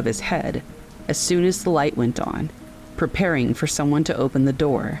screwdriver above his head as soon as the light went on, preparing for someone to open the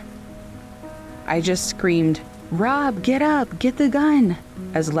door. I just screamed, "Rob, get up, get the gun,"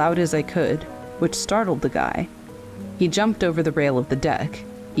 as loud as I could, which startled the guy. He jumped over the rail of the deck,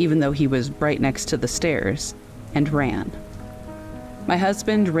 even though he was right next to the stairs, and ran. My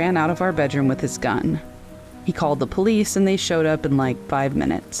husband ran out of our bedroom with his gun. He called the police and they showed up in like 5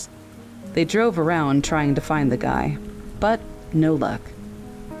 minutes. They drove around trying to find the guy, but no luck.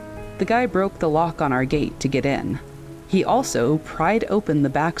 The guy broke the lock on our gate to get in. He also pried open the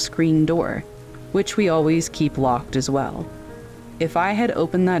back screen door, which we always keep locked as well. If I had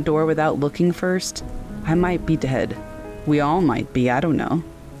opened that door without looking first, I might be dead. We all might be, I don't know.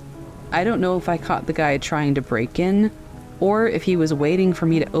 I don't know if I caught the guy trying to break in, or if he was waiting for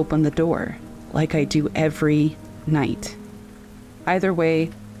me to open the door, like I do every night. Either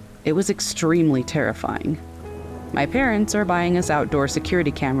way, it was extremely terrifying. My parents are buying us outdoor security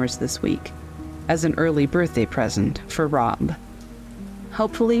cameras this week, as an early birthday present for Rob.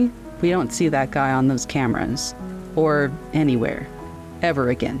 Hopefully, we don't see that guy on those cameras, or anywhere, ever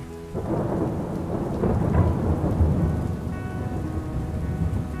again.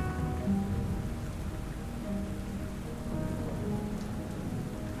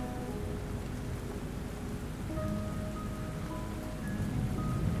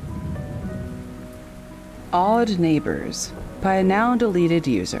 Odd Neighbors by a now deleted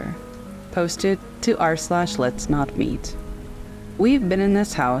user. Posted to r/letsnotmeet. We've been in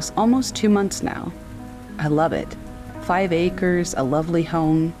this house almost 2 months now. I love it. 5 acres, a lovely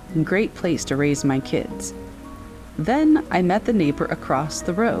home, great place to raise my kids. Then I met the neighbor across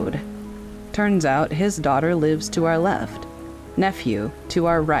the road. Turns out his daughter lives to our left, nephew to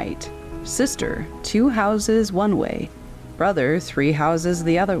our right, sister 2 houses one way, brother 3 houses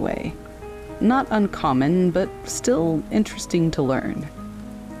the other way. Not uncommon, but still interesting to learn.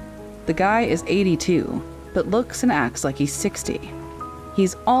 The guy is 82, but looks and acts like he's 60.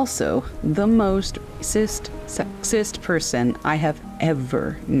 He's also the most sexist person I have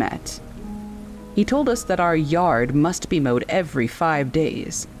ever met. He told us that our yard must be mowed every 5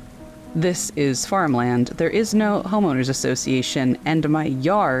 days. This is farmland, there is no homeowners association, and my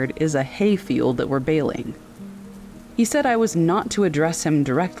yard is a hayfield that we're baling. He said I was not to address him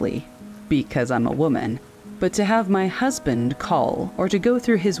directly, because I'm a woman, but to have my husband call or to go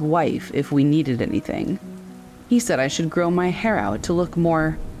through his wife if we needed anything. He said I should grow my hair out to look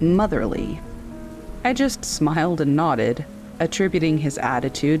more motherly. I just smiled and nodded, attributing his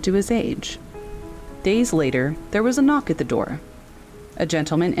attitude to his age. Days later, there was a knock at the door. A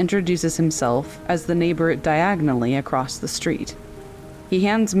gentleman introduces himself as the neighbor diagonally across the street. He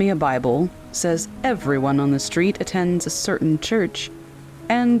hands me a Bible, says everyone on the street attends a certain church,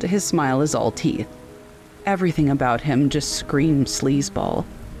 and his smile is all teeth. Everything about him just screams sleazeball.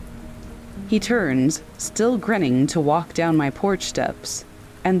 He turns, still grinning, to walk down my porch steps,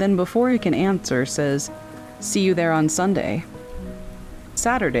 and then before I can answer says, "See you there on Sunday."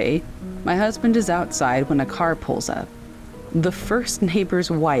 Saturday, my husband is outside when a car pulls up. The first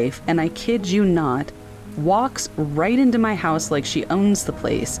neighbor's wife, and I kid you not, walks right into my house like she owns the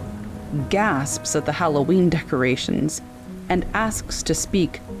place, gasps at the Halloween decorations, and asks to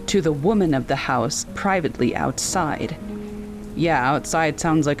speak to the woman of the house privately outside. Yeah, outside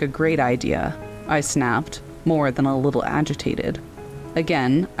sounds like a great idea, I snapped, more than a little agitated.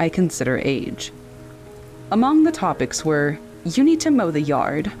 Again, I consider age. Among the topics were, you need to mow the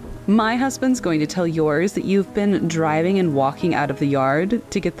yard. My husband's going to tell yours that you've been driving and walking out of the yard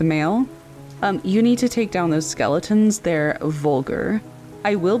to get the mail. You need to take down those skeletons, they're vulgar.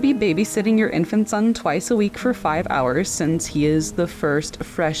 I will be babysitting your infant son twice a week for 5 hours since he is the first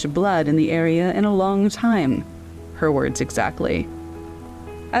fresh blood in the area in a long time. Her words exactly.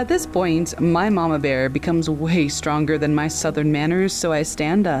 At this point, my mama bear becomes way stronger than my southern manners, so I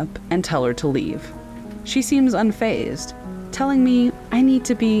stand up and tell her to leave. She seems unfazed, telling me I need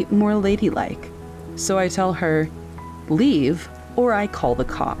to be more ladylike. So I tell her, leave or I call the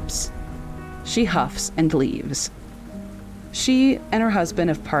cops. She huffs and leaves. She and her husband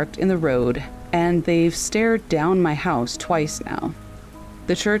have parked in the road, and they've stared down my house twice now.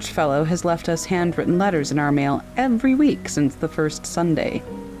 The church fellow has left us handwritten letters in our mail every week since the first Sunday,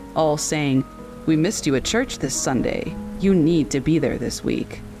 all saying, "We missed you at church this Sunday. You need to be there this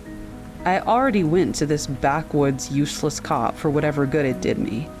week." I already went to this backwoods useless cop for whatever good it did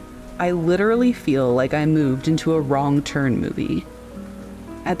me. I literally feel like I moved into a wrong turn movie.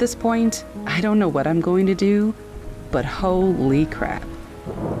 At this point, I don't know what I'm going to do, but holy crap.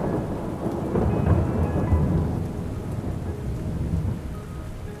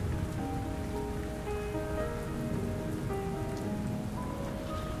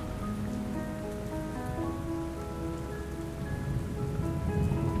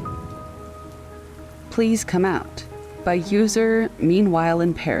 Please Come Out by user Meanwhile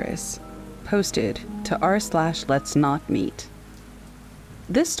in Paris, posted to r/letsnotmeet.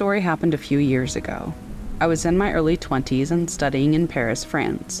 This story happened a few years ago. I was in my early 20s and studying in Paris,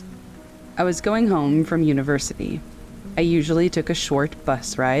 France. I was going home from university. I usually took a short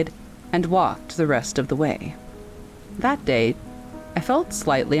bus ride and walked the rest of the way. That day, I felt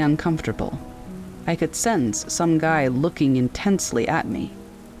slightly uncomfortable. I could sense some guy looking intensely at me.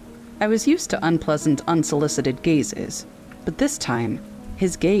 I was used to unpleasant, unsolicited gazes, but this time,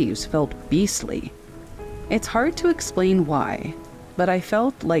 his gaze felt beastly. It's hard to explain why, but I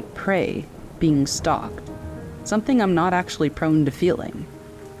felt like prey being stalked, something I'm not actually prone to feeling.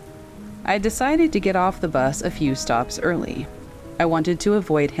 I decided to get off the bus a few stops early. I wanted to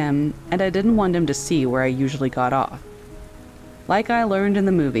avoid him, and I didn't want him to see where I usually got off. Like I learned in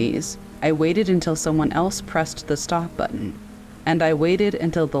the movies, I waited until someone else pressed the stop button, and I waited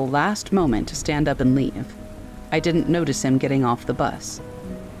until the last moment to stand up and leave. I didn't notice him getting off the bus.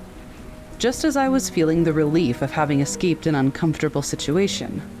 Just as I was feeling the relief of having escaped an uncomfortable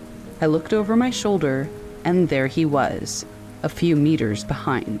situation, I looked over my shoulder, and there he was, a few meters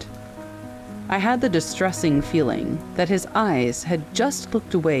behind. I had the distressing feeling that his eyes had just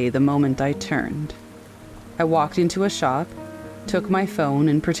looked away the moment I turned. I walked into a shop, took my phone,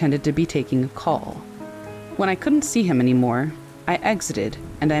 and pretended to be taking a call. When I couldn't see him anymore, I exited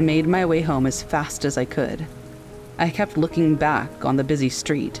and I made my way home as fast as I could. I kept looking back on the busy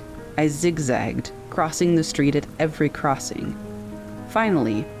street. I zigzagged, crossing the street at every crossing.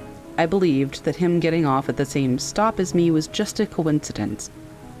 Finally, I believed that him getting off at the same stop as me was just a coincidence,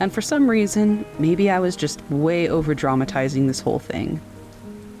 and for some reason, maybe I was just way over-dramatizing this whole thing.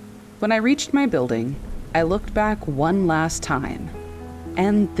 When I reached my building, I looked back one last time,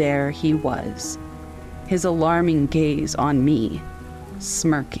 and there he was, his alarming gaze on me,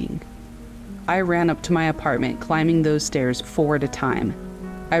 smirking. I ran up to my apartment, climbing those stairs 4 at a time.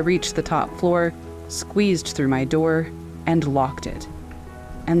 I reached the top floor, squeezed through my door, and locked it.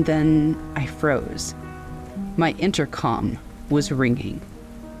 And then I froze. My intercom was ringing.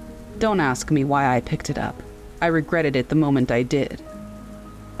 Don't ask me why I picked it up. I regretted it the moment I did.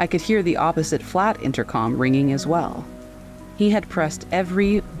 I could hear the opposite flat intercom ringing as well. He had pressed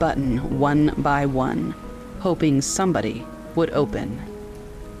every button one by one, hoping somebody would open.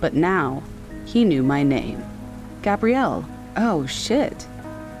 But now, he knew my name. Gabrielle. Oh, shit.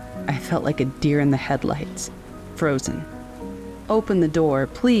 I felt like a deer in the headlights, frozen. Open the door,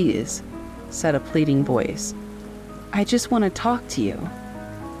 please, said a pleading voice. I just want to talk to you.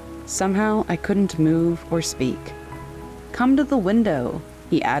 Somehow, I couldn't move or speak. Come to the window,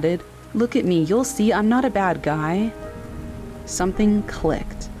 he added. Look at me, you'll see I'm not a bad guy. Something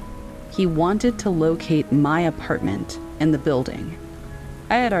clicked. He wanted to locate my apartment in the building.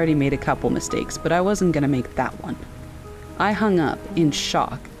 I had already made a couple mistakes, but I wasn't going to make that one. I hung up in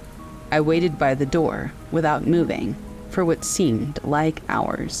shock. I waited by the door without moving for what seemed like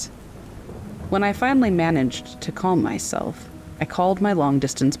hours. When I finally managed to calm myself, I called my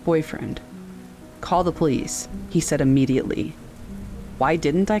long-distance boyfriend. Call the police, he said immediately. Why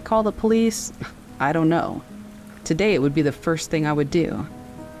didn't I call the police? I don't know. Today it would be the first thing I would do.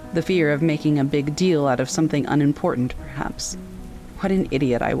 The fear of making a big deal out of something unimportant, perhaps. What an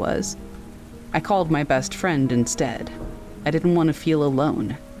idiot I was. I called my best friend instead. I didn't want to feel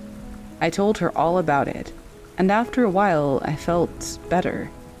alone. I told her all about it, and after a while I felt better,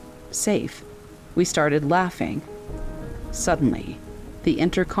 safe. We started laughing. Suddenly, the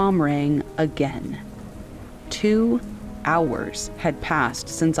intercom rang again. 2 hours had passed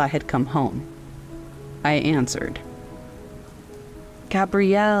since I had come home. I answered.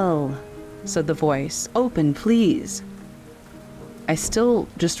 Gabrielle, said the voice. Open, please. I still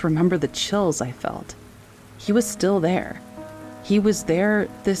just remember the chills I felt. He was still there. He was there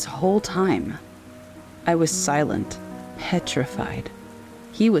this whole time. I was silent, petrified.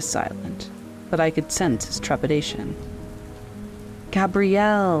 He was silent, but I could sense his trepidation.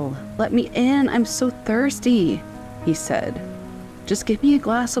 Gabrielle, let me in. I'm so thirsty, he said. Just give me a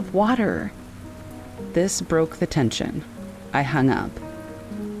glass of water. This broke the tension. I hung up.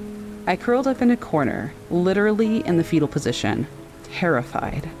 I curled up in a corner, literally in the fetal position,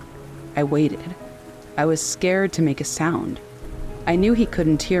 terrified. I waited. I was scared to make a sound. I knew he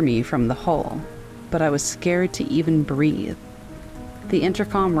couldn't hear me from the hall, but I was scared to even breathe. The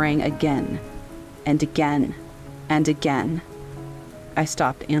intercom rang again, and again, and again. I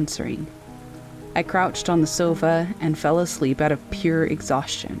stopped answering. I crouched on the sofa and fell asleep out of pure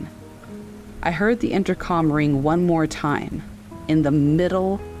exhaustion. I heard the intercom ring one more time, in the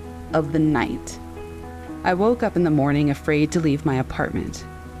middle of the night. I woke up in the morning afraid to leave my apartment.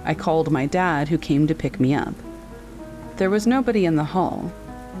 I called my dad, who came to pick me up. There was nobody in the hall,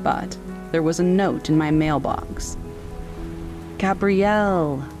 but there was a note in my mailbox.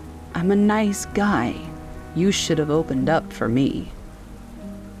 Gabrielle, I'm a nice guy. You should have opened up for me.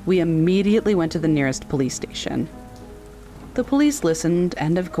 We immediately went to the nearest police station. The police listened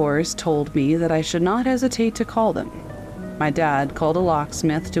and, of course, told me that I should not hesitate to call them. My dad called a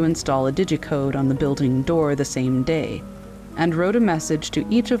locksmith to install a digicode on the building door the same day, and wrote a message to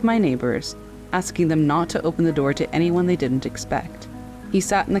each of my neighbors, asking them not to open the door to anyone they didn't expect. He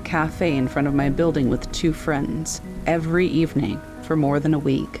sat in the cafe in front of my building with 2 friends every evening for more than a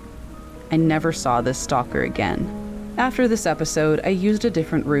week. I never saw this stalker again. After this episode, I used a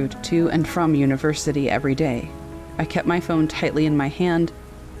different route to and from university every day. I kept my phone tightly in my hand,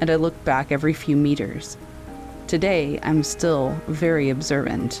 and I looked back every few meters. Today, I'm still very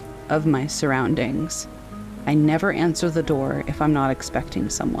observant of my surroundings. I never answer the door if I'm not expecting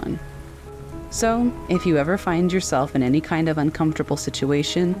someone. So, if you ever find yourself in any kind of uncomfortable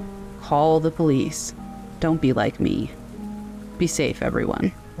situation, call the police. Don't be like me. Be safe,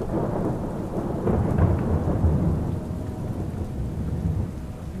 everyone.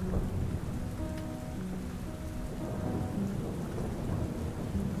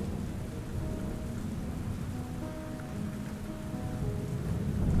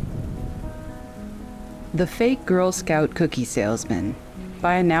 The Fake Girl Scout Cookie Salesman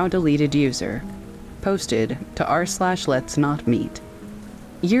by a now deleted user, posted to r/letsnotmeet.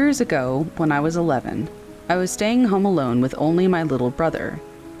 Years ago, when I was 11, I was staying home alone with only my little brother,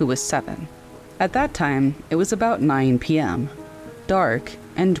 who was 7. At that time, it was about 9 p.m., dark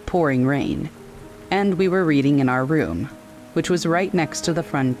and pouring rain, and we were reading in our room, which was right next to the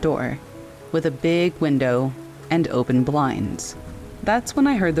front door, with a big window and open blinds. That's when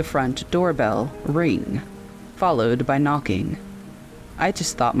I heard the front doorbell ring, followed by knocking. I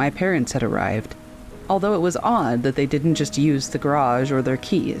just thought my parents had arrived, although it was odd that they didn't just use the garage or their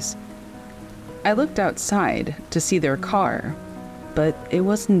keys. I looked outside to see their car, but it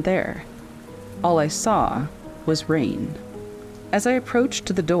wasn't there. All I saw was rain. As I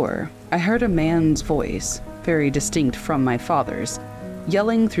approached the door, I heard a man's voice, very distinct from my father's,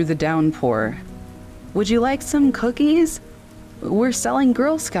 yelling through the downpour, "Would you like some cookies? We're selling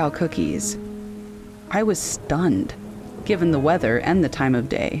Girl Scout cookies." I was stunned, given the weather and the time of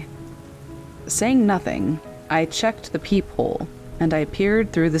day. Saying nothing, I checked the peephole and I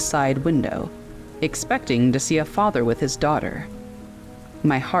peered through the side window, expecting to see a father with his daughter.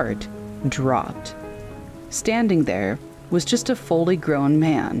 My heart dropped. Standing there was just a fully grown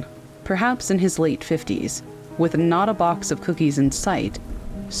man, perhaps in his late 50s, with not a box of cookies in sight,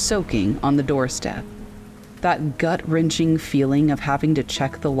 soaking on the doorstep. That gut-wrenching feeling of having to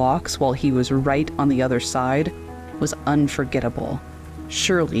check the locks while he was right on the other side was unforgettable.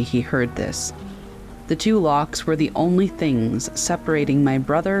 Surely he heard this. The 2 locks were the only things separating my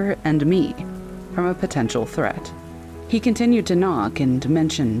brother and me from a potential threat. He continued to knock and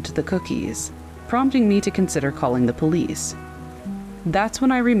mentioned the cookies, prompting me to consider calling the police. That's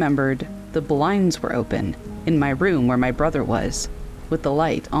when I remembered the blinds were open in my room where my brother was, with the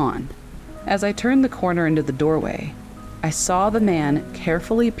light on. As I turned the corner into the doorway, I saw the man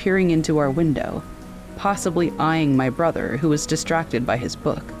carefully peering into our window, possibly eyeing my brother, who was distracted by his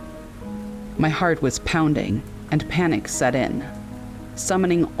book. My heart was pounding, and panic set in.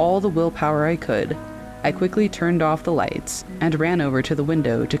 Summoning all the willpower I could, I quickly turned off the lights and ran over to the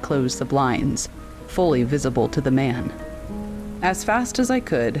window to close the blinds, fully visible to the man. As fast as I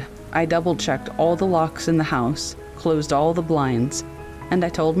could, I double-checked all the locks in the house, closed all the blinds, and I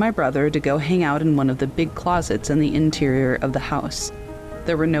told my brother to go hang out in one of the big closets in the interior of the house.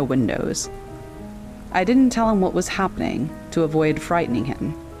 There were no windows. I didn't tell him what was happening to avoid frightening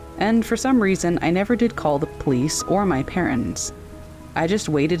him, and for some reason I never did call the police or my parents. I just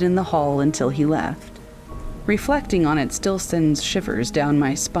waited in the hall until he left. Reflecting on it still sends shivers down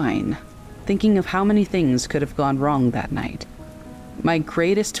my spine, thinking of how many things could have gone wrong that night. My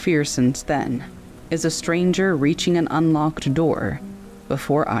greatest fear since then is a stranger reaching an unlocked door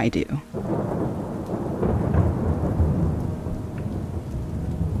before I do.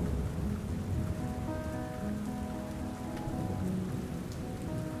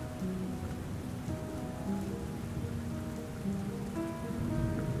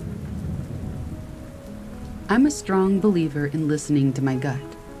 I'm a strong believer in listening to my gut.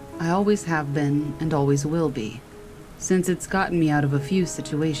 I always have been and always will be, since it's gotten me out of a few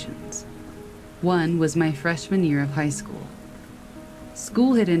situations. One was my freshman year of high school.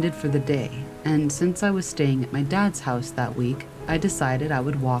 School had ended for the day, and since I was staying at my dad's house that week, I decided I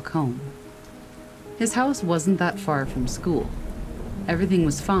would walk home. His house wasn't that far from school. Everything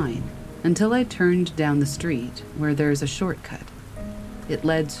was fine until I turned down the street where there's a shortcut. It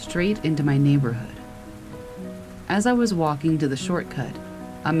led straight into my neighborhood. As I was walking to the shortcut,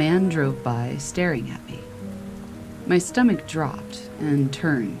 a man drove by staring at me. My stomach dropped and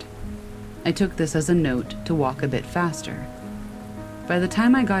turned. I took this as a note to walk a bit faster. By the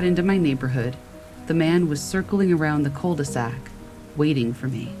time I got into my neighborhood, the man was circling around the cul-de-sac, waiting for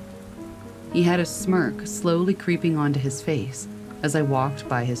me. He had a smirk slowly creeping onto his face as I walked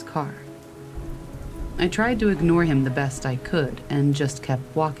by his car. I tried to ignore him the best I could and just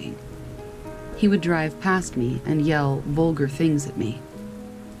kept walking. He would drive past me and yell vulgar things at me.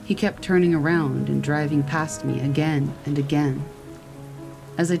 He kept turning around and driving past me again and again.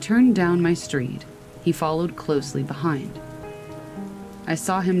 As I turned down my street, he followed closely behind. I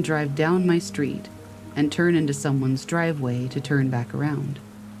saw him drive down my street and turn into someone's driveway to turn back around.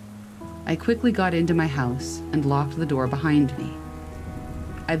 I quickly got into my house and locked the door behind me.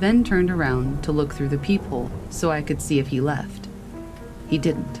 I then turned around to look through the peephole so I could see if he left. He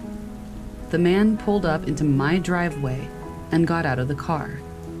didn't. The man pulled up into my driveway and got out of the car.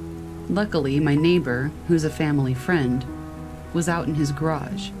 Luckily, my neighbor, who's a family friend, was out in his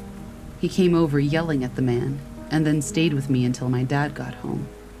garage. He came over yelling at the man and then stayed with me until my dad got home.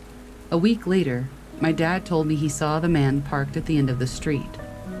 A week later, my dad told me he saw the man parked at the end of the street,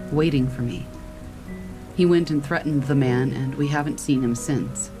 waiting for me. He went and threatened the man, and we haven't seen him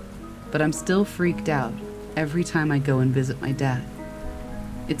since. But I'm still freaked out every time I go and visit my dad.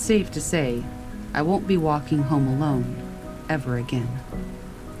 It's safe to say I won't be walking home alone ever again.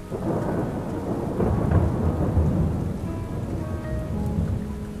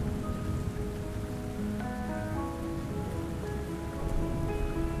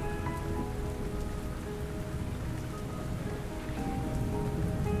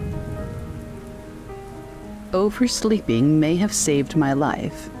 Oversleeping may have saved my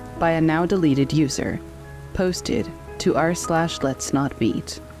life by a now deleted user, posted to r/let's not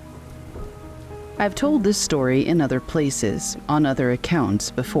meet. I've told this story in other places, on other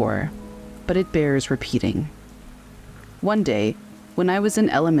accounts before, but it bears repeating. One day, when I was an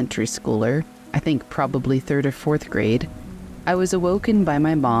elementary schooler, I think probably 3rd or 4th grade, I was awoken by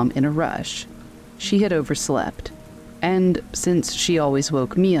my mom in a rush. She had overslept, and since she always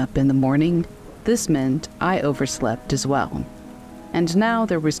woke me up in the morning, this meant I overslept as well. And now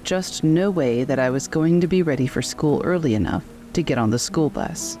there was just no way that I was going to be ready for school early enough to get on the school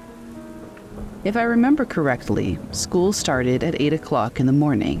bus. If I remember correctly, school started at 8 o'clock in the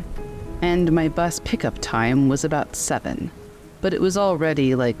morning, and my bus pickup time was about 7, but it was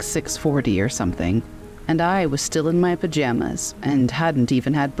already like 6:40 or something, and I was still in my pajamas and hadn't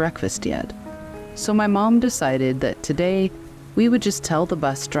even had breakfast yet. So my mom decided that today we would just tell the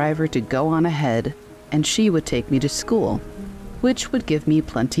bus driver to go on ahead and she would take me to school, which would give me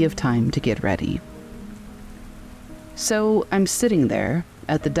plenty of time to get ready. So I'm sitting there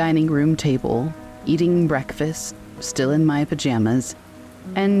at the dining room table, eating breakfast, still in my pajamas,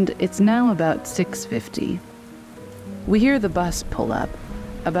 and it's now about 6:50. We hear the bus pull up,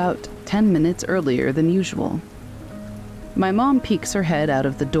 about 10 minutes earlier than usual. My mom peeks her head out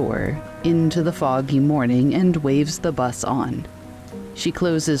of the door into the foggy morning and waves the bus on. She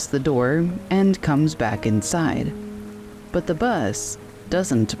closes the door and comes back inside, but the bus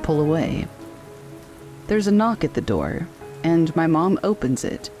doesn't pull away. There's a knock at the door, and my mom opens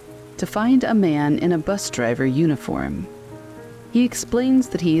it to find a man in a bus driver uniform. He explains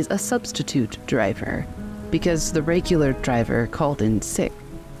that he's a substitute driver because the regular driver called in sick.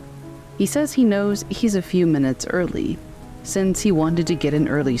 He says he knows he's a few minutes early since he wanted to get an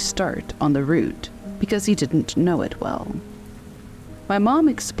early start on the route because he didn't know it well. My mom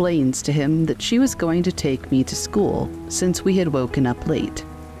explains to him that she was going to take me to school since we had woken up late.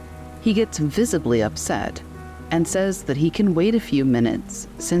 He gets visibly upset and says that he can wait a few minutes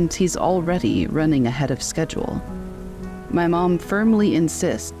since he's already running ahead of schedule. My mom firmly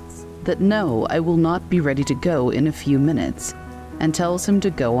insists that no, I will not be ready to go in a few minutes, and tells him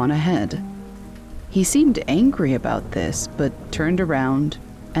to go on ahead. He seemed angry about this, but turned around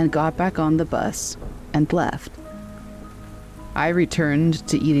and got back on the bus and left. I returned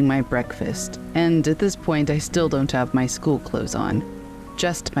to eating my breakfast, and at this point I still don't have my school clothes on,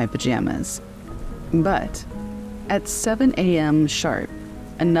 just my pajamas. But at 7 a.m. sharp,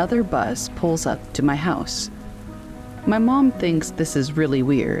 another bus pulls up to my house. My mom thinks this is really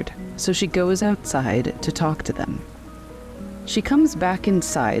weird, so she goes outside to talk to them. She comes back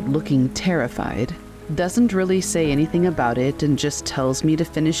inside looking terrified, doesn't really say anything about it, and just tells me to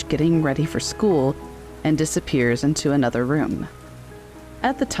finish getting ready for school and disappears into another room.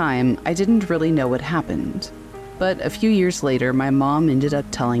 At the time, I didn't really know what happened, but a few years later, my mom ended up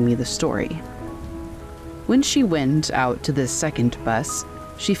telling me the story. When she went out to this second bus,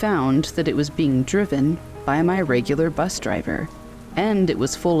 she found that it was being driven by my regular bus driver, and it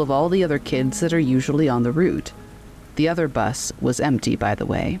was full of all the other kids that are usually on the route. The other bus was empty, by the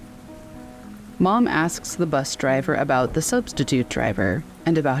way. Mom asks the bus driver about the substitute driver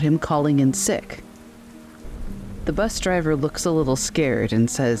and about him calling in sick. The bus driver looks a little scared and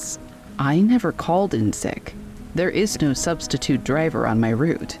says, "I never called in sick. There is no substitute driver on my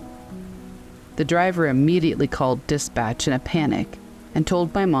route." The driver immediately called dispatch in a panic and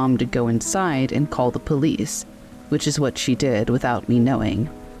told my mom to go inside and call the police, which is what she did without me knowing.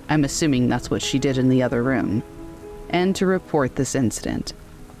 I'm assuming that's what she did in the other room, and to report this incident.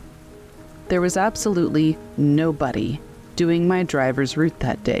 There was absolutely nobody doing my driver's route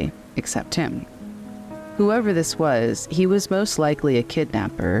that day except him. Whoever this was, he was most likely a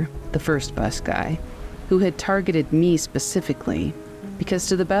kidnapper, the first bus guy, who had targeted me specifically because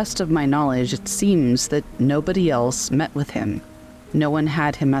to the best of my knowledge, it seems that nobody else met with him. No one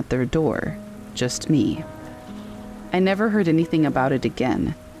had him at their door, just me. I never heard anything about it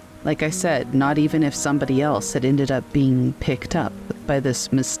again. Like I said, not even if somebody else had ended up being picked up by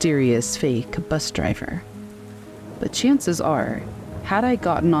this mysterious fake bus driver. But chances are, had I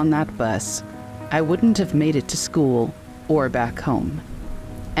gotten on that bus, I wouldn't have made it to school or back home.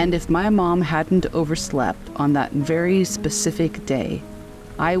 And if my mom hadn't overslept on that very specific day,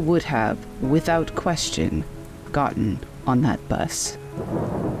 I would have, without question, gotten on that bus.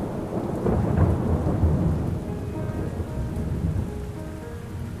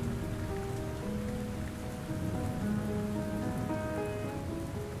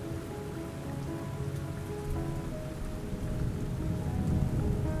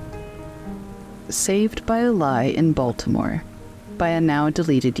 Saved by a Lie in Baltimore, by a now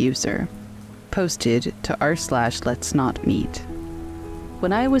deleted user, posted to r/letsnotmeet.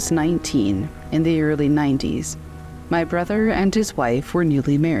 When I was 19, in the early 90s, my brother and his wife were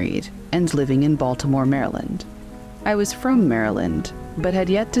newly married and living in Baltimore, Maryland. I was from Maryland, but had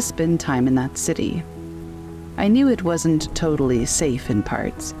yet to spend time in that city. I knew it wasn't totally safe in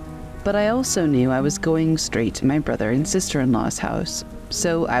parts, but I also knew I was going straight to my brother and sister-in-law's house,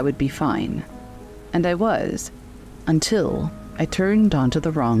 so I would be fine. And I was, until I turned onto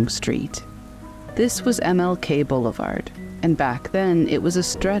the wrong street. This was MLK Boulevard, and back then it was a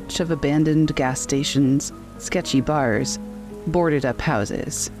stretch of abandoned gas stations, sketchy bars, boarded up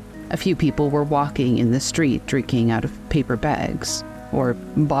houses. A few people were walking in the street drinking out of paper bags, or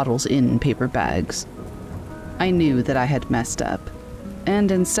bottles in paper bags. I knew that I had messed up,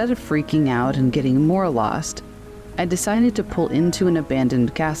 and instead of freaking out and getting more lost, I decided to pull into an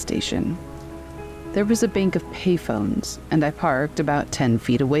abandoned gas station. There was a bank of payphones, and I parked about 10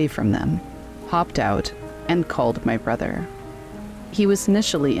 feet away from them, hopped out, and called my brother. He was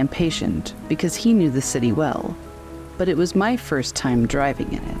initially impatient because he knew the city well, but it was my first time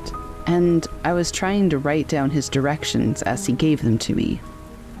driving in it, and I was trying to write down his directions as he gave them to me.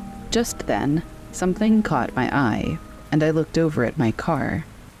 Just then, something caught my eye, and I looked over at my car.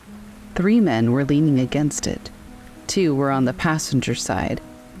 3 men were leaning against it. 2 were on the passenger side,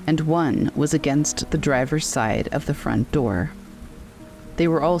 and 1 was against the driver's side of the front door. They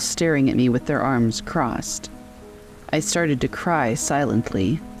were all staring at me with their arms crossed. I started to cry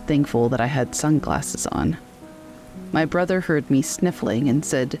silently, thankful that I had sunglasses on. My brother heard me sniffling and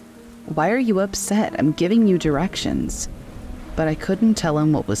said, "Why are you upset? I'm giving you directions." But I couldn't tell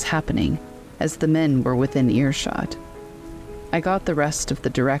him what was happening, as the men were within earshot. I got the rest of the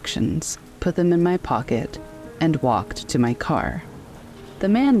directions, put them in my pocket, and walked to my car. The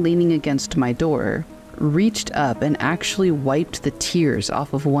man leaning against my door reached up and actually wiped the tears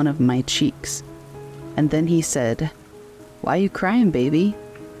off of one of my cheeks. And then he said, "Why you crying, baby?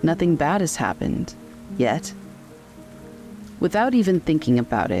 Nothing bad has happened. Yet." Without even thinking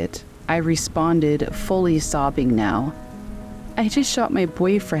about it, I responded, fully sobbing now. "I just shot my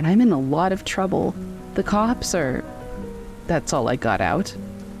boyfriend. I'm in a lot of trouble. The cops are..." That's all I got out.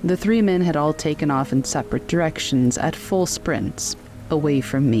 The 3 men had all taken off in separate directions at full sprints, away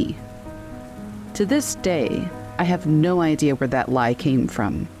from me. To this day, I have no idea where that lie came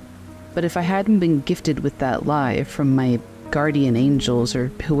from. But if I hadn't been gifted with that lie from my guardian angels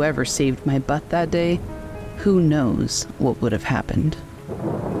or whoever saved my butt that day, who knows what would have happened.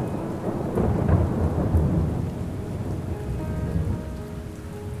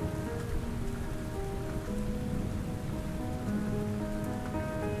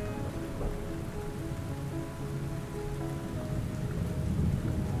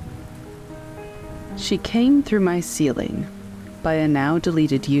 She Came Through My Ceiling, by a now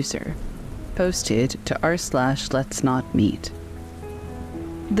deleted user, posted to r/letsnotmeet.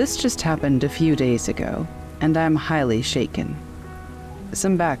 This just happened a few days ago, and I'm highly shaken.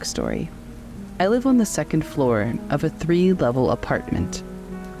 Some backstory. I live on the 2nd floor of a 3-level apartment.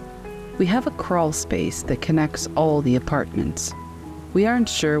 We have a crawl space that connects all the apartments. We aren't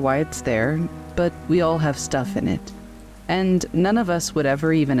sure why it's there, but we all have stuff in it, and none of us would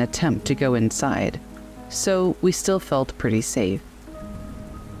ever even attempt to go inside, so we still felt pretty safe.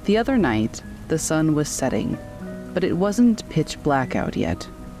 The other night, the sun was setting, but it wasn't pitch black out yet.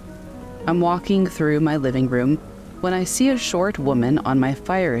 I'm walking through my living room when I see a short woman on my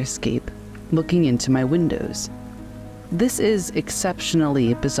fire escape looking into my windows. This is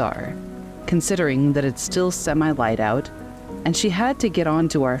exceptionally bizarre, considering that it's still semi-light out, and she had to get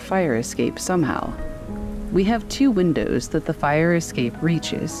onto our fire escape somehow. We have 2 windows that the fire escape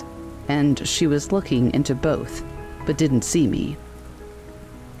reaches, and she was looking into both, but didn't see me.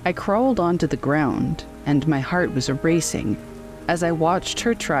 I crawled onto the ground, and my heart was racing as I watched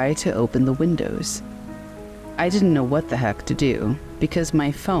her try to open the windows. I didn't know what the heck to do because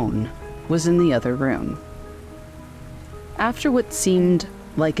my phone was in the other room. After what seemed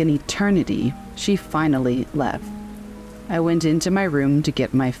like an eternity, she finally left. I went into my room to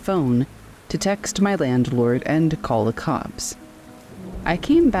get my phone to text my landlord and call the cops. I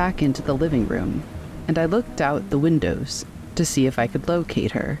came back into the living room and I looked out the windows to see if I could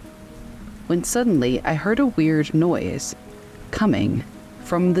locate her, when suddenly I heard a weird noise coming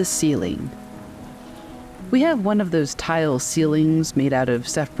from the ceiling. We have one of those tile ceilings made out of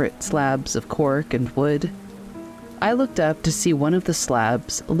separate slabs of cork and wood. I looked up to see one of the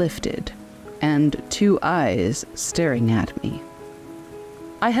slabs lifted and two eyes staring at me.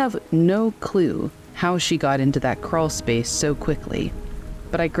 I have no clue how she got into that crawl space so quickly,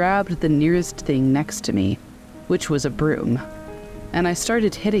 but I grabbed the nearest thing next to me, which was a broom, and I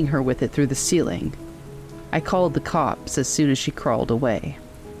started hitting her with it through the ceiling. I called the cops as soon as she crawled away.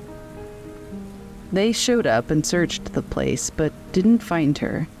 They showed up and searched the place, but didn't find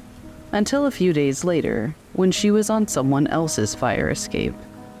her, until a few days later, when she was on someone else's fire escape.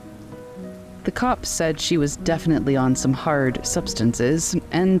 The cops said she was definitely on some hard substances,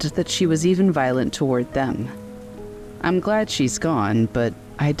 and that she was even violent toward them. I'm glad she's gone, but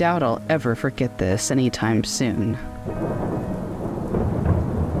I doubt I'll ever forget this anytime soon.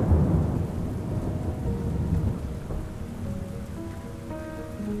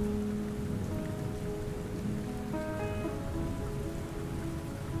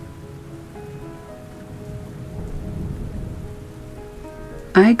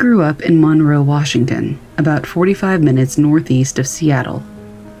 I grew up in Monroe, Washington, about 45 minutes northeast of Seattle.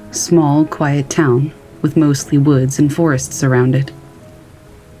 Small, quiet town with mostly woods and forests around it.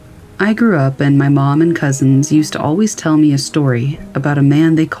 I grew up and my mom and cousins used to always tell me a story about a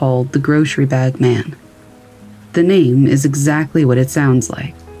man they called the grocery bag man. The name is exactly what it sounds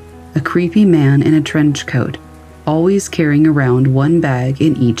like. A creepy man in a trench coat, always carrying around one bag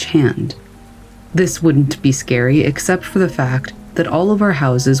in each hand. This wouldn't be scary except for the fact that all of our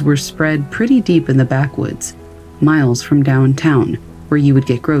houses were spread pretty deep in the backwoods, miles from downtown, where you would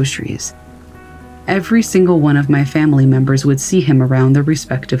get groceries. Every single one of my family members would see him around their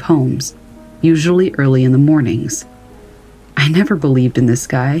respective homes, usually early in the mornings. I never believed in this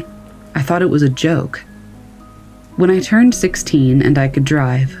guy. I thought it was a joke. When I turned 16 and I could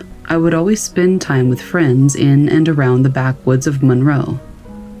drive, I would always spend time with friends in and around the backwoods of Monroe.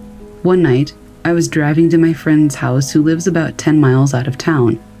 One night, I was driving to my friend's house who lives about 10 miles out of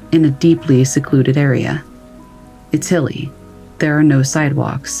town, in a deeply secluded area. It's hilly, there are no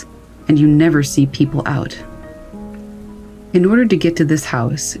sidewalks, and you never see people out. In order to get to this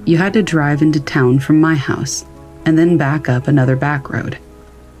house, you had to drive into town from my house, and then back up another back road.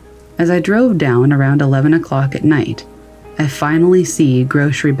 As I drove down around 11 o'clock at night, I finally see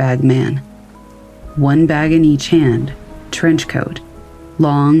Grocery Bag Man. One bag in each hand, trench coat,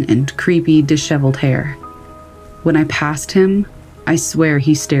 long and creepy disheveled hair. When I passed him, I swear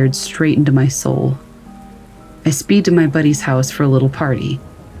he stared straight into my soul. I speed to my buddy's house for a little party,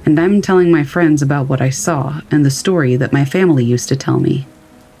 and I'm telling my friends about what I saw and the story that my family used to tell me.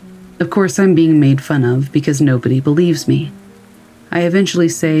 Of course, I'm being made fun of because nobody believes me. I eventually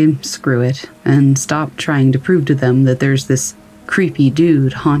say, screw it, and stop trying to prove to them that there's this creepy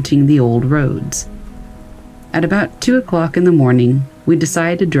dude haunting the old roads. At about 2 o'clock in the morning, we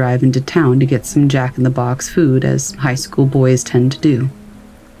decide to drive into town to get some Jack-in-the-Box food, as high school boys tend to do.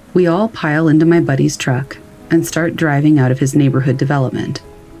 We all pile into my buddy's truck and start driving out of his neighborhood development.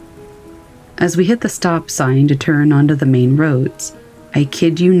 As we hit the stop sign to turn onto the main roads, I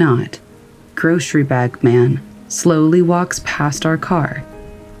kid you not, Grocery Bag Man slowly walks past our car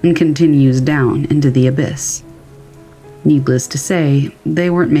and continues down into the abyss. Needless to say, they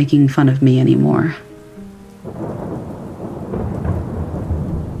weren't making fun of me anymore.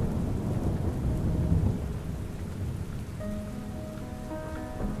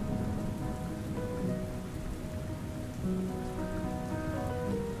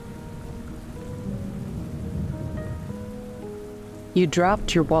 You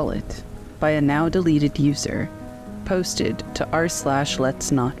dropped your wallet by a now deleted user, posted to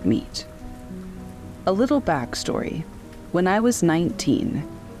r/let's not meet. A little backstory. When I was 19,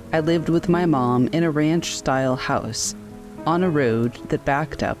 I lived with my mom in a ranch-style house on a road that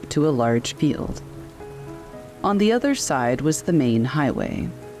backed up to a large field. On the other side was the main highway.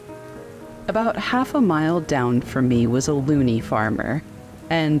 About half a mile down from me was a loony farmer,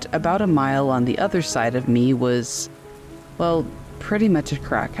 and about a mile on the other side of me was, well, pretty much a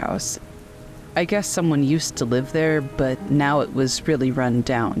crack house. I guess someone used to live there, but now it was really run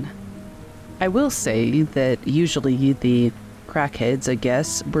down. I will say that usually the crackheads, I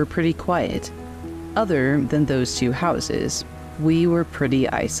guess, were pretty quiet. Other than those two houses, we were pretty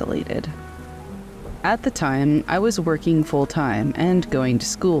isolated. At the time, I was working full-time and going to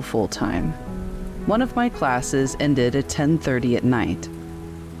school full-time. One of my classes ended at 10:30 at night.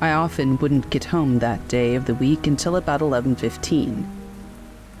 I often wouldn't get home that day of the week until about 11:15.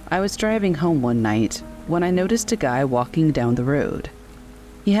 I was driving home one night when I noticed a guy walking down the road.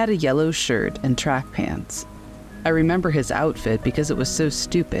 He had a yellow shirt and track pants. I remember his outfit because it was so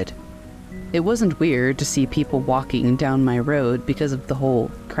stupid. It wasn't weird to see people walking down my road because of the whole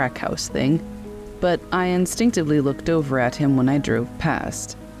crack house thing, but I instinctively looked over at him when I drove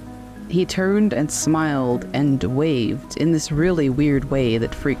past. He turned and smiled and waved in this really weird way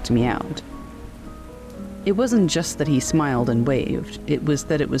that freaked me out. It wasn't just that he smiled and waved, it was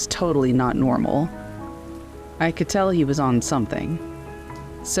that it was totally not normal. I could tell he was on something.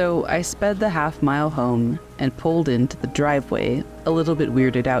 So I sped the half-mile home and pulled into the driveway, a little bit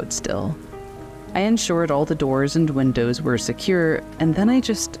weirded out still. I ensured all the doors and windows were secure, and then I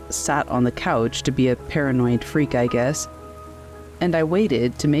just sat on the couch to be a paranoid freak, I guess, and I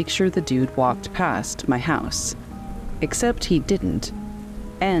waited to make sure the dude walked past my house. Except he didn't.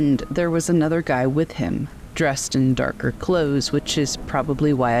 And there was another guy with him, dressed in darker clothes, which is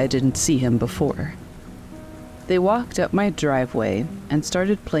probably why I didn't see him before. They walked up my driveway and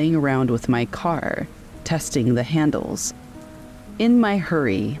started playing around with my car, testing the handles. In my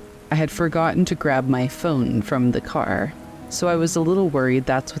hurry, I had forgotten to grab my phone from the car, so I was a little worried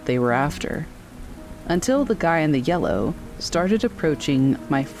that's what they were after. Until the guy in the yellow started approaching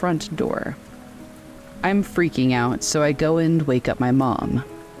my front door. I'm freaking out, so I go and wake up my mom.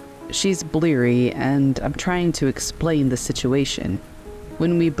 She's bleary, and I'm trying to explain the situation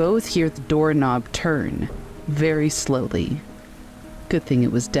when we both hear the doorknob turn, very slowly. Good thing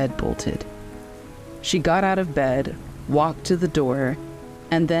it was deadbolted. She got out of bed, walked to the door,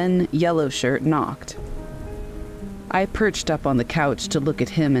 and then Yellow Shirt knocked. I perched up on the couch to look at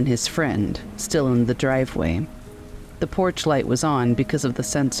him and his friend, still in the driveway. The porch light was on because of the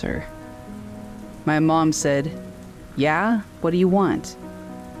sensor. My mom said, "Yeah? What do you want?"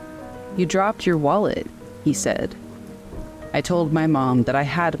 "You dropped your wallet," he said. I told my mom that I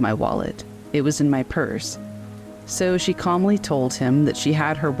had my wallet. It was in my purse. So she calmly told him that she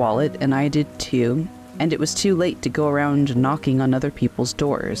had her wallet and I did too, and it was too late to go around knocking on other people's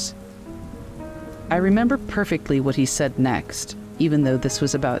doors. I remember perfectly what he said next, even though this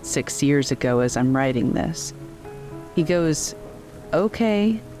was about 6 years ago as I'm writing this. He goes,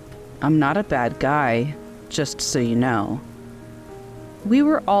 "Okay, I'm not a bad guy, just so you know." We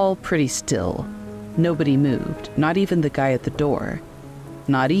were all pretty still. Nobody moved, not even the guy at the door.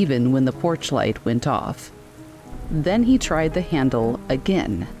 Not even when the porch light went off. Then he tried the handle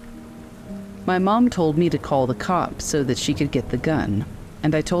again. My mom told me to call the cops so that she could get the gun,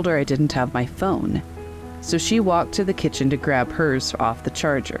 and I told her I didn't have my phone, so she walked to the kitchen to grab hers off the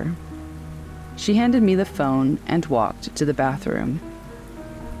charger. She handed me the phone and walked to the bathroom.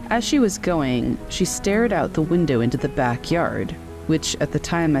 As she was going, she stared out the window into the backyard, which at the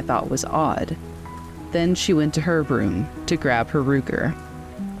time I thought was odd. Then she went to her room to grab her Ruger.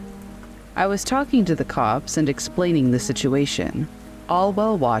 I was talking to the cops and explaining the situation, all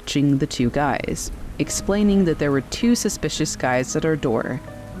while watching the two guys, explaining that there were two suspicious guys at our door.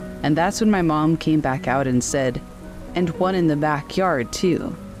 And that's when my mom came back out and said, "And one in the backyard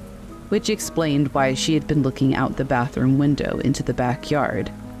too," which explained why she had been looking out the bathroom window into the backyard.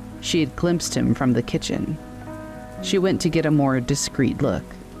 She had glimpsed him from the kitchen. She went to get a more discreet look.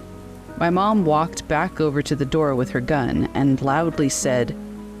 My mom walked back over to the door with her gun and loudly said,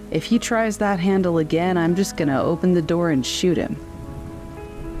 "If he tries that handle again, I'm just gonna open the door and shoot him."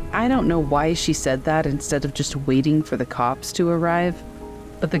 I don't know why she said that instead of just waiting for the cops to arrive,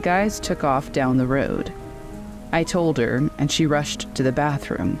 but the guys took off down the road. I told her, and she rushed to the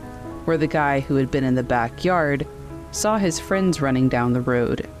bathroom, where the guy who had been in the backyard saw his friends running down the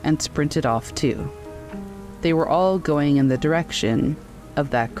road and sprinted off too. They were all going in the direction of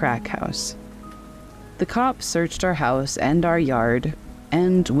that crack house. The cops searched our house and our yard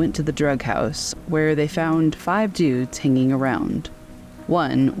and went to the drug house, where they found 5 dudes hanging around.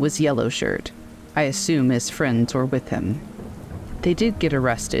 One was Yellow Shirt. I assume his friends were with him. They did get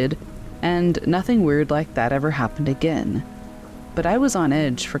arrested, and nothing weird like that ever happened again. But I was on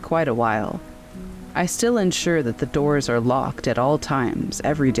edge for quite a while. I still ensure that the doors are locked at all times,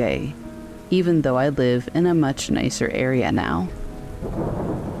 every day, even though I live in a much nicer area now.